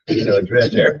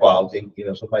 address air quality,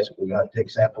 somebody's, we're gonna take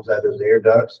samples out of those air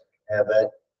ducts, have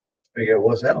that, figure out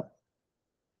what's in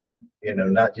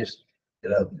them. Not just,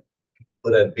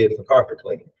 put a bid for carpet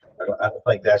cleaning. I don't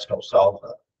think that's gonna solve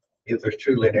it if there's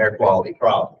truly an air quality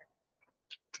problem.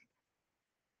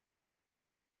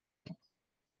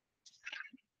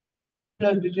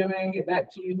 So did your man get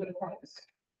back to you with a price?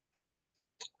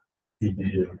 He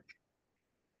did,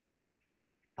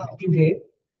 You did?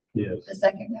 yes, The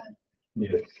second guy?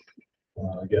 yes.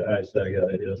 I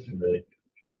got it yesterday.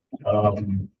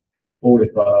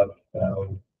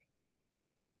 45,000.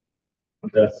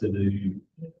 That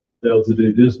was to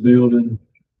do this building,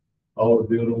 all the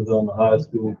buildings on the high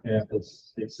school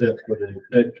campus, except for the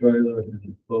tech trailer and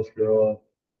the bus garage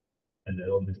and the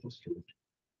elementary school.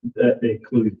 That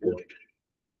includes that.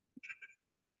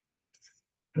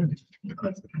 I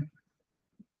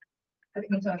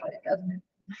think he's talking about it, doesn't it?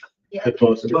 Yeah. The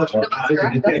bus garage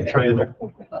The tech trailer.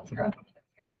 That's right.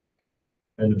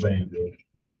 and the van building.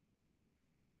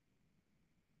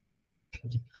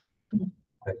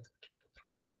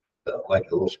 Like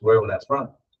the little square on that front.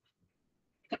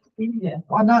 Yeah.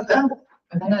 Why not that?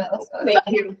 I know, that's what- Thank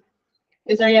you.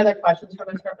 Is there any other questions for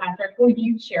Mr. Patrick? Will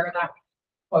you share that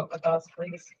quote with us,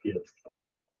 please? Yes.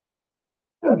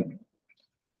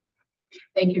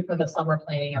 Thank you for the summer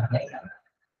planning update.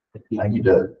 Thank you,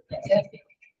 Doug. Yeah.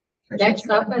 Next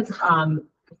up is,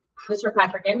 Mr.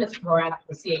 Patrick and Mr. Moran,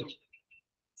 the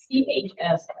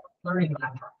CHS Learning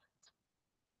Lab.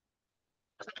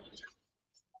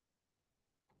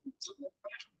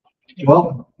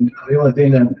 Well, the only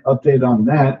thing to update on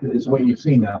that is what you've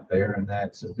seen out there, and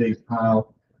that's a big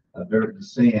pile of dirt and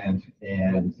sand.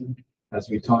 And as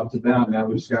we talked about, now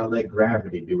we've just got to let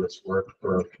gravity do its work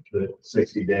for the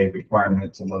 60-day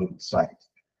requirement to load the site.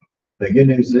 The good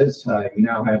news is you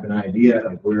now have an idea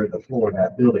of where the floor of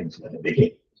that building's going to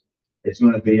be. It's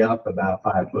going to be up about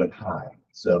 5 foot high.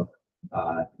 So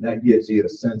that gives you a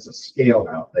sense of scale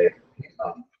out there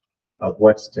of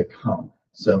what's to come.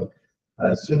 So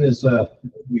As soon as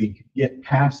we get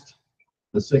past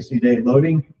the 60-day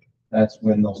loading, that's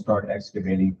when they'll start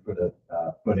excavating for the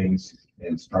footings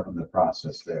and starting the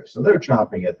process there. So they're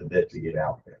chomping at the bit to get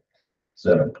out there.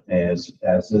 So as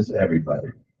is everybody.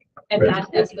 And that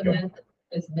estimate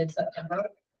is mid-September.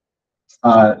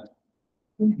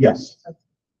 Yes.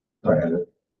 Sorry, I had to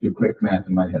do quick math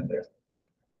in my head there.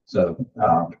 So,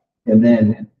 and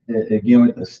then again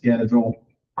with the schedule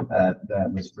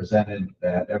that was presented,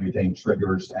 that everything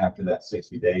triggers after that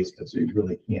 60 days because you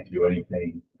really can't do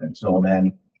anything until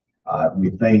then. We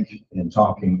think in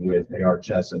talking with AR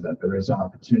Chesson that there is an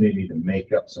opportunity to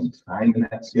make up some time in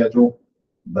that schedule,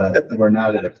 but we're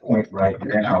not at a point right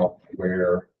now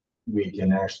where we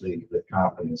can actually with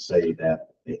confidence say that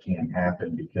it can't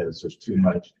happen because there's too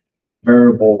much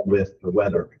variable with the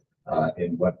weather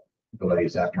and what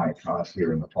delays that might cause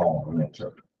here in the fall and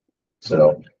winter.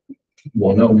 So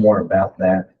we'll know more about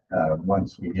that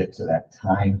once we get to that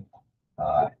time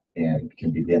and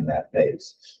can begin that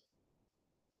phase.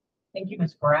 Thank you,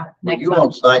 Ms. Brown. Were Next you up,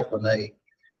 on site when they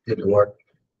did the work?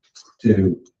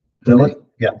 To fill it?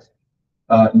 Yeah.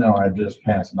 No, I just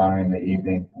passed by in the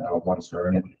evening once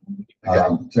during it.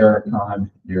 Terracon,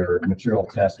 your material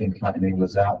testing company,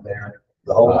 was out there.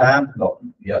 The whole time?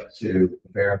 Yep, to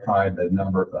verify the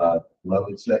number of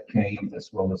loads that came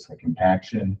as well as the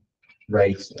compaction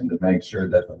rates and to make sure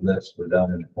that the lifts were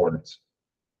done in accordance.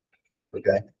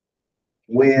 Okay.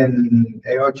 When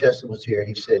AR Chesson was here,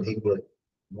 he said he would,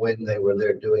 when they were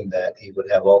there doing that, he would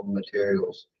have all the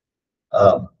materials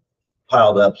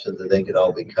piled up so that they could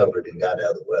all be covered and got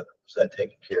out of the weather. Was that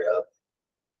taken care of?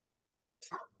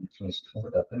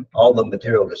 All the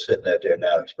material that's sitting out there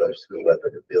now exposed to the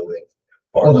weather, the building.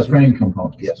 All the frame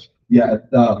components. Yes. Yeah,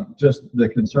 just the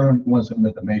concern wasn't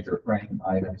with the major frame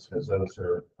items because those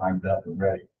are primed up and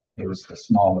ready. It was the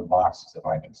smaller boxes of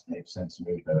items made sense to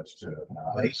move those to.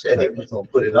 Well, he said he was gonna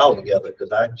put it all together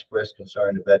because I expressed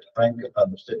concern about the frame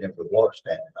components sitting there with water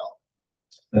standing on.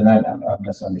 And I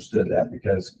misunderstood that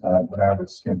because what I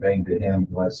was conveying to him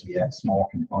was he had small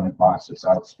component boxes.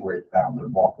 I was worried about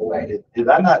would walk away. Did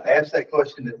I not ask that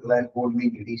question at the last board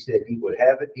meeting? He said he would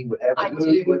have it I moved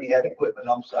do. when he had equipment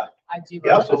on site. I do. He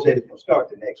also said it will start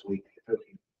the next week.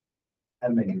 How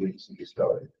many weeks did you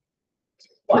start?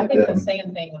 Well, I think the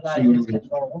same thing was out of his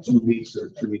control. 2 weeks or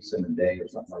 2 weeks in a day or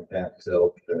something like that.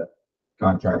 So the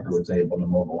contractor was able to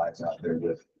mobilize out there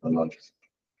with the loads.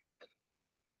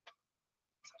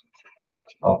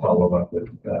 I'll follow up with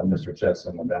Mr.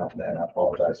 Chesson about that. I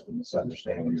apologize for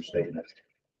misunderstanding your statement.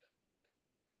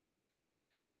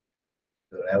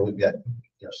 So now we've got,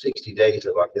 60 days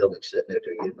of our building sitting there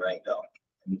getting rained on.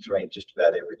 And it's rained just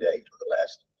about every day for the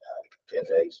last 10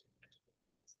 days.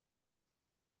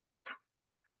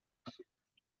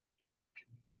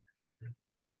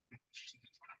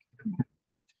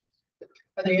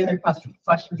 Are there any other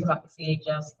questions about the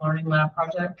CHS Learning Lab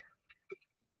project?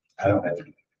 I don't have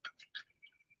any.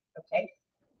 Okay.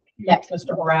 Next,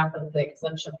 Mr. Horath of the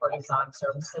exemption for design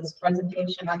services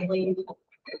presentation, I believe.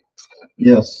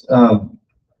 Yes, and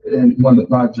one of the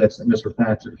projects that Mr.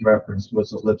 Patrick referenced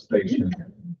was a lift station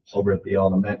over at the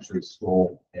elementary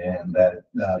school, and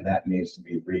that needs to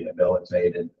be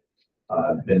rehabilitated.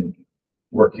 I've been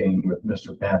working with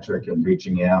Mr. Patrick and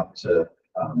reaching out to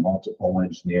multiple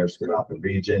engineers throughout the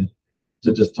region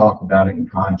to just talk about it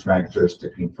and contractors to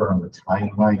confirm the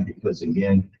timeline, because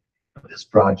again, this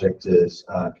project is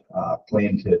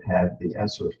planned to have the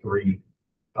ESSER 3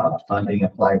 funding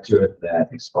applied to it that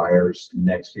expires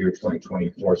next year,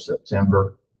 2024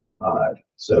 September.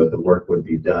 So the work would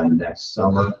be done next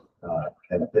summer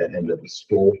at the end of the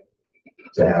school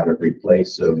to have it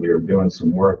replaced. So we are doing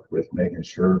some work with making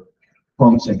sure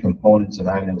pumps and components and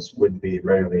items would be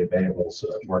readily available so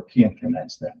that work can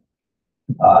commence then.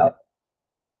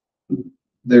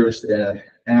 There's an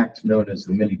act known as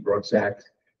the Minnie Brooks Act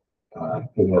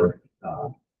for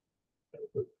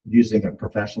using a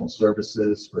professional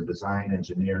services for design,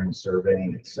 engineering,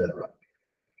 surveying, etc.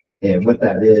 And what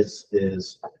that is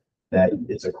that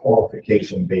it's a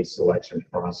qualification-based selection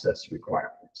process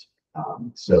requirement.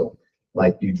 So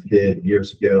like you did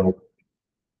years ago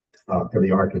for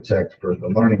the architect for the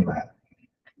learning lab,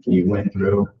 you went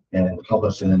through and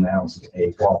published and announced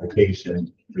a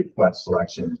qualification request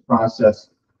selection process.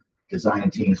 Design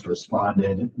teams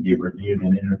responded, you reviewed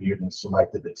and interviewed and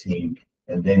selected the team,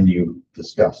 and then you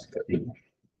discussed the team.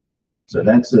 So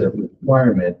that's a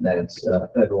requirement that's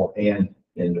federal and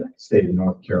in the state of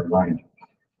North Carolina.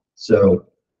 So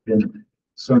in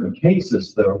certain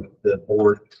cases, though, the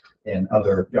board and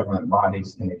other government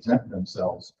bodies can exempt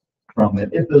themselves from it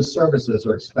if those services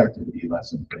are expected to be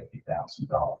less than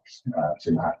 $50,000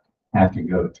 to not have to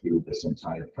go through this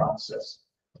entire process.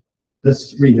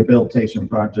 This rehabilitation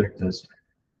project is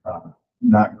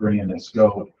not grand in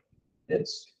scope.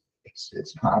 It's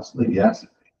costly, yes,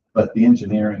 but the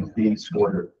engineering fees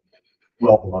were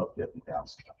well below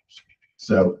 $50,000.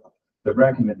 So the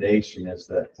recommendation is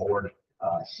that board,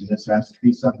 this has to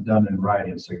be something done in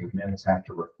writing, so your minutes have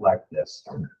to reflect this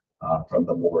from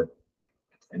the board.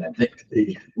 And I think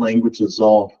the language is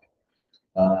all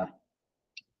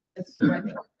It's right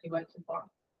there. You went too far.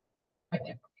 Right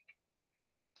there.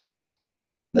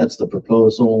 that's the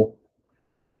proposal.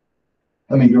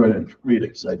 Let me go ahead and read it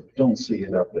because I don't see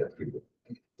it up there for you.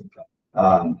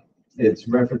 It's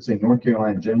referencing North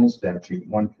Carolina General Statute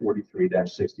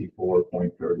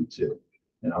 143-64.32.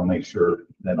 And I'll make sure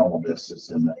that all of this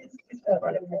is in the.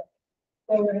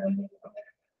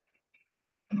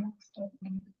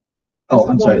 Oh,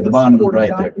 I'm sorry, the bottom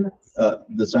right there,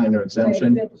 designer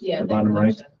exemption, Yeah. the bottom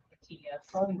right.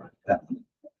 TS. That one.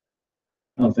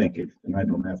 Oh, thank you, and I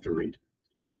don't have to read.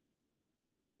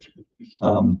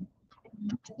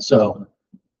 So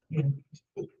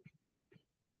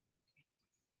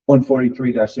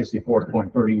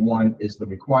 143-64.31 is the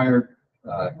required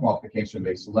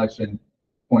qualification-based selection.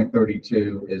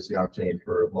 0.32 is the opportunity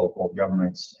for local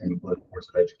governments and political boards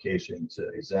of education to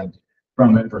exempt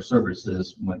from it for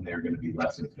services when they're going to be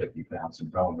less than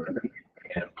 $50,000,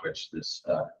 and which this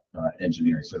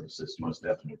engineering services most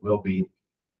definitely will be.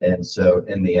 And so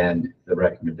in the end, the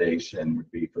recommendation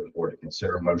would be for the board to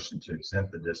consider a motion to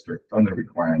exempt the district from the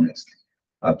requirements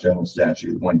of General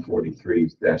Statute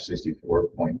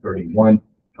 143-64.31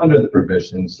 under the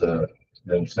provisions of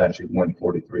General Statute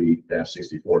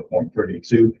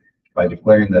 143-64.32 by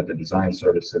declaring that the design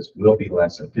services will be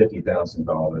less than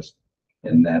 $50,000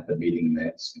 and that the meeting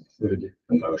minutes include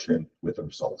the motion with the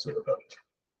results of the vote.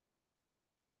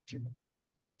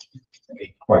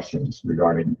 Any questions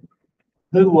regarding?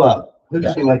 Who Yeah.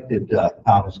 selected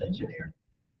Thomas Engineering?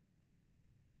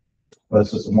 Well,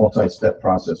 this is a multi-step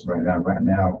process right now. Right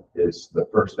now is the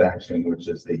first action, which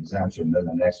is the exemption. Then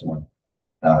the next one,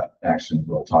 action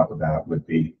we'll talk about would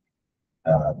be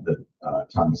the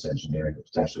Thomas Engineering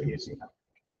potentially using that.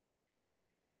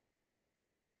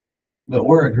 But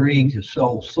we're agreeing to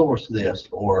sole source this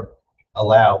or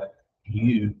allow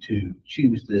you to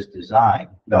choose this design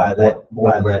by that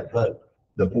vote.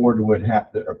 The board would have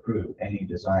to approve any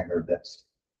designer that's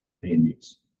being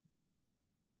used.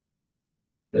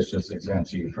 This just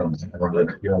exempts you from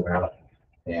the go out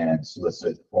and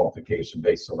solicit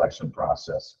qualification-based selection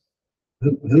process.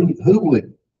 Who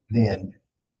would then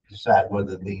decide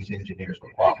whether these engineers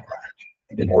were qualified?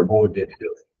 The board did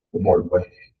do it. The board would.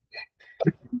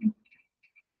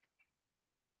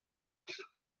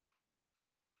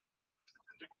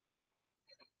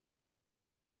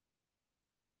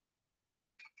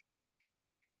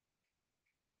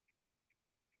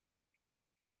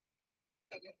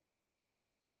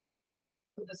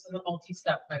 This is a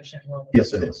multi-step motion.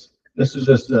 Yes, it is. This is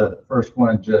just the first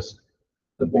one, just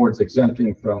the board's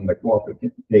exempting from the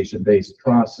qualification-based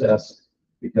process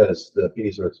because the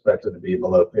fees are expected to be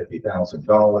below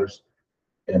 $50,000,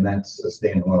 and that's a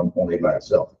standalone only by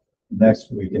itself. Next,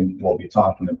 we'll be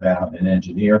talking about an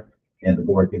engineer, and the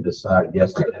board can decide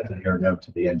yes to the engineer, no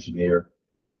to the engineer.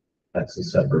 That's a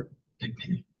separate.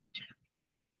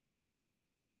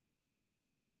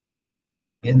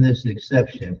 In this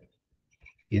exception,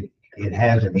 it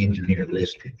has an engineer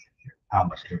listed,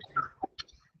 Thomas Engineering.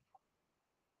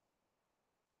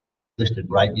 Listed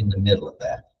right in the middle of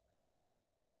that.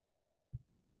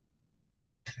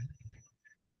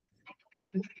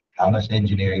 Thomas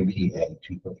Engineering PA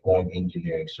to perform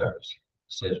engineering service.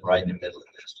 It says right in the middle of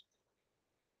this.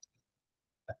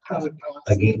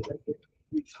 Again,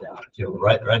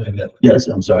 right in the middle. Yes,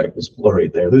 I'm sorry, it's blurry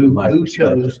there. Who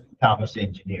chose Thomas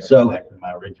Engineering? So- Back to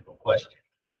my original question.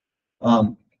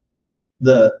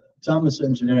 The Thomas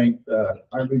Engineering,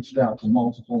 I reached out to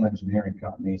multiple engineering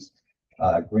companies,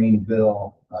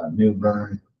 Greenville, New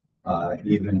Bern,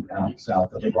 even out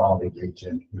south of the Raleigh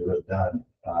region, who have done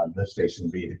the station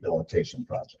rehabilitation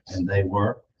projects. And they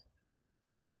were?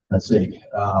 Let's see,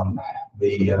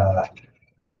 the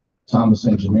Thomas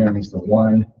Engineering is the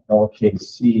one,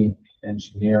 LKC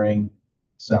Engineering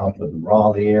south of the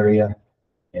Raleigh area,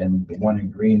 and the one in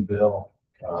Greenville.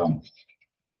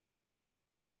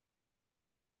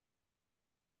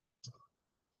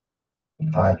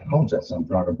 I apologize, I'm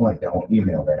drawing a blank. I won't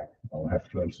email that. I'll have to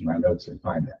go into my notes and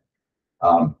find that.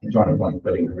 I'm drawing a blank,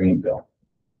 but in Greenville.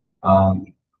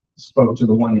 Spoke to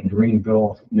the one in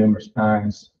Greenville numerous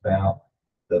times about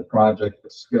the project,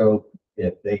 the scope,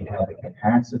 if they have the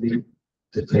capacity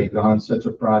to take on such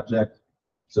a project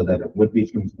so that it would be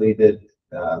completed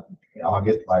by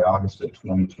August of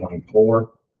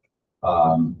 2024.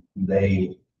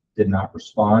 They did not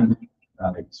respond.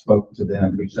 I spoke to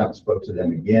them, reached out, and spoke to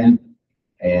them again,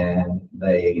 and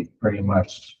they pretty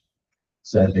much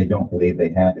said they don't believe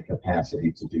they had the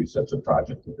capacity to do such a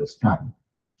project at this time.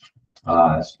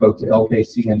 Spoke to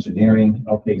LKC Engineering.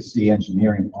 LKC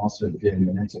Engineering also did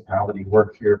municipality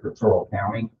work here for Toro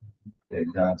County.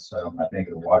 They've done some, I think,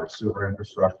 of the water sewer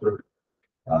infrastructure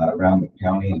around the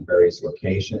county in various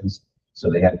locations. So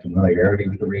they had familiarity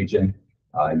with the region.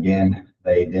 Again,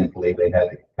 they didn't believe they had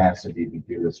the capacity to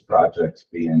do this project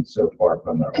being so far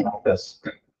from their office.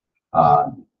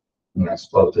 When I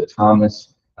spoke to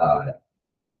Thomas, a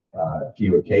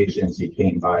few occasions, he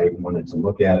came by, wanted to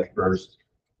look at it first.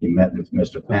 He met with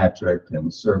Mr. Patrick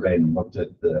and surveyed and looked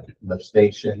at the lift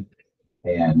station,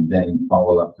 and then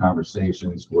follow-up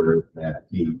conversations were that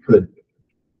he could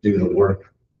do the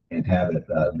work and have it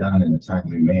done in a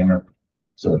timely manner,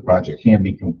 so the project can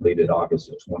be completed August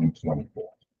of 2024.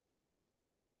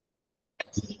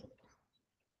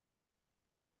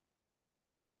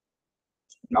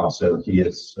 Also, he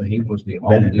is, So he was the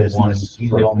only one, he's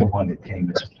the only one that came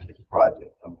to this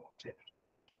project.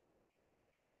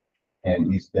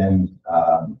 and he's been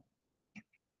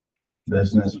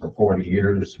business for 40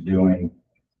 years doing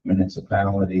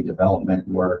municipality development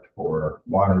work for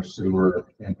water, sewer,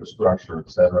 infrastructure,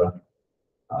 etc.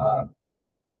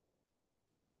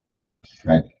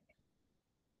 Right.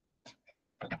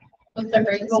 What's the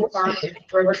grade so far?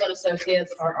 Rivers and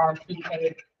Associates or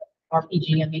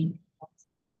RPG, I mean.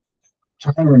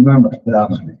 Trying to remember, I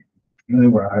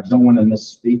don't want to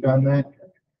misspeak on that,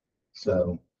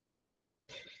 so.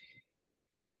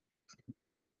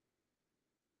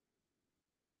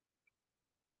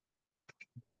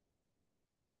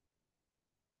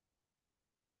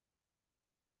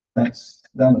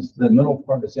 That was the middle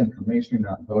part is information you're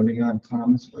not voting on,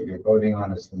 Thomas. What you're voting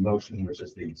on is the motion, which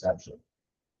is the exemption.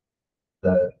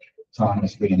 The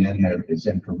Thomas being in there is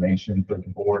information for the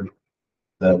board.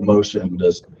 The motion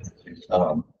does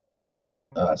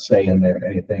say in there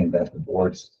anything that the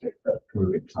board's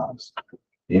approving Thomas.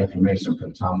 The information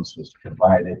from Thomas was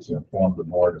provided to inform the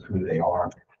board of who they are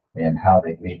and how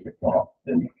they meet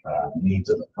the needs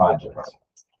of the project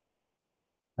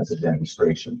as a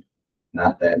demonstration.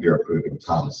 Not that you're approving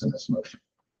Thomas in this motion.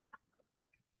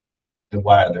 And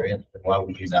why are they in? Why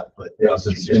would you not put?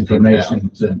 It's information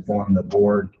to inform the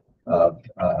board of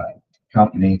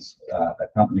companies, a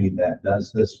company that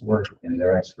does this work and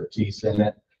their expertise in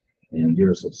it and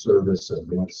years of service of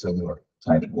doing similar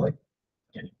type of work.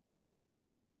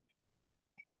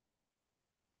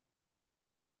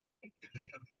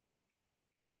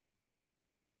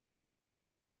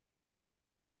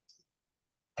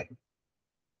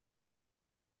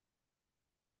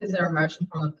 Is there a motion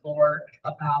from the floor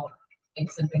about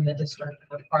accepting the district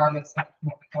requirements of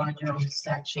California General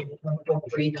Statute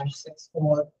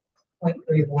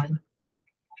 143-64.31?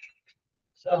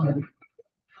 So,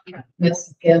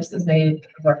 Ms. Gibbs has made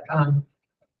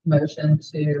motion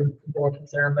to the board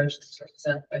consider a motion to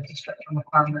accept the district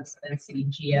requirements of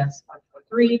NCGS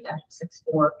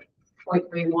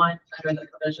 143-64.31 under the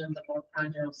provisions of North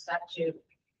Carolina General Statute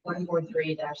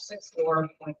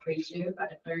 143-64.32 by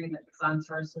declaring that design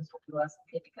services will be less than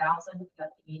 50,000 at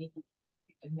the meeting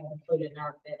and will include in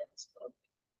our minutes.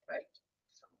 Right.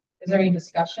 Is there any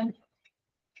discussion?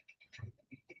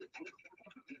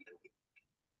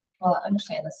 Well, I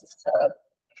understand this is to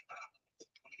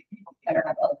better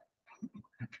have a,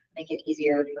 make it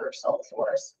easier for sole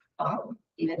source.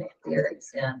 Even if they're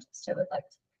exempt, still would like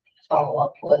to follow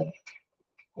up with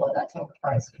what that total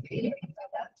price would be and things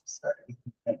like that, just for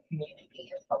the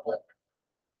community and public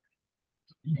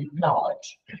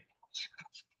knowledge.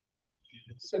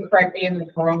 So correct me if I'm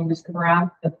wrong, Mr.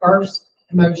 Brown, the first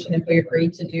motion, if we agree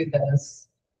to do this,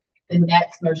 the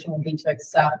next motion will be to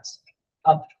accept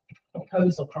a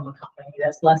proposal from a company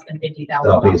that's less than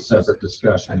That'll be a $50,000. separate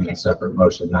discussion and a separate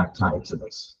motion, not tied to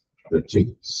this. They're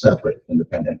two separate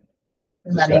independent.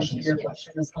 Does that answer your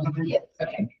question? Yes.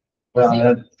 Okay.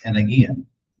 Well, and again,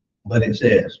 but it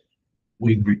says,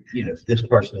 this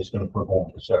person is going to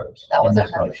perform the service. That was in a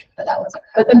this motion, but that was a.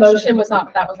 But the motion was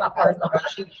not, that was not part of the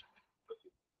motion.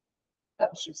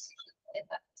 That was just.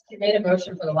 You made a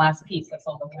motion for the last piece that's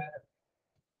on the letter.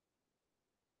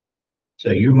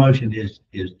 So your motion is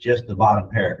just the bottom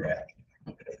paragraph.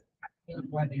 Okay.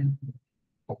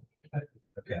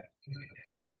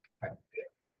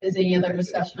 Is any other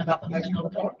discussion about the motion on the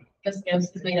floor? Ms.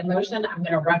 Gibbs has made a motion. I'm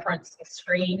going to reference the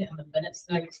screen and the minutes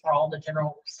notes for all the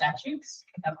general statutes.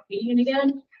 I'm repeating it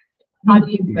again. How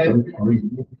do you vote?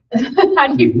 How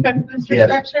do you vote, Mr. Yes.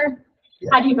 Structure?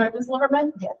 How do you vote, Ms.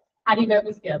 Lieberman? Yes. How do you vote,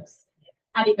 Ms. Gibbs?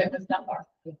 How do you vote, Ms. Dunbar?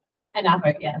 And I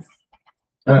vote yes.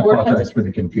 I apologize for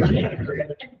the confusion.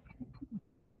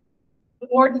 The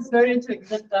board has voted to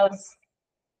exempt us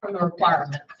from the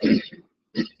requirement.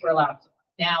 We're allowed to.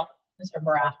 Now, Mr.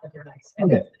 Baraff, with your next.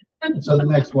 Okay. So the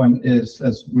next one is,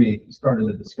 as we started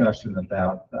a discussion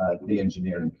about the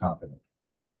engineering company.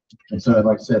 And so,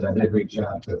 like I said, I did reach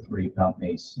out to 3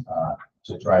 companies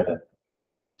to try to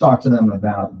talk to them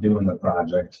about doing the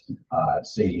project,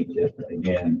 see if,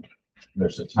 again,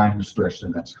 there's a time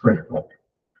restriction that's critical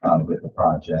with the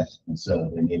project. And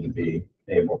so they need to be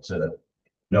able to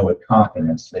know with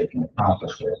confidence they can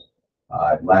accomplish it.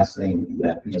 Last thing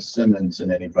that Ms. Simmons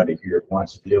and anybody here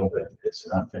wants to deal with, it's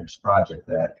an unfinished project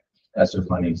that ESSER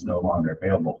money is no longer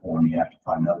available for them. You have to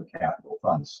find other capital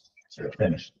funds to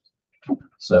finish it.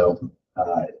 So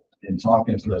in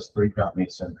talking to those 3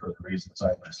 companies, and for the reasons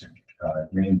I mentioned,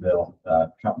 Greenville,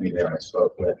 company there I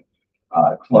spoke with,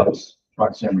 close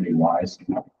proximity wise,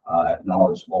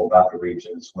 knowledgeable about the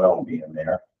region as well, being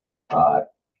there.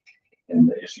 And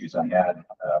the issues I had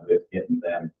with getting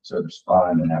them to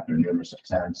respond, and after numerous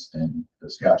attempts and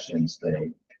discussions,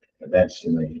 they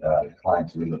eventually declined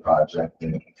to do the project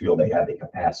and feel they had the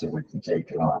capacity to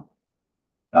take it on.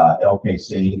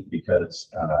 LKC, because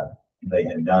they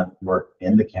had done work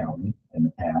in the county in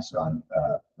the past on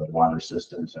the water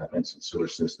systems and some sewer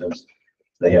systems.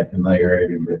 They had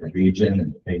familiarity with the region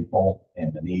and the people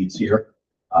and the needs here.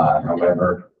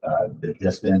 However, the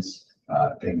distance,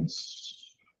 things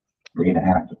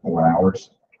 3.5 to 4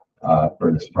 hours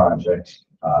for this project,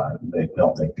 they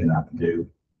felt they could not do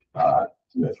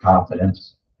with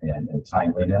confidence and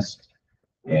timeliness.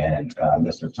 And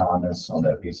Mr. Thomas,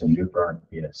 although he's in New Bern,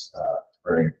 he is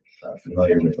very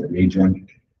familiar with the region,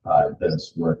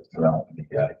 does work throughout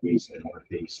the east and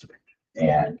northeast,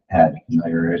 and had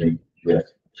familiarity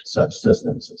with such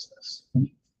systems as this.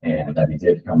 And that he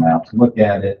did come out to look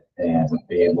at it and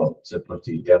be able to put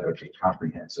together a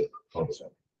comprehensive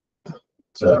proposal.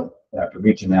 So after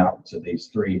reaching out to these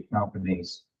 3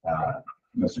 companies,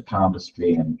 Mr. Thomas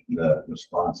being the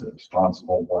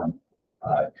responsible one,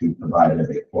 who provided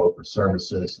a quote for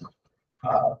services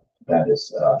that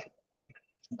is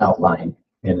outlined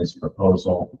in his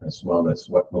proposal, as well as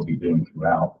what we'll be doing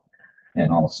throughout,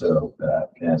 and also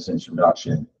as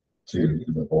introduction to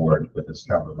the board with his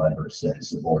cover letter, since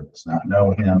the board does not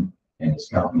know him and his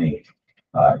company,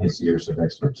 his years of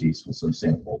expertise with some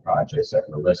sample projects that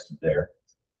were listed there,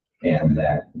 and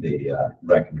that the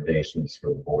recommendations for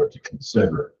the board to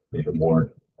consider the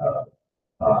award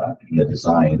the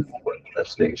design for the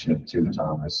lift station to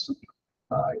Thomas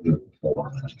Group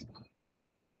for 3,000.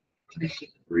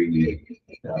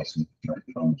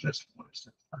 Just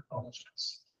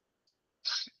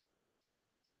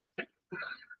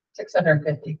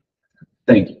 650.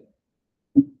 Thank you.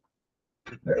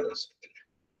 There it is.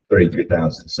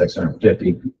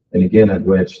 33,650, and again, of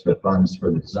which the funds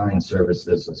for the design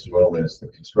services as well as the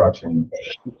construction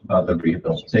of the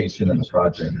rehabilitation of the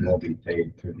project will be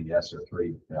paid through the ESSER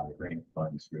 3 grant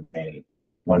funds, remaining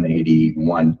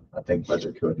 181, I think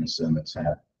budget code and Simmons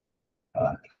had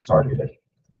targeted.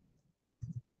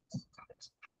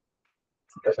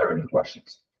 If there are any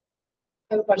questions.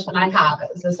 The question I have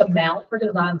is this amount for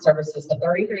design services, the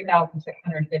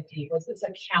 33,650, was this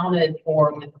accounted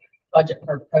for with budget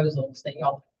proposals that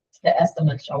y'all, the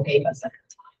estimates y'all gave us at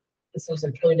the time? This was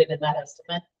included in that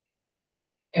estimate?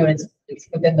 And it's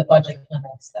within the budget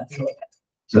limits that we look at.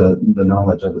 So the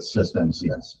knowledge of the systems,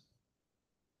 yes.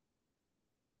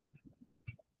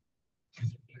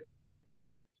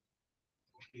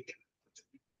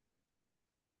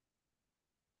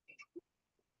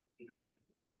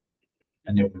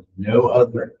 And there was no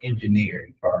other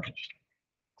engineering firms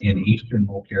in Eastern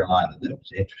North Carolina that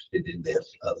was interested in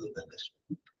this other than this.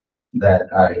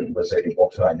 That I was able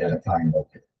to identify and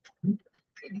locate.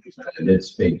 I did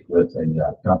speak with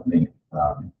a company,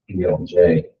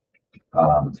 ELJ.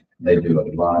 They do a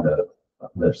lot of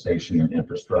lift station and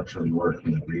infrastructure work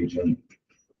in the region.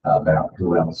 About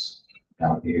who else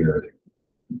out here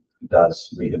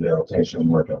does rehabilitation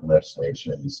work at lift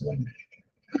stations, and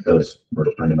those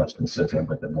were pretty much consistent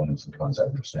with the ones I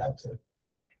reached out to.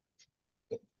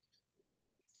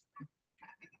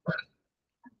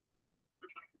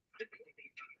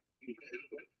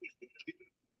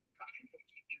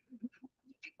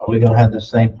 Are we gonna have the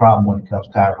same problem when it comes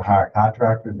time to hire a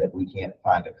contractor, that we can't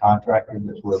find a contractor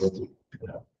that's willing to,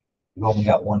 we've only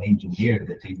got one engineer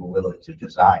that's even willing to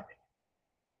design it?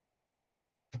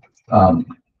 I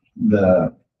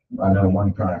know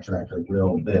one contractor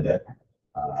will bid it.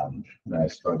 That I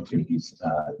spoke to, he's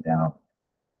down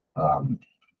by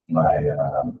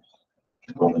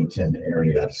Wilmington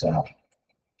area south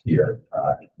here,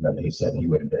 that he said he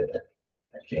would bid it.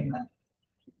 That came out.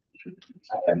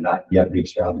 I have not yet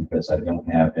reached out because I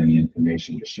don't have any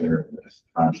information to share with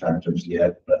contractors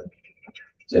yet, but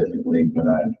typically what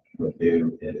I would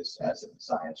do is, as the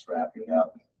design's wrapping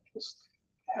up, just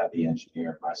have the engineer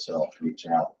and myself reach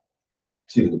out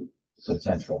to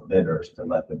potential bidders to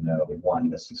let them know, one,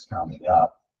 this is coming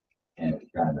up, and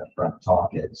kind of front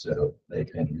talk it so they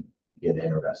can get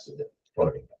interested in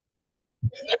quoting.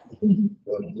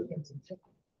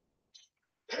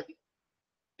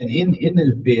 And in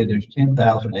this bid, there's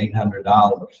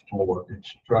 $10,800 for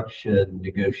construction,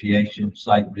 negotiation,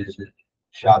 site visit,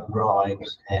 shop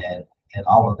drawings, and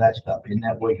all of that stuff. Isn't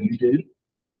that what you do?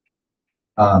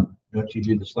 Don't you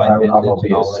do the site I will visits be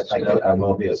and all that assisting, stuff? I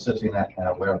will be assisting that,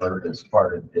 however, as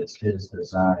part of it's his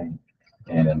design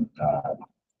and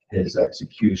his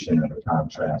execution of the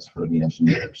contracts for the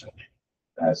engineers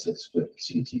as it's with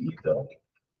CTE build,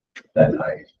 that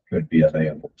I could be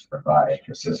available to provide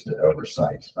assisted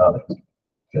oversight of it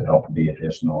to help the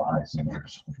additional eyes and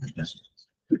ears of the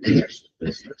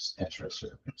business interests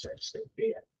or concerns that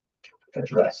be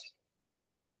addressed.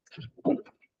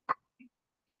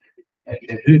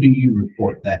 And who do you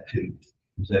report that to?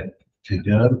 Is that to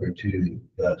Doug or to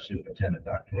the superintendent,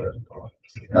 Dr. Rosenthal?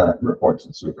 Reports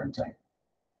to superintendent.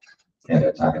 And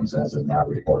at times, as of now,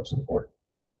 reports to the board.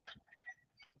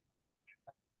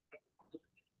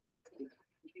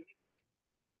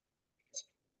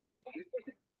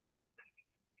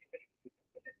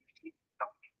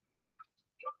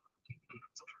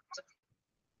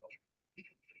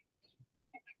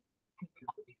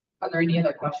 Are there any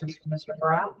other questions for Mr.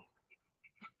 Brown?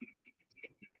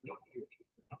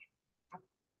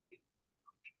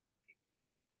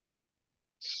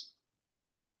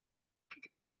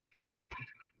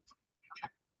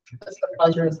 What's the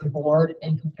pleasure of the board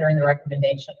in comparing the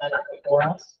recommendation that is before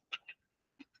us?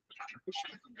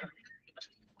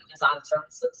 Design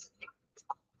services.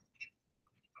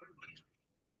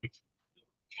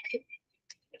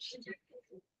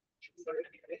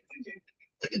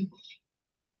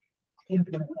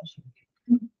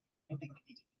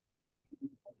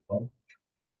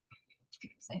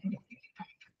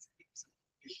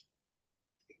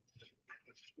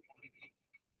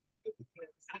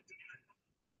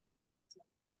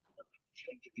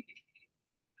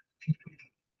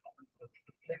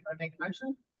 Make a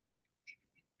motion?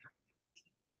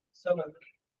 So moved.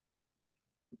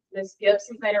 Ms. Gibbs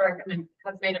has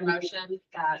made a motion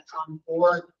that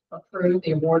board approve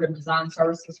the award of design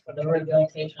services for the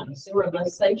rehabilitation of the sewer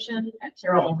lift station at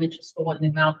Terrell Elementary School in the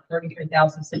amount of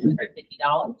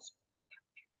 $33,650.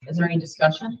 Is there any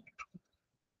discussion?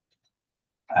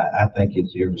 I think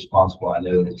it's irresponsible. I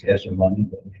know it's ESSER money,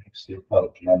 but it's still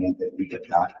public money that we have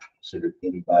not considered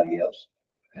anybody else.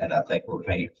 And I think we're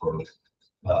paying for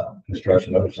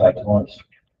construction oversight once.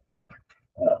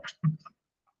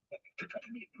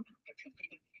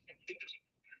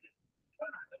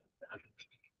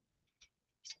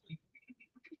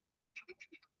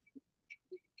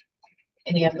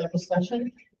 Any other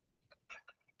discussion?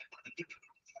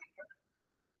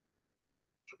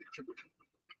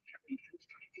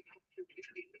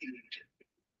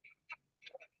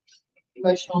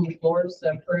 Motion on the floor is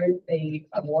to approve the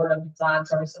award of design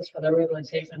services for the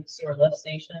rehabilitation of the sewer lift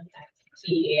station at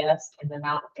TES in the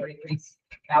amount of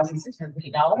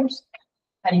 $33,650.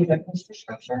 How do you vote, Mr.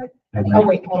 Scripture? Oh,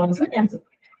 wait, hold on a second.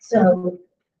 So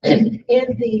in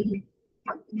the,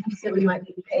 you said we might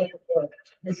be paying for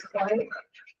this client.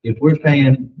 If we're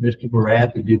paying Mr.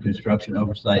 Barat to do construction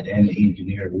oversight and the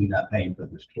engineer, we're not paying for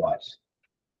this twice.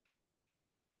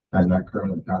 I'm not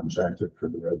currently contracted for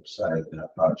the roadside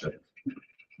project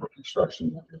for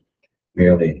construction.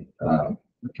 Merely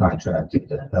contracted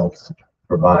to help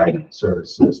provide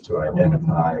services to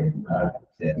identify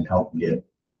and help get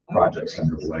projects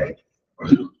underway.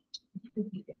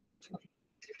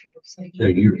 So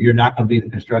you're not going to be the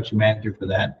construction manager for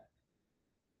that?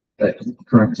 At the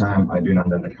current time, I do not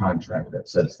have a contract that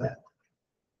says that.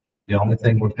 The only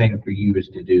thing we're paying for you is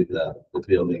to do the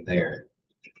building there.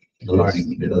 The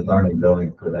learning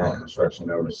building for that construction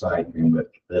oversight, and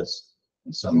with this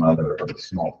and some other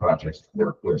small projects to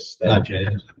work with staff.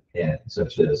 Gotcha. And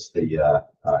such as the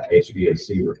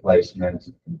HVAC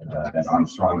replacement that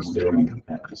Armstrong's doing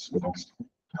at the schools,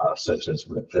 such as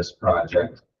with this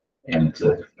project, and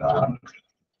to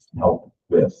help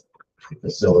with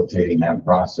facilitating that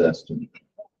process to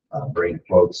bring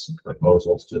quotes and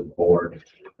proposals to the board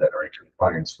that are in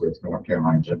compliance with North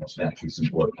Carolina general statutes and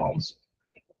board policy.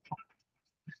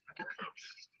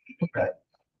 Okay.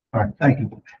 All right, thank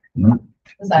you.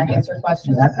 Does that answer your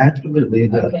question? Absolutely,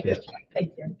 it does, Okay. yes.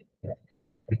 Thank you.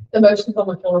 The motion on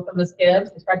the floor from Ms.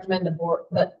 Gibbs is recommend the board,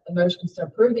 that the motion is to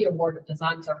approve the award of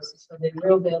design services for the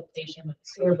rehabilitation of the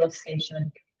sewer lift station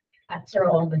at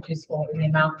Terrell Elementary School in the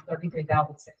amount of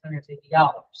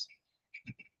 $33,650.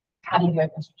 How do you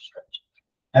vote, Mr. Stritch?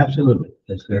 Absolutely.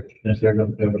 Since they're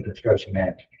going to do a construction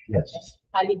match, yes.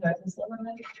 How do you vote, Ms.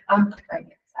 Liverman? I'm afraid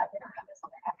it's, I don't have this on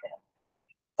the packet.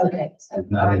 Okay, so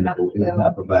It's not in the, it's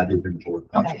not provided in the board.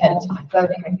 okay, ahead of time.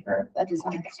 Voting for the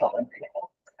design consultant.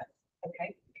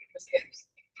 Okay. Ms. Gibbs.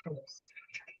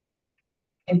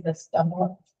 Is this done?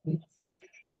 Yes.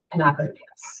 And I vote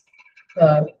yes.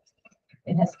 So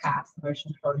it has passed. The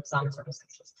motion for design services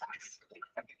has passed.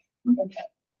 Okay.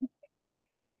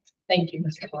 Thank you,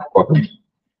 Mr. Black. Welcome.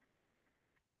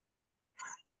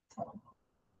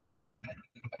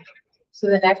 So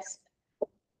the next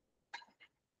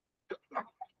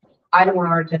item on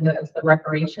our agenda is the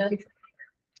recreation.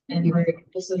 And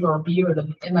this is a review of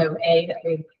the MOA that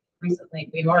we've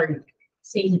already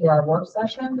seen through our work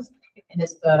sessions. And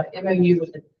it's the MOU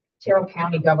with the Terrell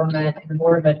County government and the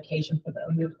Board of Education for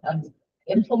the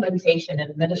implementation and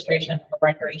administration of the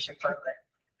recreation program.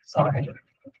 Sorry.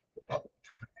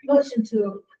 Motion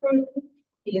to approve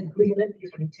the agreement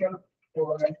between Terrell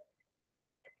for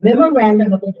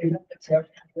memorandum of agreement for Terrell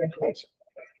County Recreation.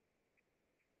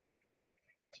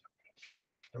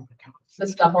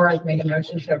 Ms. Dunbar has made a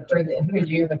motion to approve the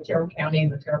MOU with Terrell County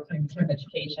and the Terrell County Board of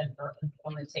Education for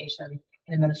implementation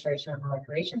and administration of the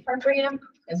recreation program.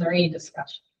 Is there any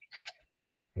discussion?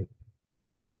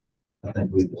 I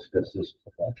think we discussed this.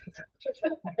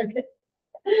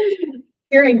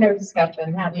 Hearing no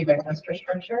discussion, how do you vote, Mr.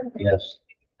 Scripture? Yes.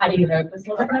 How do you vote, Ms.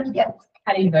 Liverman? Yes.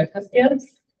 How do you vote, Ms. Gibbs?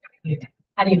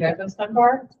 How do you vote, Ms.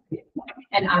 Dunbar?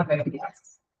 And I vote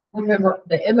yes. Remember,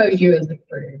 the MOU is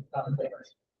approved by the board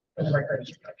for the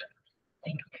recreation program.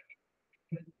 Thank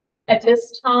you. At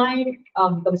this time,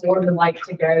 the board would like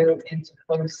to go into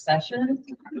closed session.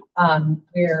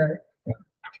 Where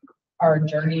our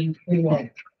journey, we will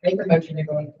make a motion to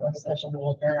go into closed session.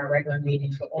 We'll adjourn our regular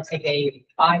meeting, but we'll take a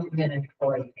 5-minute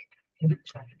break.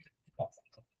 Because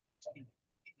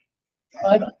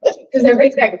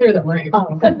everybody's got to clear the room.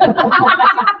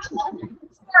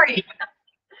 Sorry.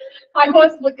 I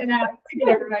was looking at,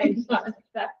 everybody.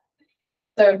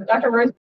 So Dr. Rose